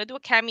 She was gonna do a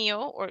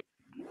cameo or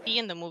be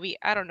in the movie.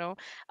 I don't know.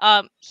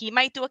 He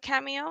might do a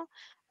cameo.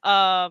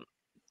 The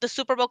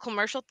Super Bowl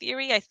commercial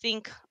theory, I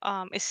think,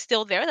 is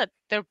still there, that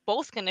they're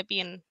both gonna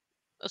be in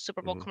a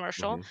Super Bowl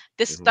commercial.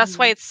 That's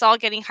why it's all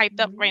getting hyped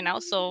up right now.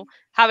 So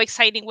how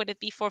exciting would it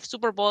be for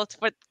Super Bowl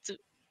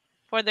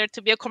for there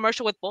to be a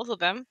commercial with both of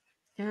them?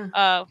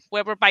 Yeah.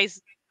 Whoever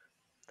buys,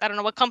 I don't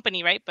know what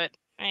company, right? But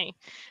hey.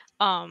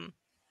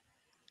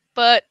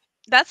 But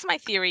that's my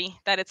theory,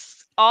 that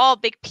it's all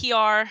big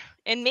PR,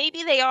 and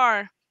maybe they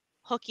are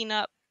hooking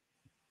up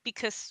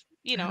because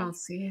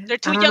they're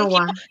two young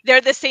people.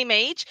 They're the same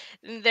age.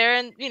 They're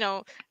in in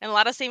a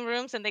lot of same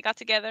rooms, and they got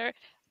together.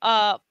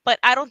 But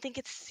I don't think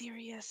it's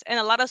serious. And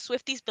a lot of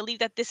Swifties believe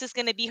that this is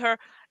gonna be her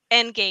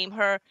end game.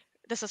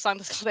 This is a song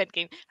that's called End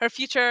Game. Her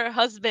future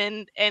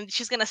husband, and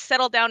she's gonna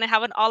settle down and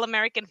have an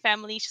all-American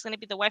family. She's gonna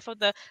be the wife of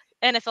the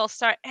NFL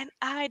star, and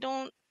I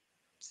don't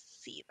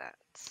see that.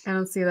 I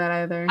don't see that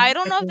either. I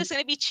don't know if there's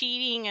gonna be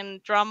cheating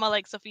and drama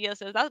like Sophia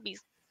says. That would be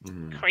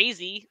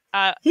crazy.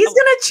 He's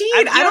gonna cheat.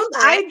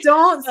 I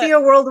don't see a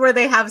world where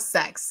they have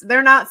sex.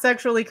 They're not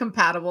sexually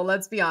compatible.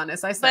 Let's be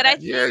honest.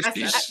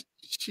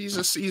 He's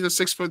a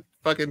 6 foot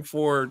fucking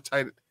 4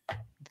 tight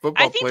football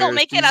player. I think they'll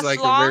make it as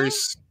long.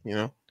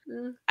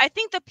 I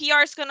think the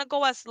PR is gonna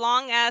go as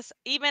long as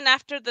even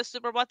after the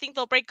Super Bowl. I think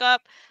they'll break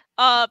up.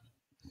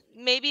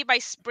 Maybe by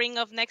spring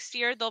of next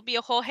year, there'll be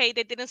a whole they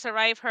didn't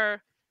survive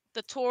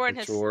the tour, and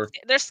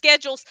their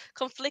schedules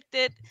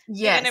conflicted.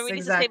 Yes,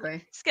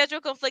 exactly. Schedule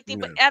conflicting,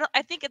 but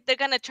I think they're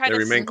gonna try to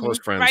remain close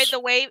friends. Ride the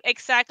wave.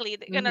 Exactly,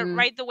 they're gonna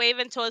ride the wave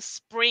until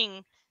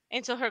spring,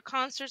 until her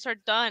concerts are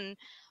done.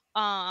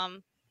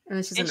 And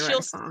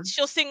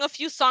she'll sing a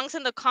few songs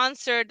in the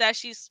concert that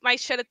she might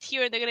shed a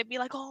tear, and they're gonna be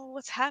like, "Oh,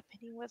 what's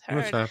happening with her?"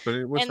 What's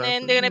happening?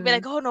 Then they're gonna be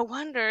like, "Oh, no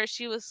wonder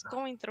she was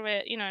going through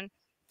it,"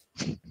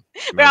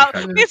 Well,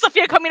 me and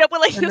Sophia coming up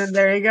with like And then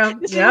there you go.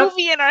 this Yep.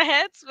 movie in our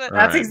heads. But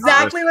That's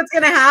exactly what's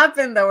gonna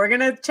happen, though. We're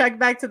gonna check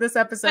back to this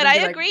episode. But and I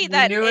be like, agree "We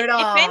that knew it if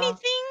all."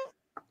 anything,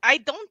 I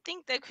don't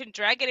think they could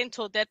drag it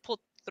into Deadpool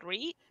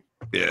 3.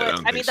 Yeah,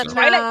 But I mean, the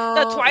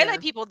so.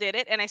 Twilight people did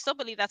it, and I still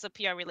believe that's a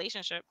PR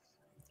relationship.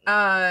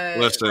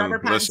 Listen,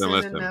 Robert Pattinson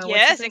listen. and,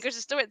 Yes, and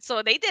Kristen Stewart.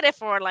 So they did it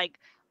for like.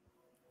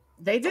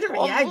 They did it for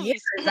all years.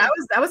 movies.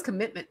 That was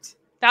commitment.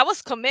 That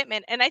was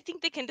commitment, and I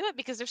think they can do it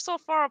because they're so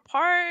far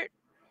apart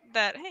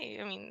that hey,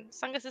 I mean,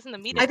 as long as it's in the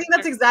media. I think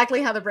that's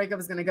exactly how the breakup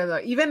is gonna go, though.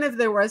 Even if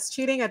there was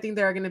cheating, I think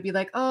they're gonna be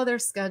like, "Oh, they're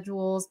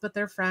schedules, but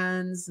they're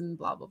friends," and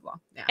blah blah blah.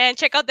 Yeah. And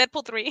check out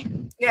Deadpool 3.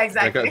 Yeah,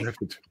 exactly.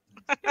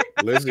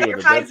 Lizzie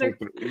with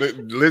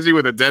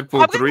a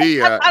Deadpool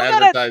 3 I'm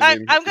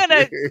advertising.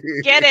 gonna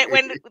get it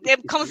when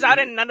it comes out,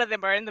 and none of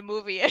them are in the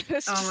movie.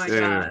 Oh my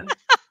god!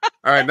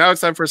 All right, now it's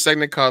time for a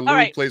segment called All Lou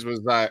right. Plays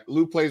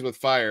with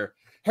Fire.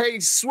 Hey,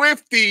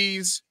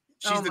 Swifties!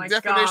 She's Oh the my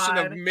definition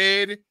of God.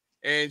 mid,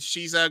 and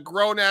she's a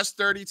grown-ass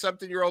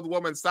 30-something-year-old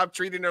woman. Stop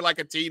treating her like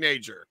a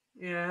teenager.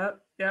 Yep.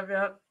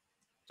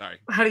 Sorry.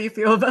 How do you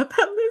feel about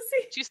that,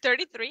 Lucy? She's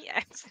 33.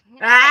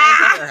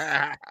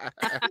 Ah!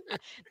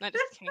 Not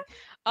just kidding.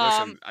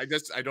 Listen,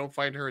 I don't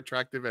find her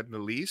attractive at the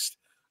least.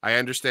 I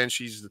understand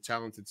she's the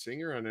talented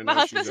singer, and I My know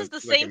husband she's says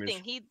the like same an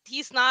thing.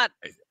 He's not.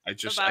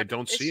 I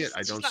don't see it.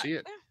 I don't see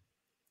it.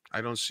 I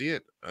don't see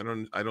it. I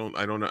don't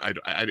know.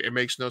 It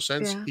makes no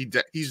sense.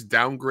 Yeah. He's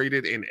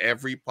downgraded in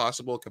every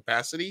possible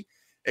capacity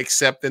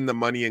except in the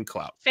money and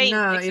clout.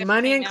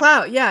 Money and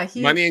clout. Yeah,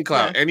 Money and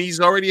clout. And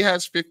he's already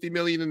has 50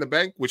 million in the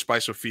bank, which by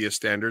Sophia's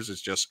standards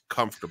is just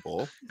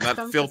comfortable,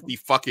 not filthy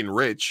fucking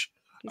rich.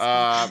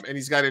 And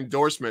he's got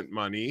endorsement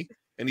money,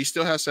 and he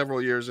still has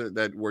several years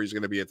where he's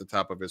going to be at the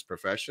top of his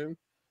profession.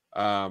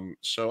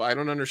 So I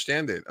don't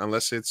understand it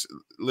unless it's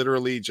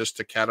literally just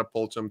to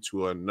catapult him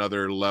to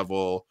another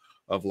level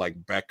of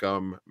like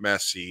Beckham,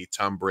 Messi,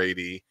 Tom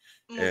Brady,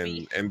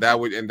 and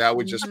that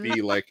would just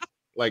be like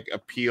a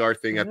PR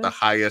thing at the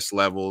highest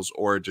levels,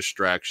 or a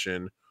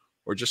distraction,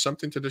 or just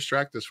something to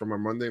distract us from our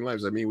mundane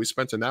lives. I mean, we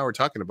spent an hour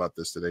talking about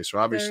this today, so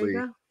obviously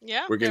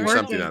we're getting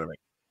something out of it.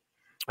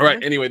 All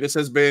right. Anyway, this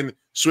has been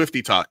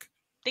Swifty Talk.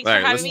 Thanks for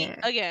having me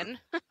again.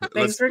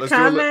 Thanks for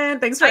coming.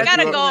 Thanks for. I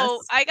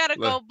gotta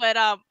go, but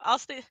I'll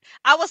stay.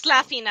 I was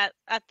laughing at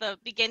the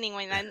beginning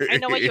when I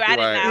know what you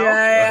added now.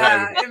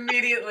 Yeah,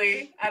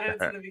 immediately added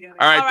to the beginning.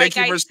 All right, thank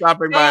you for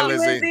stopping by,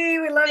 Lizzie. Lizzie,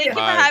 we love Thank you for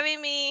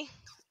having me.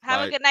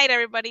 Have a good night,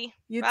 everybody.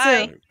 You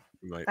Bye.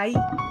 too. Bye.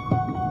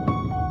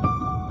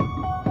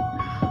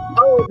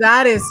 Oh,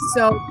 that is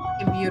so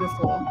fucking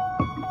beautiful.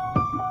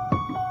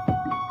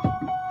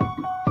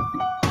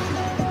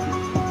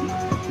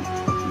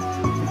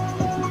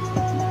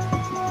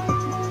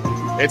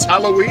 It's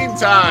Halloween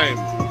time.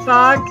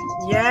 Fuck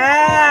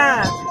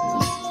yeah!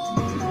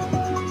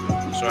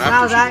 So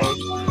Wow,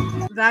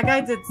 after that guy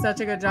did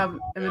such a good job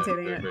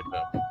imitating it.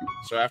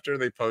 So after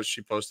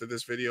she posted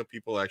this video,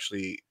 people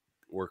actually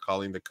were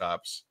calling the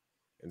cops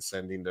and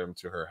sending them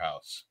to her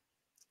house.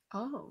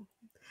 Oh,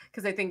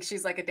 because they think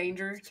she's like a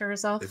danger to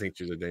herself. They think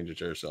she's a danger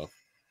to herself.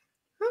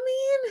 I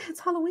mean,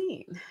 it's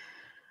Halloween.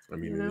 I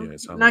mean, You know? yeah,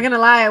 it's I'm not gonna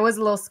lie, I was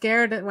a little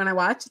scared when I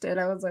watched it.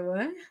 I was like,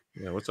 "What?"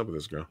 Yeah, what's up with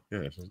this girl? Yeah,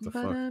 what the But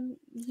fuck?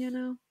 you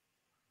know.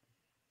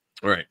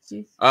 All right.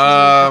 She's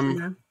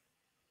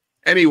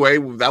Anyway,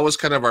 that was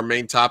kind of our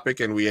main topic,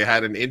 and we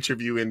had an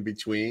interview in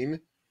between.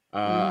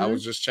 I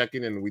was just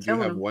checking, and we do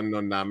Killing have him. one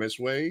on Nama's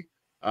way.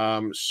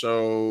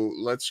 So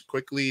let's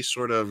quickly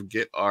sort of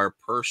get our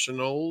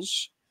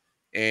personals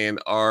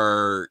and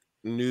our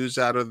news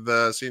out of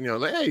the scene. You know,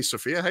 like, hey,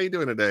 Sophia, how you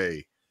doing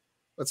today?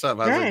 What's up?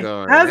 How's it Hey,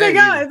 going? how's it Hey,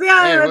 going?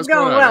 It's what's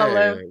going on? well,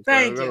 Hey, Lou. it's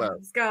Thank going you. well.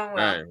 It's going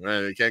well. Right,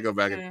 you can't go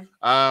back.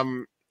 Yeah.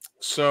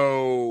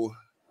 So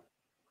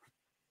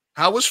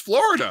how was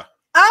Florida?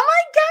 Oh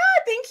my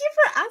god, thank you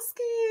for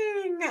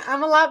asking.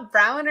 I'm a lot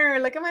browner.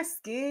 Look at my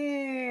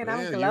skin.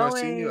 I'm Yeah,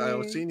 glowing. I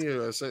was seeing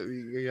you. I said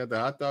you had the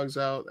hot dogs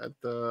out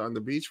on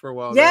the beach for a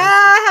while. Yeah, there.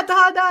 I had the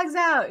hot dogs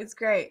out. It's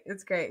great.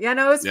 It's great. Yeah,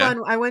 no, it was Yeah.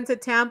 fun. I went to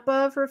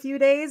Tampa for a few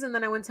days, and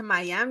then I went to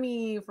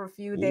Miami for a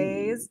few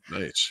days.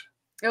 Nice.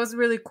 It was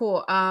really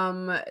cool.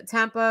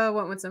 Tampa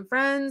went with some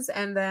friends,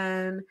 and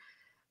then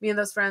me and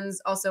those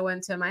friends also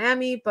went to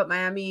Miami, but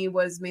Miami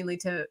was mainly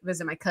to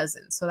visit my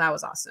cousin, so that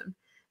was awesome.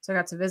 So I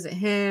got to visit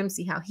him,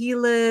 see how he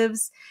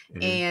lives,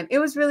 and it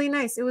was really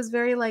nice. It was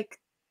very like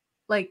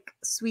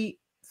sweet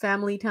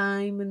family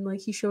time, and like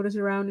he showed us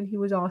around, and he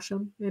was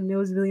awesome, and it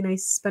was really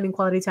nice spending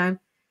quality time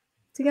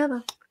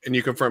together. And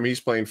you confirm he's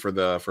playing for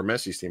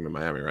Messi's team in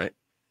Miami, right?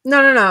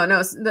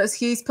 No.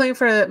 He's playing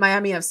for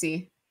Miami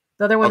FC.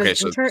 The other one Okay, is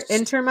so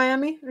Inter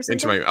Miami or something.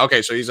 Into Miami.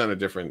 Okay, so he's on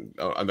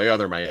on the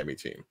other Miami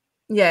team.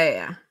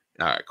 Yeah.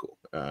 All right, cool.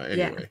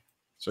 Anyway, Yeah.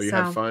 so you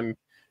had fun.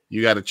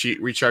 You got to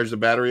recharge the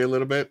battery a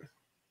little bit.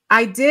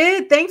 I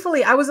did.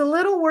 Thankfully, I was a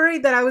little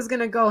worried that I was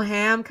gonna go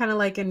ham, kind of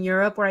like in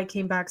Europe, where I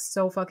came back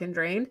so fucking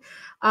drained.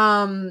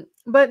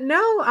 But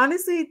no,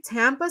 honestly,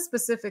 Tampa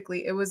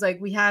specifically, it was like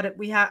we had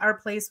our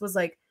place was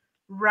like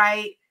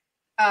right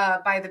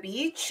by the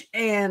beach,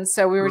 and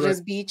so we were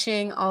just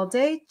beaching all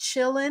day,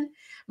 chilling.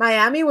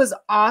 Miami was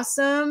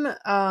awesome.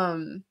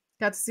 Got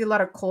to see a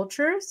lot of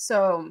culture,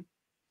 so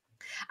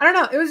I don't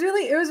know. It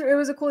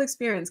was a cool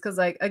experience because,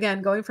 like,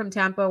 again, going from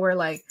Tampa, where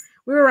like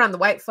we were around the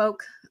white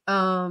folk,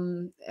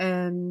 and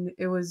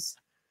it was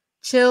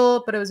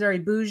chill, but it was very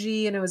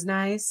bougie and it was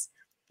nice.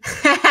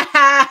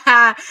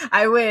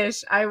 I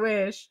wish.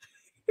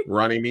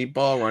 Ronnie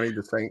Meatball, Ronnie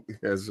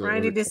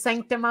the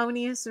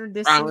Sanctimonious or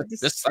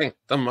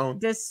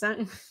Sanctimonious.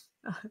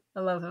 I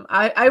love him.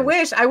 I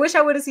wish I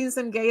would have seen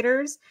some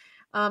Gators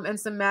and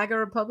some MAGA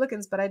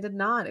Republicans, but I did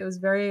not. It was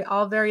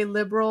all very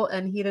liberal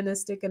and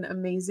hedonistic and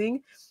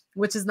amazing,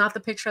 which is not the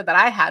picture that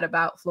I had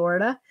about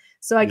Florida.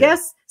 So I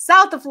guess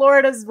south of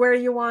Florida is where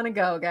you want to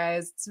go,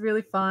 guys. It's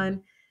really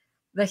fun.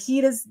 The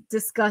heat is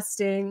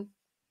disgusting,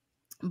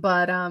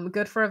 but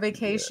good for a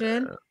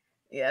vacation.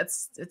 Yeah,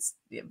 it's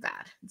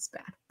bad. It's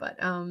bad. But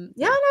yeah, no, it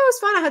was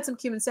fun. I had some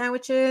Cuban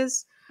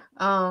sandwiches.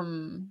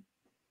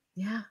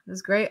 Yeah, it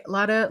was great. A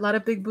lot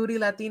of big booty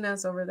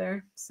Latinas over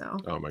there. So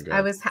oh my god,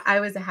 I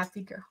was a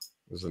happy girl.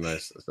 It's a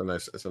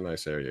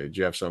nice area. Did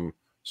you have some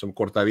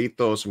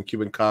cortadito, some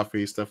Cuban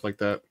coffee, stuff like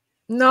that?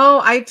 No,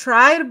 I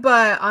tried,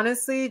 but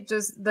honestly,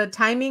 just the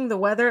timing, the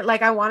weather,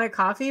 like I wanted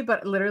coffee,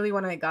 but literally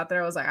when I got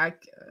there, I was like, I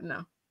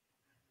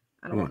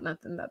don't want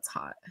nothing that's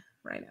hot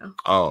right now.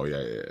 Oh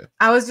yeah.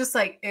 I was just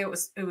like, it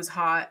was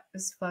hot.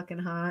 It's fucking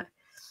hot.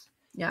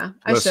 Yeah,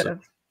 I should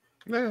have.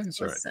 Yeah,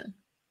 it's all right.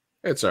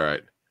 It's all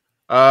right.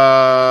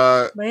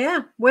 But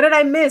yeah, what did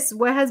I miss?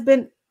 What has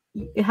been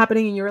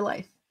happening in your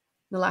life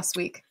the last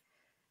week?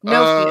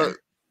 No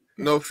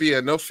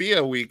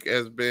FIA week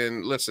has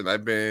been. Listen,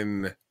 I've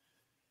been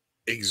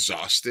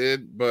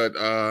exhausted, but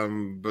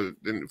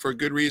for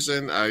good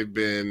reason. I've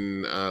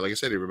been like I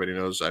said, everybody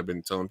knows I've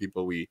been telling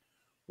people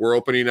we're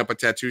opening up a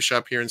tattoo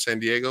shop here in San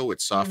Diego.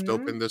 It's soft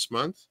open this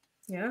month.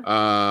 Yeah.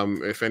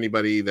 If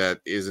anybody that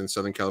is in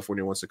Southern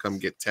California wants to come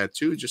get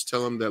tattooed, just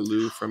tell them that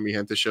Lou from Mi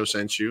Gente Show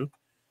sent you.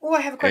 Oh,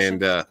 I have a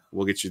question. And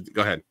we'll get you.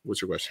 Go ahead.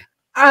 What's your question?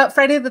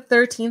 Friday the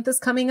 13th is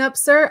coming up,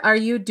 sir. Are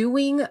you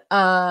doing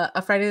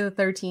a Friday the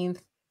 13th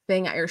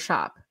thing at your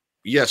shop?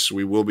 Yes,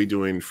 we will be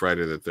doing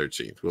Friday the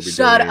 13th. We'll be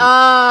Shut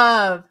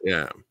up.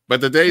 Yeah, but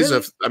the days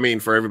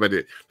for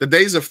everybody, the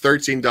days of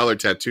 $13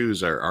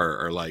 tattoos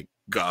are like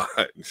gone.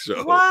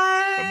 So,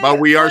 what? But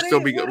we are what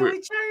still are we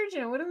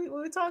charging? What are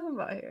we talking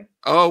about here?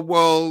 Oh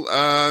well,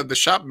 the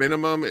shop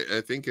minimum I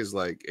think is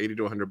like $80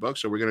 to $100.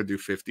 So we're gonna do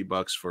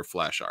 $50 for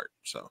flash art.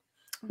 So,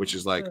 which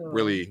is like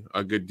really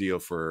a good deal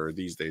for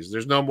these days.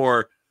 There's no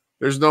more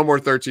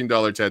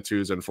 $13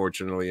 tattoos,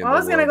 unfortunately. I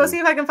was gonna go see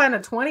if I can find a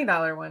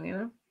 $20 one. You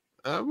know.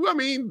 I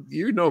mean,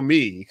 you know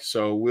me,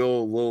 so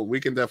we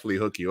can definitely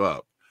hook you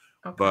up.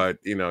 Okay. But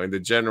in the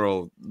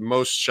general,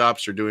 most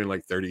shops are doing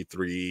like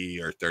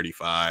 $33 or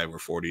 $35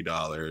 or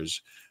 $40.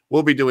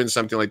 We'll be doing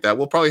something like that.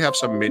 We'll probably have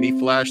some mini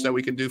flash that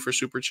we can do for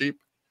super cheap.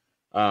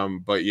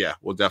 But yeah,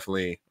 we'll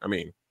definitely. I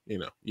mean,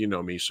 you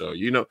know me, so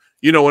you know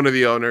one of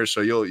the owners,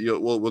 so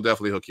we'll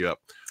definitely hook you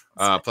up.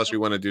 Plus, we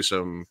want to do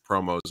some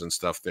promos and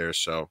stuff there.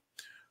 So.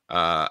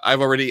 I'm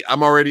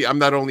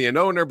not only an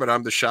owner, but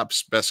I'm the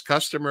shop's best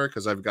customer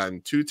because I've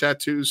gotten 2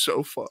 tattoos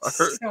so far.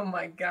 Oh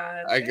my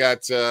god! I got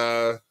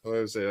what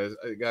was it?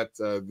 I got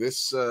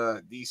this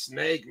the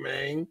snake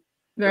man.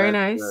 Very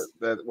nice.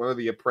 That one of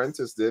the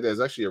apprentice did. Is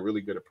actually a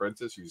really good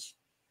apprentice. He's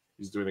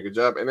doing a good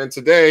job. And then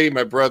today,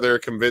 my brother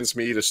convinced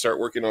me to start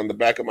working on the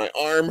back of my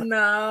arm.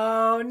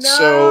 No,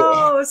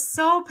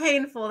 so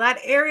painful. That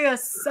area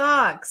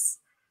sucks.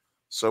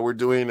 So we're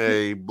doing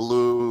a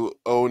blue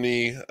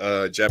Oni,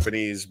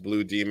 Japanese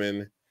blue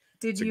demon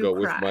to go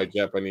with my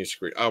Japanese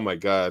screen. Oh my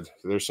god!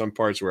 There's some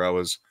parts where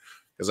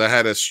because I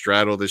had to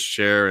straddle this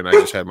chair and I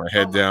just had my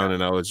head down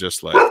and I was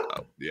just like,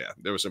 oh, yeah.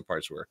 There were some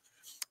parts where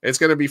it's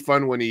gonna be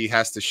fun when he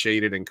has to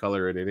shade it and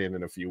color it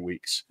in a few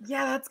weeks.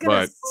 Yeah, that's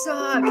gonna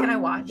suck. Can I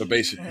watch? But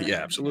basically,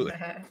 yeah, absolutely.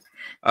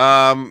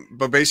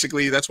 But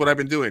basically, that's what I've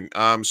been doing.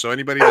 So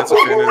anybody that's a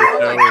fan of the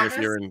show, and if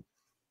you're in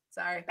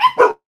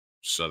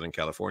Southern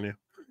California.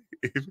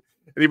 If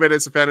anybody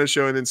that's a fan of the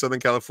show and in Southern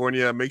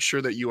California, make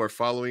sure that you are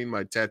following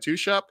my tattoo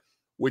shop,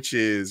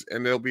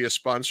 and they'll be a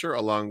sponsor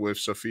along with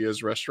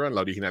Sophia's restaurant,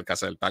 La Original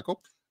Casa del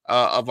Taco,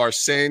 of our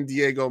San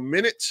Diego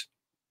Minute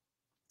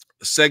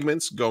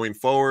segments going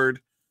forward.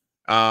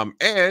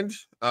 And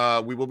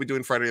we will be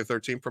doing Friday the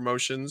 13th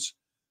promotions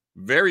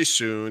very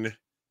soon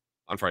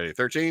on Friday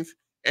the 13th.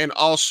 And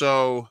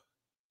also,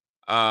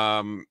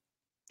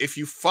 if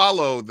you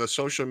follow the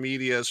social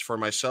medias for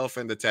myself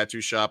and the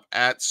tattoo shop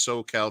at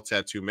SoCal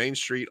Tattoo Main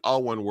Street,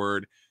 all one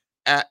word,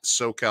 at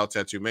SoCal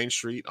Tattoo Main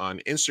Street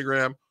on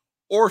Instagram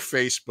or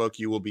Facebook,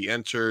 you will be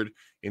entered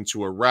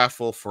into a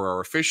raffle for our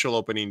official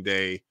opening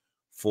day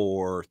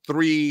for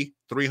 3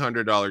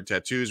 $300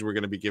 tattoos we're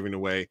going to be giving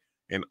away.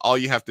 And all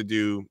you have to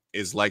do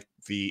is like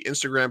the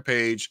Instagram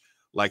page,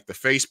 like the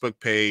Facebook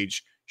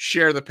page,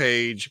 share the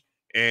page,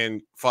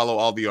 and follow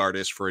all the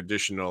artists for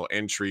additional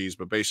entries.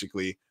 But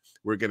basically,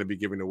 we're going to be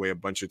giving away a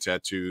bunch of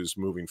tattoos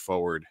moving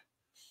forward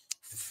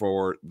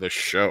for the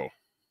show.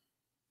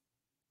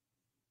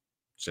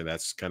 So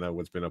that's kind of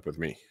what's been up with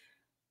me.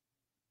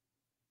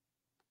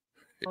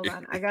 Hold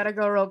on, I gotta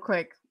go real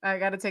quick. I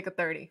gotta take a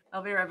 30.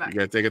 I'll be right back. You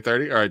gotta take a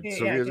 30. All right, Yeah,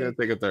 Sophia's okay. gonna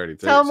take a 30.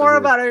 Tell more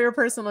about your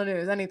personal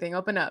news. Anything?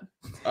 Open up.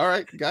 All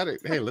right, got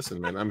it. Hey, listen,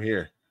 man, I'm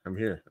here. I'm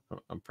here.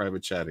 I'm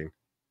private chatting.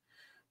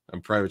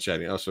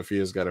 Oh,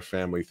 Sophia's got a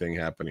family thing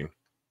happening.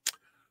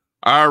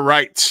 All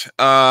right.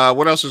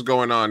 What else is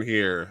going on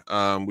here?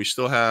 We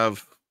still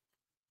have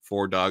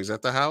 4 dogs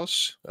at the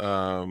house.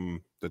 My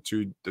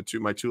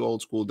two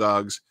old school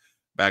dogs,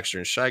 Baxter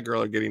and Shy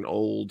Girl, are getting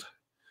old.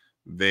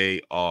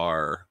 They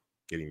are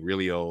getting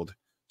really old.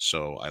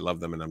 So I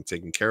love them and I'm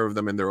taking care of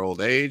them in their old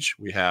age.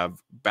 We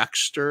have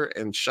Baxter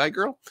and Shy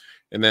Girl.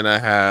 And then I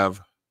have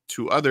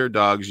 2 other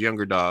dogs,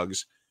 younger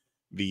dogs,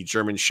 the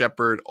German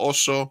Shepherd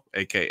Oso,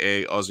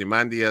 aka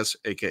Ozymandias,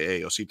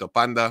 aka Osito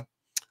Panda,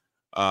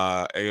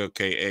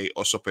 aka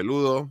Oso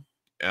Peludo,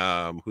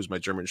 who's my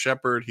German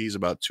Shepherd. He's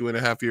about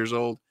 2.5 years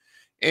old.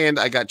 And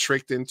I got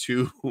tricked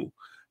into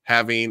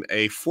having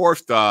a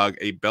 4th dog,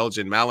 a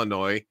Belgian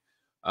Malinois,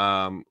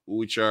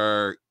 which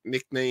are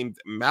nicknamed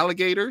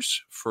Maligators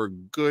for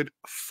good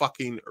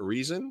fucking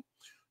reason.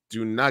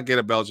 Do not get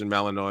a Belgian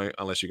Malinois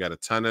unless you got a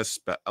ton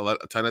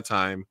of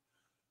time,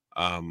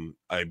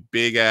 a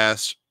big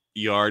ass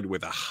yard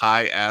with a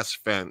high ass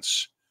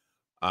fence,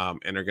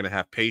 and are going to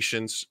have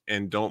patience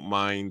and don't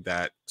mind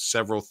that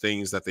several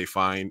things that they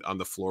find on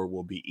the floor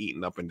will be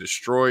eaten up and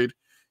destroyed.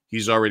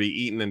 He's already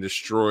eaten and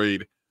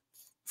destroyed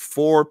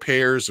 4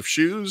 pairs of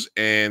shoes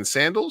and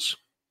sandals,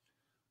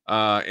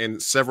 and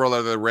several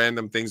other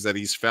random things that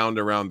he's found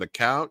around the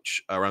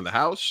couch, around the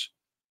house.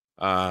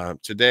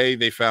 Today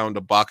they found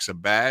a box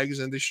of bags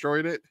and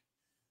destroyed it,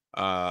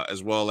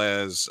 as well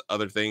as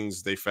other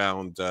things. They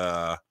found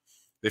an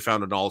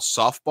all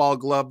softball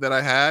glove that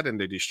I had, and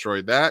they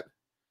destroyed that.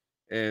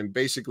 And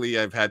basically,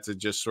 I've had to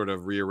just sort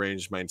of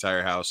rearrange my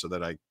entire house so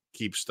that I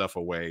keep stuff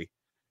away,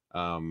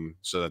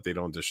 so that they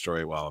don't destroy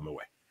it while I'm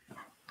away.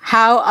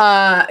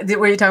 How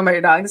were you talking about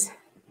your dogs?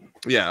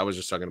 Yeah, I was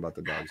just talking about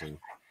the dogs. And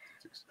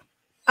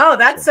oh,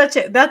 that's such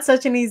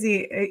an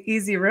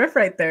easy riff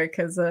right there,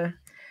 because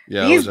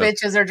yeah, these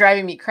bitches are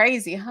driving me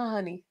crazy,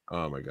 honey.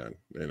 Oh my god,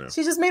 you know.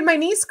 She just made my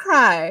niece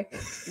cry.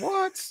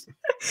 What?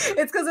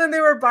 It's because when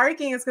they were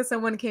barking, it's because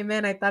someone came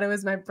in. I thought it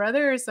was my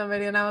brother or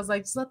somebody, and I was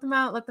like, just let them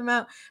out, let them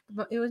out.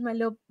 But it was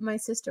my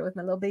sister with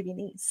my little baby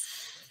niece.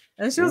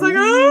 And she was like,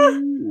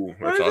 oh,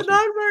 where's the dog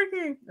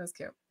barking? That was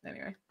cute.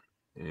 Anyway.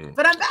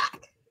 But I'm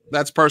back.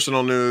 That's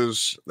personal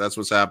news. That's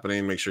what's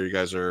happening. Make sure you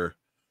guys are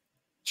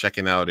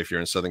checking out, if you're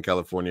in Southern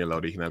California, La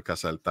Original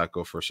Casa del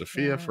Taco for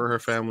Sophia for her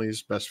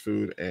family's best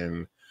food,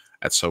 and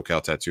at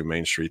SoCal Tattoo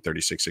Main Street,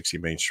 3660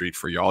 Main Street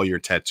for all your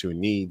tattoo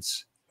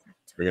needs.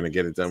 We're gonna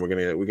get it done.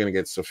 We're gonna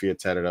get Sophia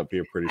tatted up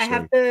here pretty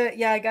soon.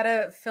 I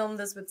gotta film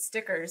this with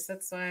stickers.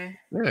 That's why.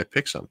 Yeah,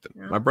 pick something.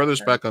 My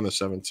brother's back on the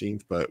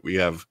 17th, but we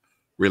have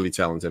really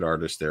talented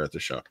artists there at the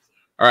shop.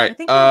 All right. I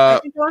think I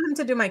want him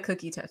to do my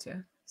cookie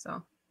tattoo.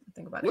 So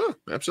think about it. Yeah,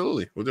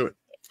 absolutely. We'll do it.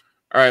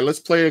 All right, let's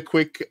play a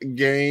quick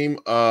game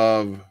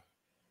of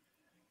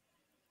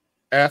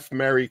F,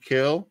 Marry,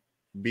 Kill,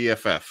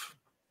 BFF.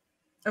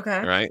 Okay.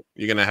 All right.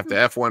 You're going to have to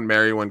F one,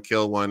 marry one,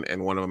 kill one,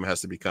 and one of them has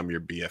to become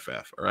your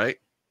BFF. All right.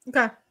 Okay.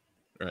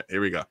 All right.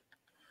 Here we go.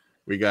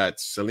 We got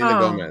Selena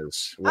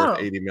Gomez, worth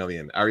 80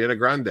 million. Ariana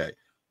Grande,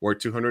 worth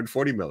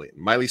 240 million.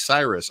 Miley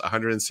Cyrus,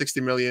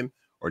 160 million.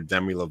 Or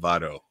Demi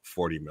Lovato,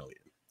 40 million.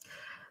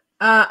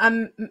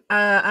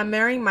 I'm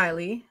marrying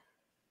Miley.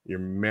 You're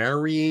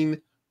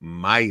marrying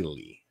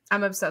Miley.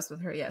 I'm obsessed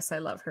with her. Yes, I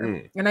love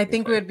her. And I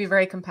think we would be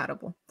very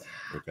compatible.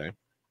 Okay.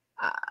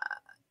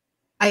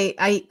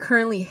 I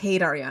currently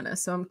hate Ariana,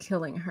 so I'm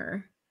killing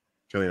her.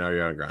 Killing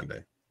Ariana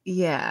Grande.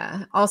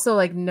 Yeah. Also,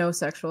 like, no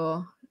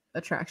sexual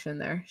attraction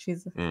there.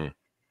 She's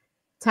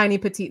tiny,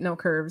 petite, no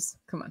curves.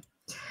 Come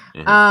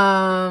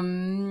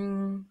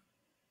on.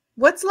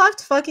 What's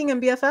left? Fucking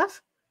and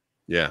BFF?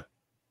 Yeah.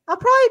 I'll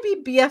probably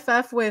be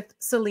BFF with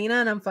Selena,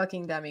 and I'm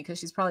fucking Demi because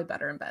she's probably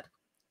better in bed.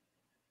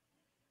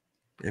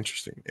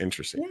 Interesting.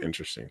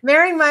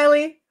 Marrying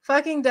Miley,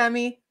 fucking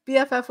Demi,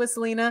 BFF with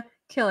Selena,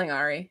 killing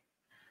Ari.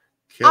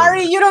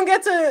 Ari, you don't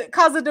get to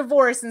cause a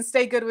divorce and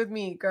stay good with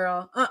me,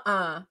 girl.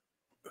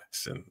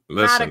 Listen.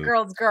 Not a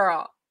girl's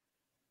girl.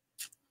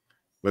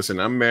 Listen,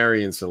 I'm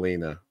marrying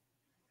Selena.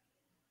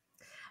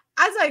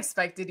 As I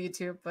expected you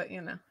to, but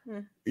you know.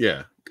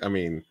 Yeah, I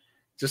mean,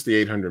 just the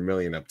 800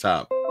 million up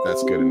top.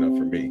 That's good enough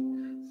for me.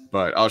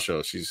 But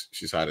also,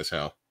 she's hot as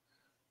hell.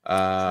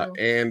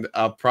 And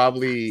I'll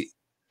probably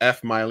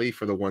F Miley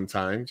for the one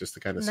time just to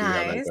kind of see how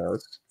that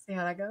goes.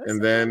 And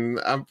then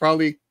I'm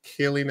probably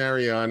killing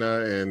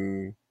Ariana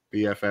and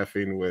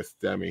BFFing with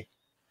Demi.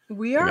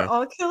 We are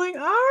all killing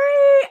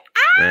Ari.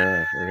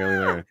 Yeah, we're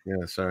killing her.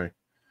 Yeah, sorry.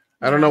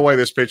 I don't know why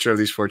this picture of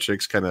these 4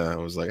 chicks kind of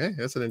was like, hey,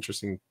 that's an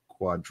interesting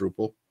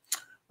quadruple.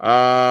 We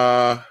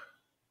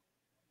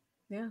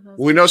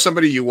know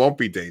somebody you won't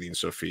be dating,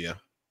 Sophia,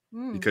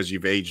 because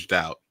you've aged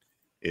out,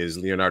 is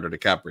Leonardo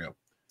DiCaprio.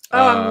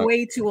 Oh, I'm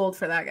way too old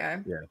for that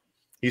guy. Yeah.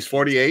 He's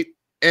 48.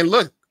 And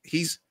look,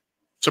 he's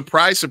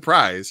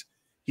surprise.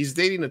 He's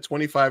dating a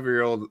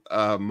 25-year-old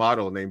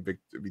model named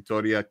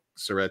Victoria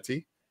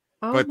Ceretti.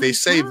 Oh But they my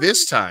say God.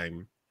 this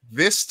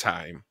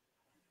time,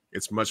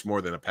 it's much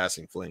more than a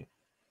passing fling.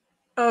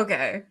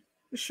 Okay,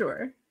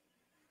 sure.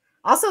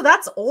 Also,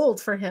 that's old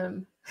for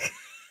him.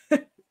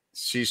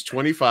 She's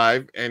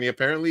 25, and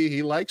apparently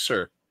he likes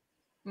her.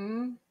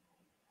 Mm,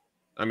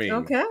 I mean,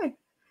 okay.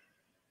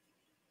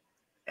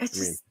 It's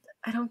just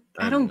I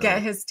don't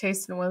get his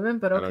taste in women,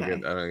 but I okay.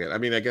 don't get. I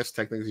mean, I guess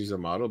technically she's a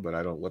model, but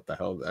I don't. What the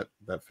hell?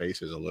 That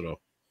face is a little.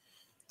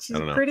 She's I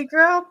don't a know. pretty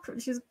girl.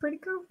 She's a pretty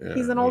girl. Yeah,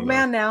 He's an I old don't know.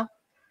 man now.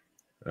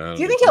 I don't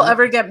Do you know. think he'll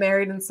ever get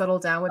married and settle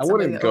down with I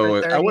somebody wouldn't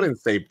over go. 30? I wouldn't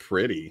say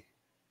pretty.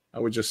 I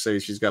would just say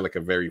she's got like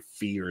a very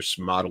fierce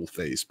model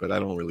face, but I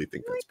don't really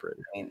think that's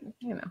pretty. I mean,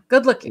 you know,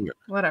 good looking,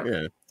 whatever.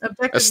 Yeah.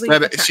 Objectively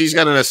attractive. She's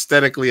got an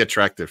aesthetically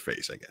attractive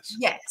face, I guess.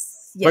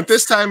 Yes. But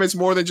this time it's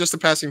more than just a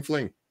passing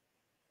fling.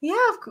 Yeah.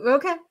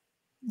 Okay.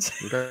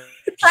 Okay.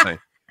 Just saying.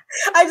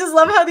 I just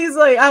love how these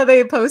how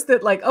they post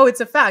it like, oh, it's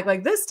a fact.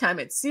 Like this time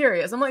it's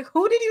serious. I'm like,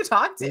 who did you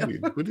talk to?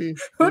 Who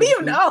do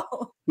you know?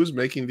 Who's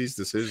making these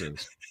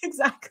decisions?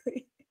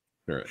 Exactly.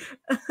 All right.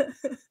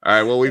 All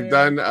right. Well, we've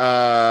done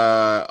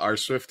our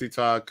Swifty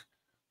talk.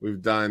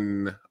 We've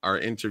done our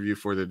interview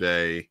for the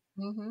day.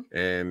 Mhm.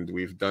 And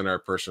we've done our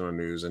personal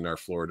news and our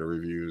Florida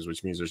reviews,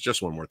 which means there's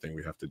just one more thing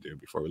we have to do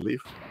before we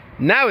leave.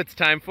 Now it's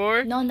time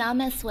for No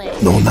Names Way.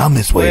 No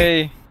Names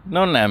Way.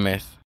 No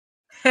Names.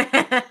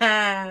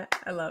 I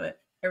love it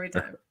every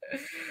time.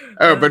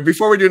 Oh, but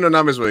before we do No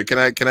Names Way, can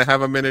I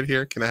have a minute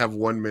here? Can I have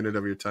 1 minute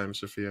of your time,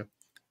 Sophia?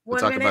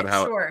 One minute?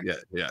 Sure.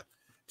 Yeah.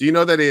 Do you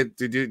know that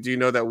do you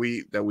know that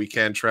we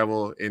can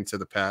travel into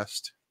the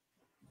past?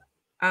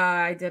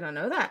 I didn't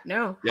know that.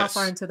 No. Yes.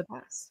 How far into the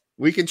past?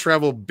 We can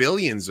travel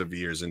billions of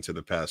years into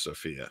the past,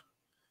 Sophia.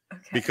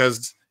 Okay.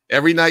 Because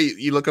every night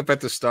you look up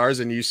at the stars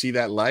and you see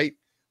that light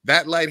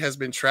has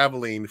been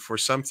traveling for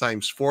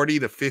sometimes 40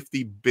 to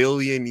 50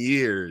 billion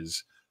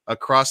years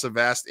across a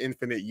vast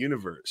infinite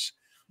universe.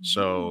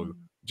 So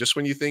just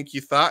when you think you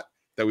thought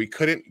that we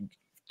couldn't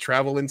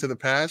travel into the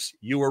past,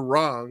 you were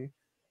wrong,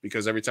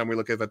 because every time we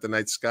look up at the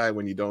night sky,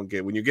 when you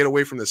get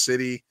away from the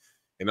city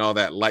and all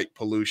that light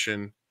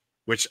pollution,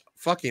 which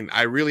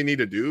I really need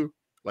to do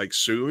like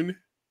soon.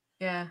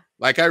 Yeah.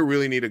 Like I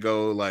really need to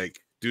go like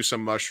do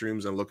some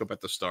mushrooms and look up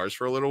at the stars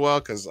for a little while,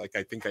 because like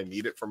I think I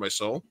need it for my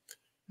soul.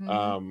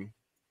 Mm-hmm.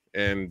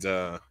 And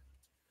I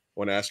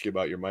want to ask you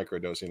about your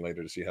microdosing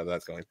later to see how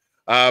that's going.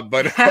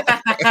 But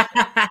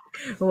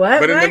what?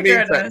 But in the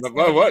meantime,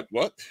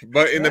 what?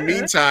 But in the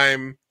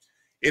meantime,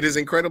 it is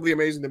incredibly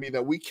amazing to me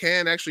that we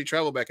can actually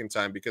travel back in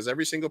time, because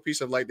every single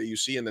piece of light that you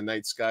see in the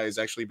night sky has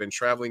actually been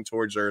traveling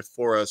towards Earth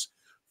for us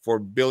for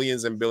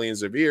billions and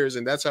billions of years,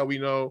 and that's how we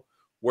know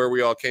where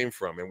we all came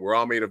from. And we're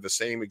all made of the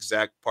same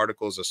exact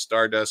particles of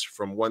stardust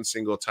from one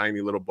single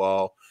tiny little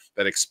ball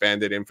that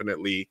expanded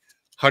infinitely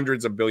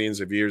hundreds of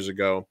billions of years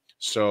ago.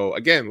 So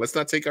again, let's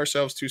not take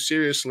ourselves too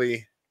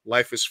seriously.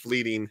 Life is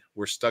fleeting.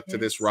 We're stuck to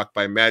this rock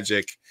by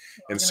magic.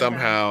 And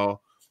somehow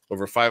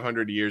over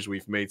 500 years,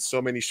 we've made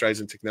so many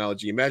strides in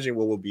technology. Imagine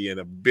what we'll be in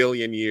 1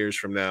 billion years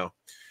from now.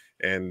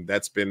 And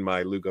that's been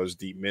my Lugos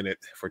Deep Minute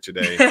for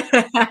today.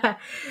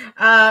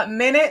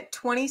 Minute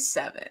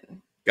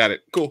 27. Got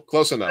it. Cool.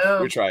 Close enough.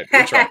 Oh. We tried.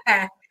 All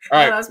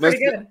right. That's pretty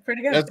good.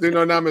 Pretty good. Let's do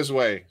No Names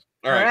Way.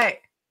 All right.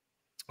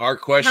 Our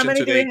question How many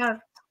today. do we have?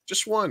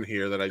 Just one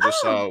here that I just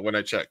saw when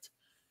I checked.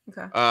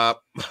 Okay.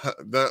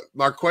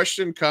 Our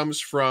question comes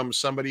from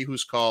somebody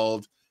who's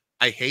called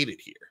I Hate It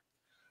Here.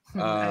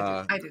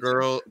 I do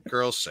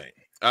Girl saying.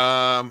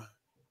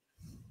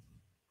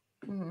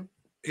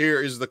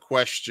 Here is the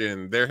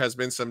question. There has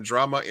been some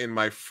drama in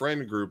my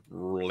friend group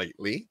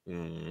lately.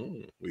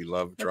 We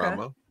love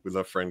drama. Okay. We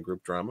love friend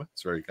group drama.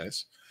 It's very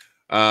nice.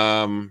 We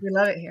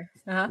love it here.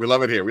 We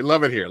love it here. We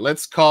love it here.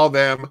 Let's call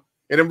them.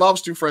 It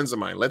involves two friends of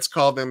mine. Let's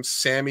call them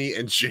Sammy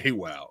and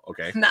JWoww.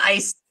 Okay.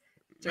 Nice.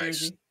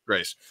 Nice.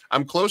 Grace.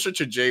 I'm closer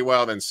to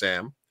JWoww than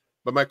Sam,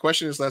 but my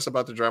question is less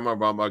about the drama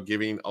about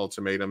giving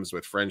ultimatums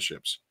with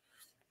friendships.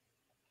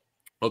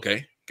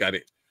 Okay, got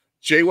it.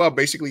 JWoww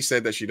basically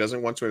said that she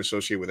doesn't want to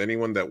associate with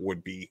anyone that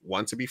would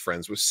want to be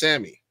friends with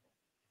Sammy.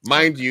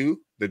 Mind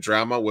you, the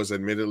drama was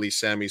admittedly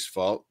Sammy's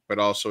fault, but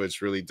also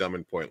it's really dumb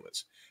and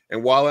pointless.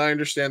 And while I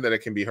understand that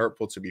it can be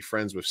hurtful to be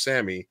friends with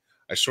Sammy,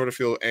 I sort of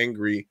feel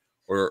angry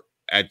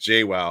at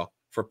JWoww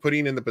for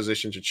putting in the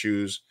position to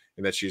choose,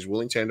 and that she's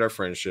willing to end our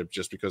friendship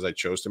just because I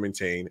chose to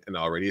maintain an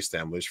already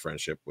established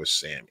friendship with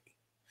Sammy.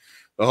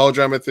 The whole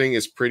drama thing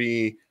is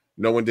pretty.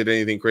 No one did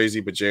anything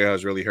crazy, but JWoww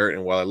is really hurt.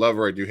 And while I love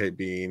her, I do hate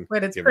being.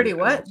 Wait, it's pretty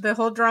what? The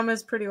whole drama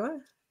is pretty what?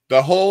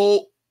 The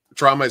whole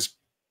drama is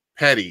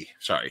petty.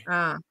 Sorry.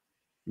 Ah.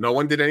 No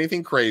one did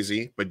anything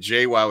crazy, but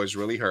JWoww is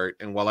really hurt.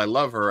 And while I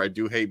love her, I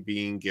do hate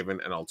being given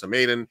an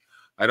ultimatum.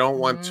 I don't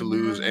want to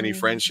lose any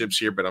friendships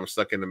here, but I'm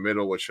stuck in the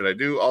middle. What should I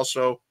do?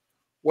 Also,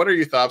 what are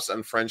your thoughts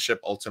on friendship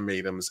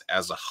ultimatums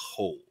as a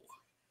whole?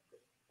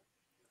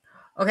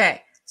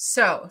 Okay,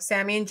 so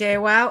Sammy and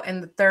JWoww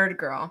and the third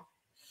girl.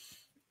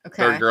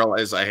 Okay. Third girl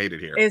is I Hate It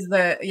Here.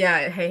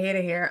 I hate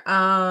it here.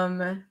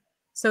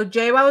 So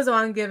JWoww was the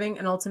one giving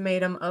an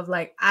ultimatum of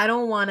like, I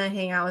don't want to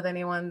hang out with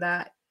anyone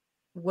that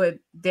would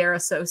dare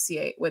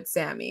associate with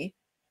Sammy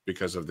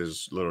because of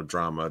this little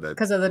drama that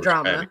because of the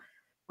drama,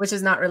 which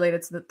is not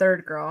related to the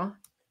third girl.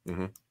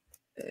 Mm-hmm.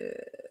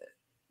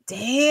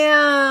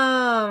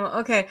 Damn.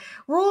 Okay.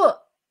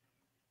 Well,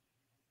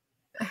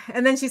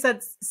 and then she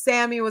said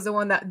Sammy was the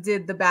one that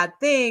did the bad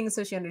thing,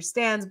 so she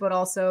understands, but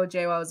also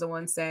JWoww was the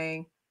one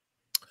saying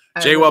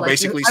JWoww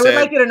basically said, I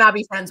would like you to not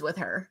be friends with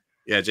her.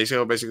 Yeah,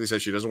 JWoww basically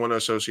said she doesn't want to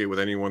associate with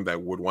anyone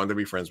that would want to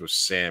be friends with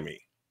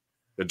Sammy.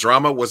 The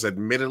drama was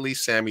admittedly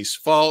Sammy's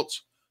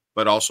fault,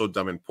 but also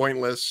dumb and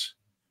pointless.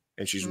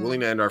 And she's willing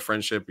to end our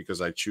friendship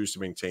because I choose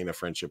to maintain a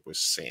friendship with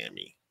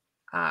Sammy.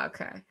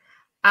 Okay.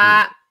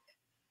 I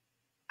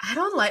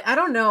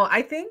don't know.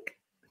 I think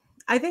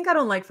I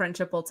don't like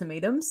friendship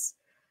ultimatums.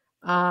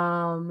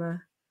 I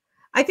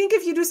think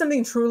if you do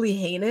something truly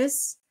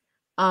heinous,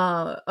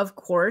 of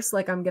course,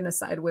 like I'm gonna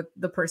side with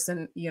the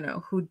person, you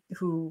know,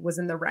 who was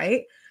in the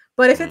right.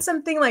 But if it's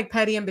something like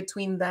petty in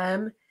between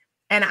them,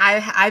 and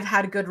I've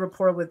had good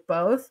rapport with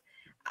both,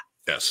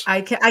 yes,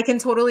 I can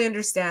totally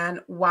understand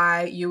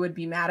why you would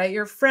be mad at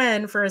your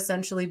friend for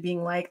essentially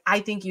being like,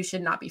 I think you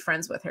should not be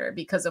friends with her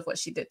because of what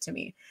she did to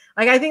me.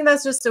 Like, I think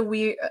that's just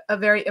a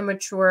very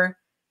immature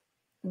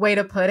way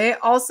to put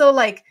it. Also,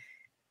 like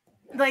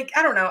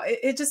I don't know,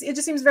 it just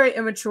seems very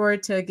immature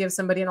to give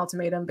somebody an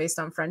ultimatum based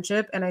on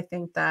friendship, and I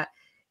think that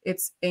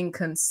it's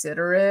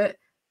inconsiderate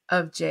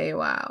of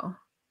JWoww.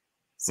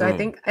 So I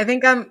think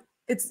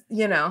it's,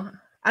 you know,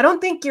 I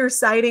don't think you're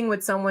siding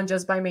with someone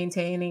just by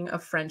maintaining a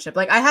friendship.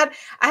 Like I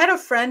had a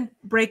friend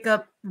break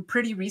up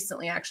pretty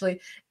recently, actually,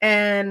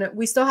 and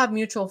we still have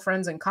mutual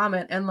friends in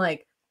common, and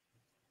like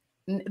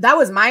that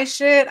was my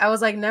shit. I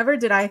was like, never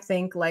did I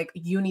think like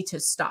you need to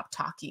stop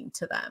talking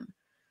to them.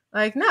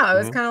 Like, no, it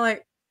was kind of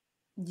like,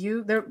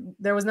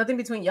 there was nothing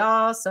between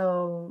y'all,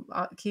 so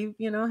I'll keep,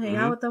 you know, hang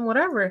out with them,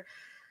 whatever.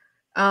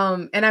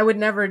 And I would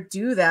never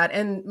do that.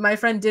 And my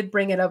friend did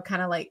bring it up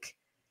kind of like,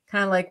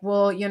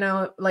 well, you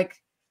know,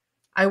 like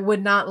I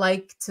would not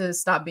like to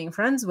stop being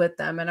friends with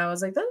them. And I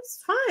was like,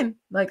 that's fine.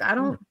 Like, I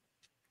don't,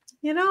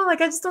 you know,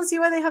 like I just don't see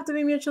why they have to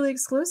be mutually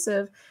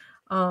exclusive.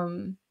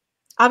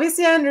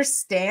 Obviously I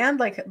understand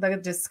like the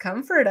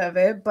discomfort of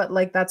it, but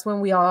like that's when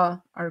we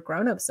all are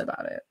grown-ups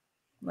about it.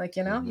 Like,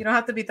 you know, you don't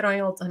have to be throwing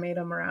an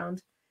ultimatum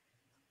around.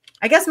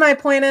 I guess my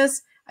point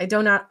is I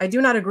do not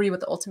agree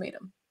with the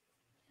ultimatum.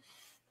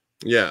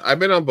 Yeah, I've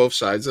been on both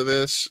sides of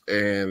this,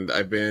 and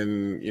I've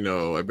been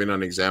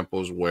on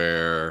examples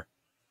where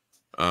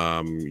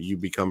you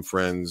become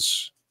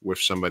friends with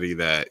somebody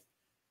that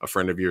a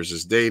friend of yours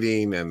is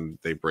dating and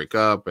they break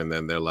up, and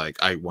then they're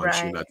like, I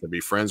want you not to be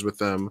friends with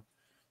them.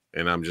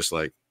 And I'm just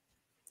like,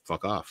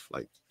 fuck off.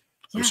 Like,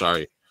 I'm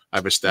sorry.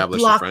 I've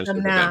established a friendship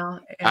with them.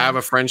 Yeah. I have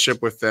a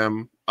friendship with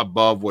them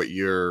above what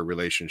your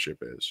relationship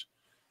is,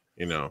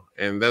 you know.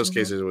 In those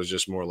cases, it was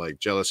just more like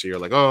jealousy or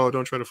like, oh,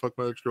 don't try to fuck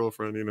my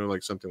ex-girlfriend, you know,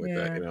 like something like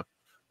that, you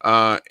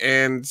know.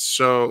 And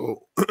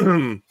so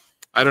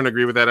I don't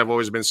agree with that. I've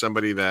always been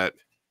somebody that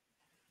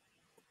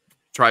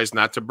tries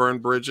not to burn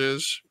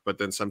bridges, but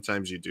then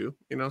sometimes you do,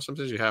 you know,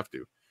 sometimes you have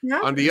to.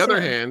 Yeah, on the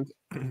other hand,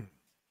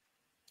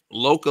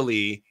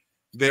 locally,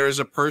 there is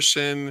a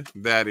person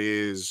that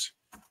is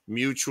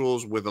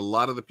mutuals with a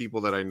lot of the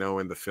people that I know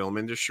in the film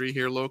industry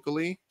here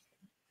locally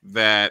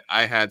that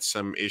I had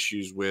some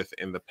issues with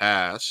in the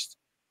past,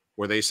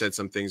 where they said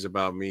some things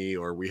about me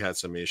or we had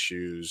some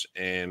issues,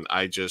 and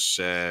I just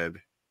said,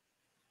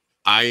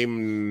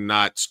 I'm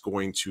not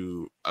going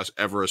to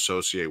ever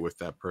associate with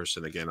that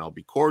person again. I'll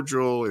be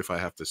cordial if I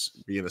have to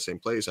be in the same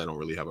place. I don't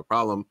really have a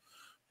problem,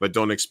 but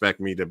don't expect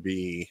me to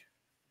be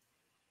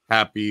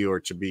happy or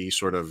to be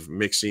sort of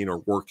mixing or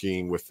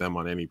working with them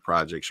on any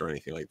projects or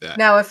anything like that.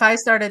 Now, if I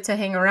started to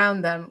hang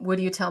around them, would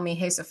you tell me,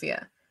 hey,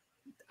 Sophia,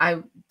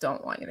 I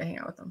don't want you to hang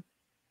out with them?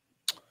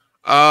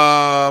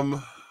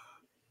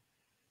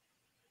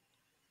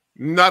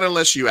 Not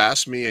unless you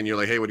ask me and you're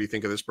like, hey, what do you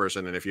think of this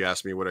person? And if you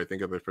ask me what I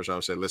think of this person,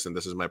 I'll say, listen,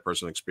 this is my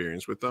personal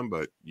experience with them,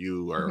 but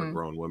you are a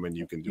grown woman.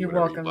 You can do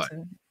whatever you like.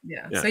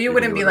 Yeah. So you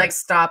wouldn't be like,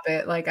 stop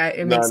it. Like,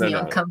 it makes me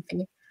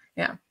uncomfy.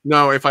 Yeah.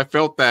 No, if I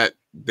felt that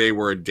they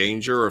were a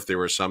danger or if they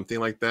were something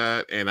like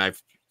that, and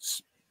I've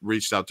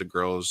reached out to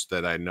girls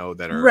that I know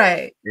that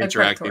are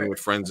interacting with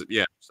friends,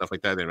 stuff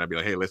like that, then I'd be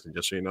like, hey, listen,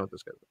 just so you know,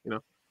 this guy, you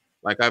know,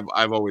 like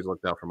I've always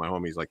looked out for my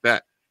homies like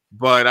that.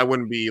 But I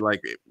wouldn't be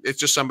like, it's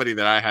just somebody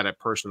that I had a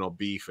personal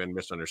beef and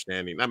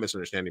misunderstanding, not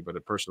misunderstanding, but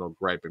a personal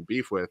gripe and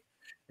beef with.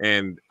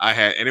 And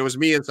it was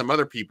me and some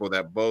other people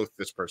that both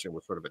this person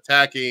was sort of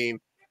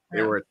attacking.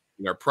 They were in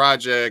their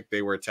project.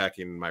 They were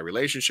attacking my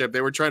relationship.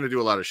 They were trying to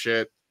do a lot of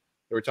shit.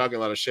 They were talking a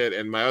lot of shit.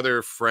 And my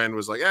other friend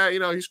was like, yeah, you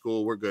know, he's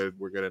cool. We're good.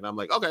 We're good. And I'm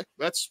like, okay,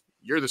 that's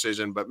your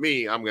decision. But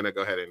me, I'm going to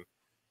go ahead and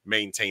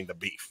maintain the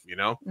beef, you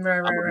know? Right.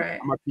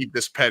 I'm going to keep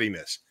this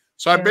pettiness.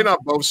 So I've been on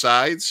both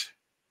sides.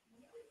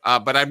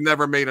 But I've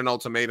never made an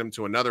ultimatum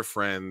to another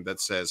friend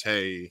that says,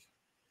 hey,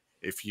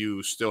 if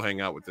you still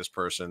hang out with this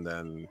person,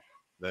 then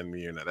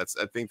you know,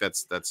 I think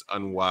that's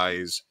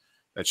unwise.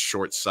 That's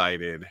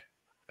short-sighted.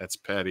 That's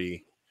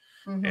petty.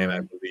 And I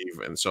believe,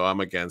 and so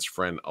I'm against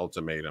friend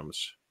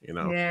ultimatums. You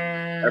know,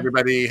 Yeah.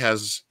 everybody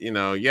has, you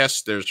know,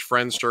 yes, there's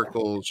friend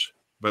circles,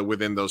 but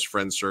within those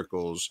friend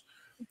circles,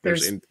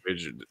 there's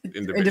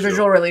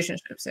individual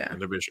relationships, yeah,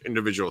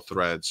 individual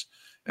threads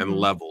and Mhm.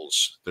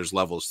 levels. There's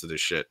levels to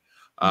this shit.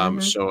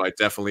 Mhm. So I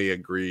definitely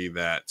agree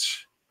that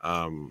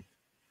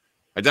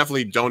I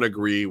definitely don't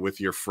agree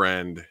with your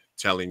friend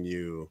telling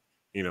you,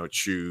 you know,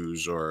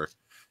 choose, or,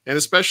 and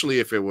especially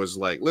if it was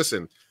like,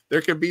 listen,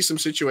 there could be some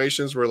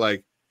situations where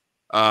like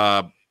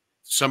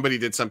somebody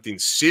did something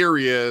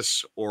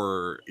serious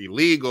or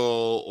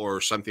illegal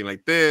or something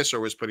like this, or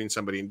was putting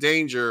somebody in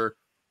danger,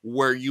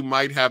 where you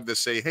might have to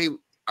say, hey,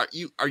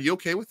 are you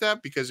okay with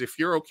that? Because if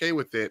you're okay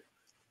with it,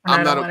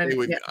 I'm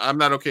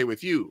not okay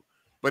with you.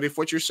 But if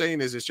what you're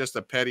saying is it's just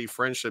a petty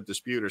friendship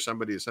dispute, or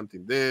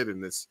something did,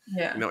 and it's,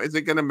 Yeah. you know, is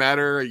it going to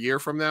matter a year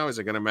from now? Is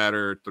it going to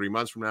matter 3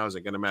 months from now? Is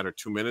it going to matter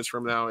 2 minutes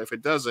from now? If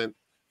it doesn't,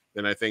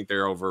 then I think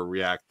they're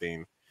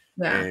overreacting.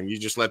 Yeah. And you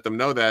just let them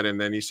know that, and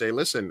then you say,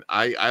 listen,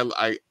 I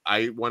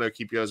want to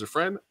keep you as a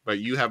friend, but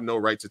you have no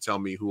right to tell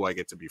me who I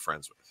get to be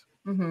friends with.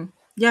 Mm-hmm.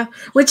 Yeah,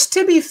 which,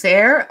 to be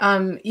fair,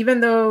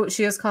 even though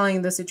she is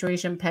calling the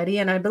situation petty,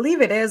 and I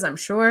believe it is, I'm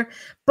sure,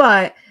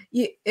 but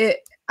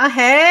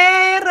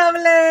hey,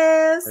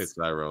 Robles. Hey,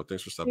 Cyro,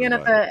 thanks for stopping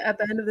Again, by. at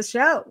the end of the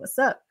show, what's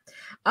up?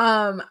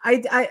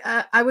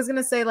 I was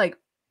gonna say, like,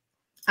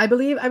 I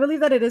believe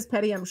that it is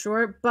petty, I'm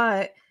sure,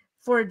 but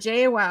for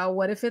JWoww,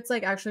 what if it's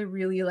like actually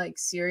really like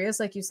serious,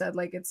 like you said,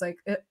 like it's like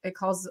it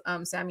calls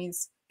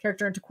Sammy's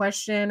character into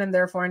question, and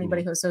therefore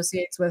anybody who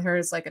associates with her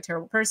is like a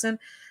terrible person.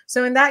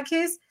 So in that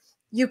case,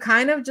 you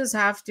kind of just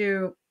have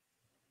to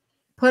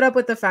put up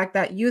with the fact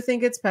that you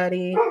think it's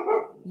petty.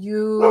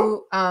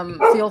 You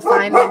feel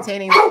fine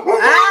maintaining.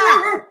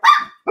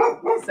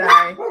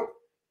 Sorry,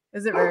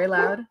 is it very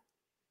loud?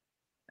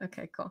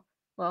 Okay, cool.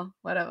 Well,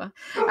 whatever.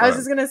 I was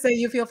just gonna say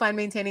you feel fine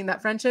maintaining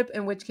that friendship,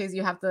 in which case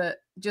you have to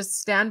just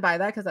stand by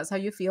that because that's how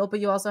you feel.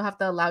 But you also have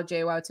to allow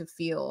JWoww to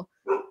feel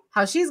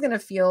how she's gonna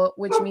feel,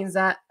 which means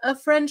that a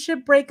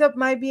friendship breakup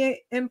might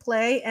be in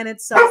play, and it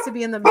sucks to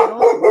be in the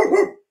middle.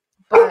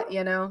 But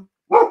you know,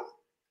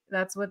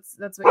 that's what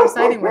you're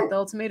siding with. The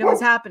ultimatum is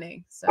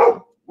happening.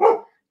 So,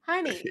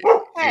 honey,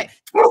 hey.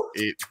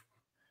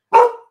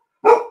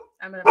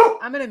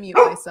 I'm gonna mute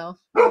myself.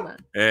 Hold on.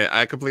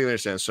 I completely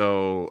understand.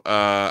 So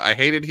I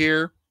hate it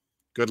here.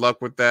 Good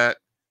luck with that.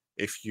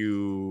 If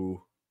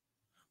you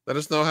let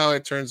us know how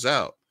it turns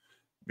out.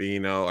 But, you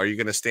know, are you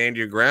going to stand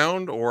your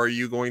ground, or are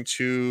you going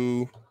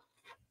to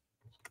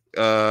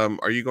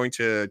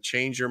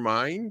change your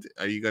mind?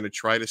 Are you going to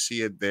try to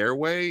see it their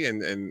way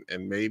and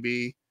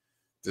maybe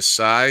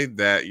decide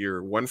that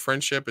your one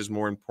friendship is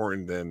more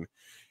important than,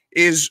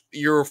 is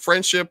your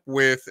friendship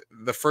with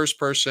the first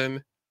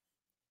person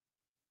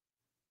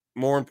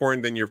more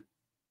important than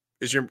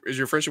is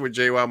your friendship with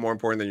JWoww more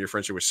important than your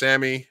friendship with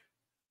Sammy?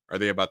 Are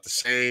they about the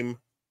same?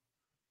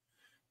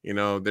 You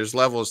know, there's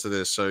levels to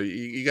this. So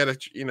you gotta,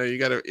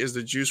 is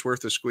the juice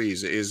worth the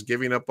squeeze? Is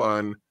giving up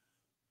on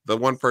the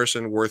one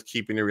person worth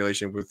keeping a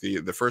relationship with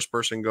the first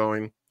person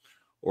going?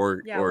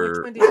 Or which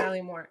one do you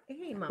value more?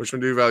 Hey, Mom. Which one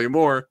do you value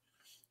more?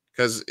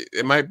 Because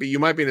you might be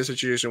in a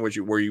situation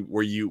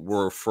where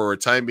you for a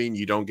time being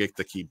you don't get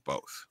to keep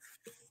both.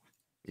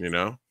 You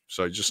know?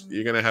 So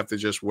you're gonna have to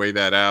just weigh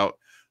that out.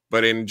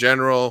 But in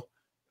general,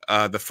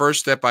 the first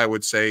step I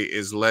would say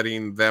is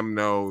letting them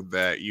know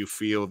that you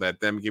feel that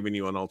them giving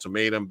you an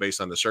ultimatum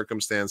based on the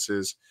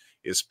circumstances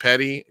is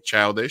petty,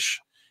 childish,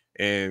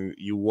 and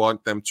you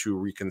want them to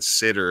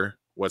reconsider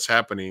what's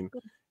happening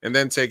and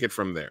then take it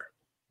from there.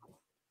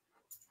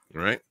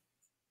 All right?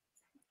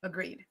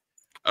 Agreed.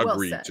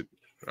 Agreed.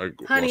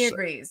 Honey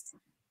agrees.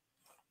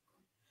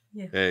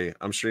 Yeah. Hey,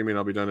 I'm streaming.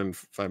 I'll be done in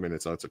 5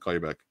 minutes. I'll have to call you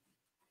back.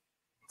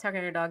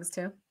 Talking to your dogs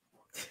too.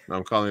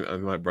 I'm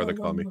calling. My brother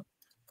called me.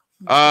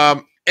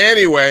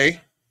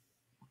 Anyway.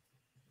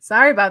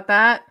 Sorry about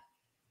that.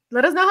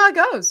 Let us know how it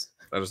goes.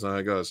 Let us know how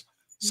it goes.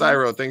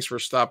 Cyro, thanks for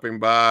stopping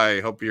by.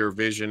 Hope your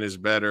vision is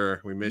better.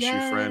 We miss you,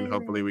 friend.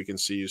 Hopefully we can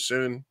see you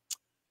soon.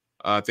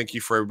 Thank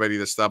you for everybody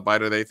that stopped by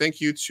today.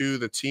 Thank you to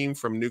the team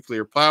from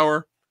Nuclear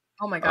Power.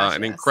 Oh my gosh.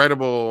 An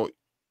incredible,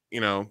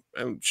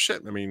 and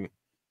shit. I mean,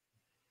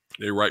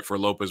 they write for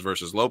Lopez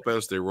versus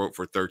Lopez. They wrote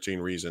for 13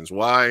 Reasons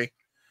Why.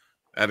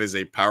 That is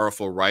a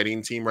powerful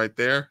writing team right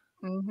there.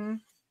 Mm-hmm.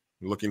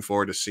 Looking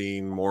forward to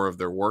seeing more of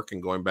their work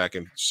and going back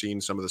and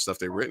seeing some of the stuff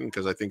they've written,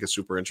 because I think it's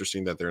super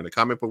interesting that they're in the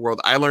comic book world.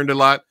 I learned a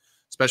lot,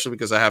 especially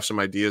because I have some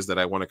ideas that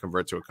I want to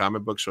convert to a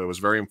comic book. So it was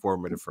very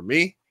informative for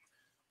me.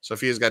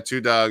 Sophia's got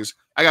 2 dogs.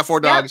 I got 4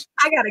 dogs.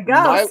 I gotta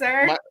go,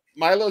 sir.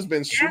 Milo's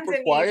been super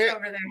quiet.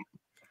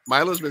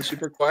 Milo's been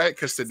super quiet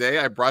because today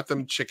I brought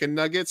them chicken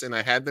nuggets and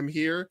I had them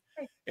here,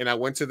 and I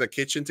went to the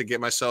kitchen to get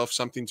myself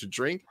something to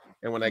drink.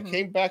 And when I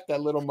came back,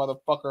 that little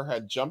motherfucker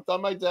had jumped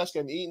on my desk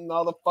and eaten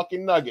all the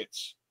fucking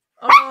nuggets.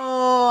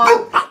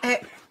 Oh,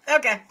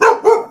 okay.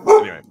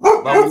 Anyway,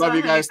 well, we love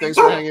you guys. Thanks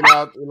for hanging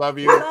out. We love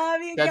you.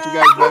 Catch you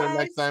guys better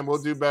next time.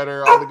 We'll do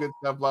better. All the good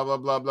stuff. Blah, blah,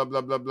 blah, blah,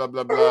 blah, blah, blah,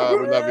 blah, blah.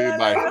 We love you.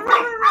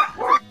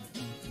 Bye.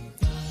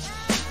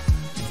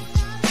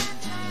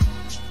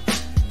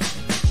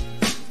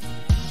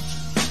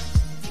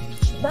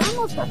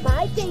 Vamos, papá,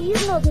 hay que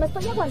irnos. Me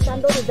estoy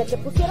aguantando desde que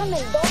pusieron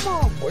el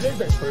domo. Puedes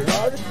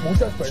esperar.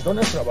 Muchas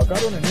personas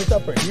trabajaron en esta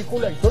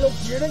película y solo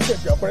quieren que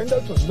te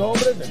aprendas sus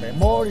nombres de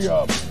memoria.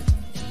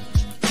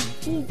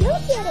 Y yo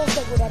quiero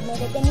asegurarme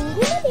de que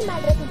ningún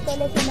animal resultó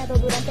lesionado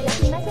durante la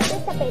filmación de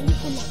esta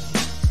película.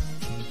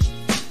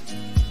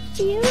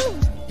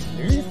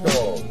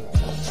 ¡Listo!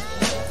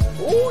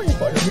 ¡Uy,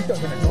 palomitas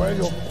en el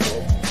suelo!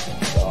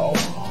 Oh.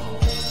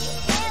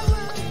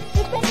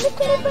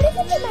 Espera,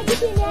 parece que Maggie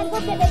tiene algo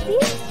que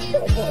decir.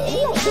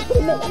 Es su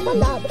primera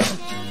palabra.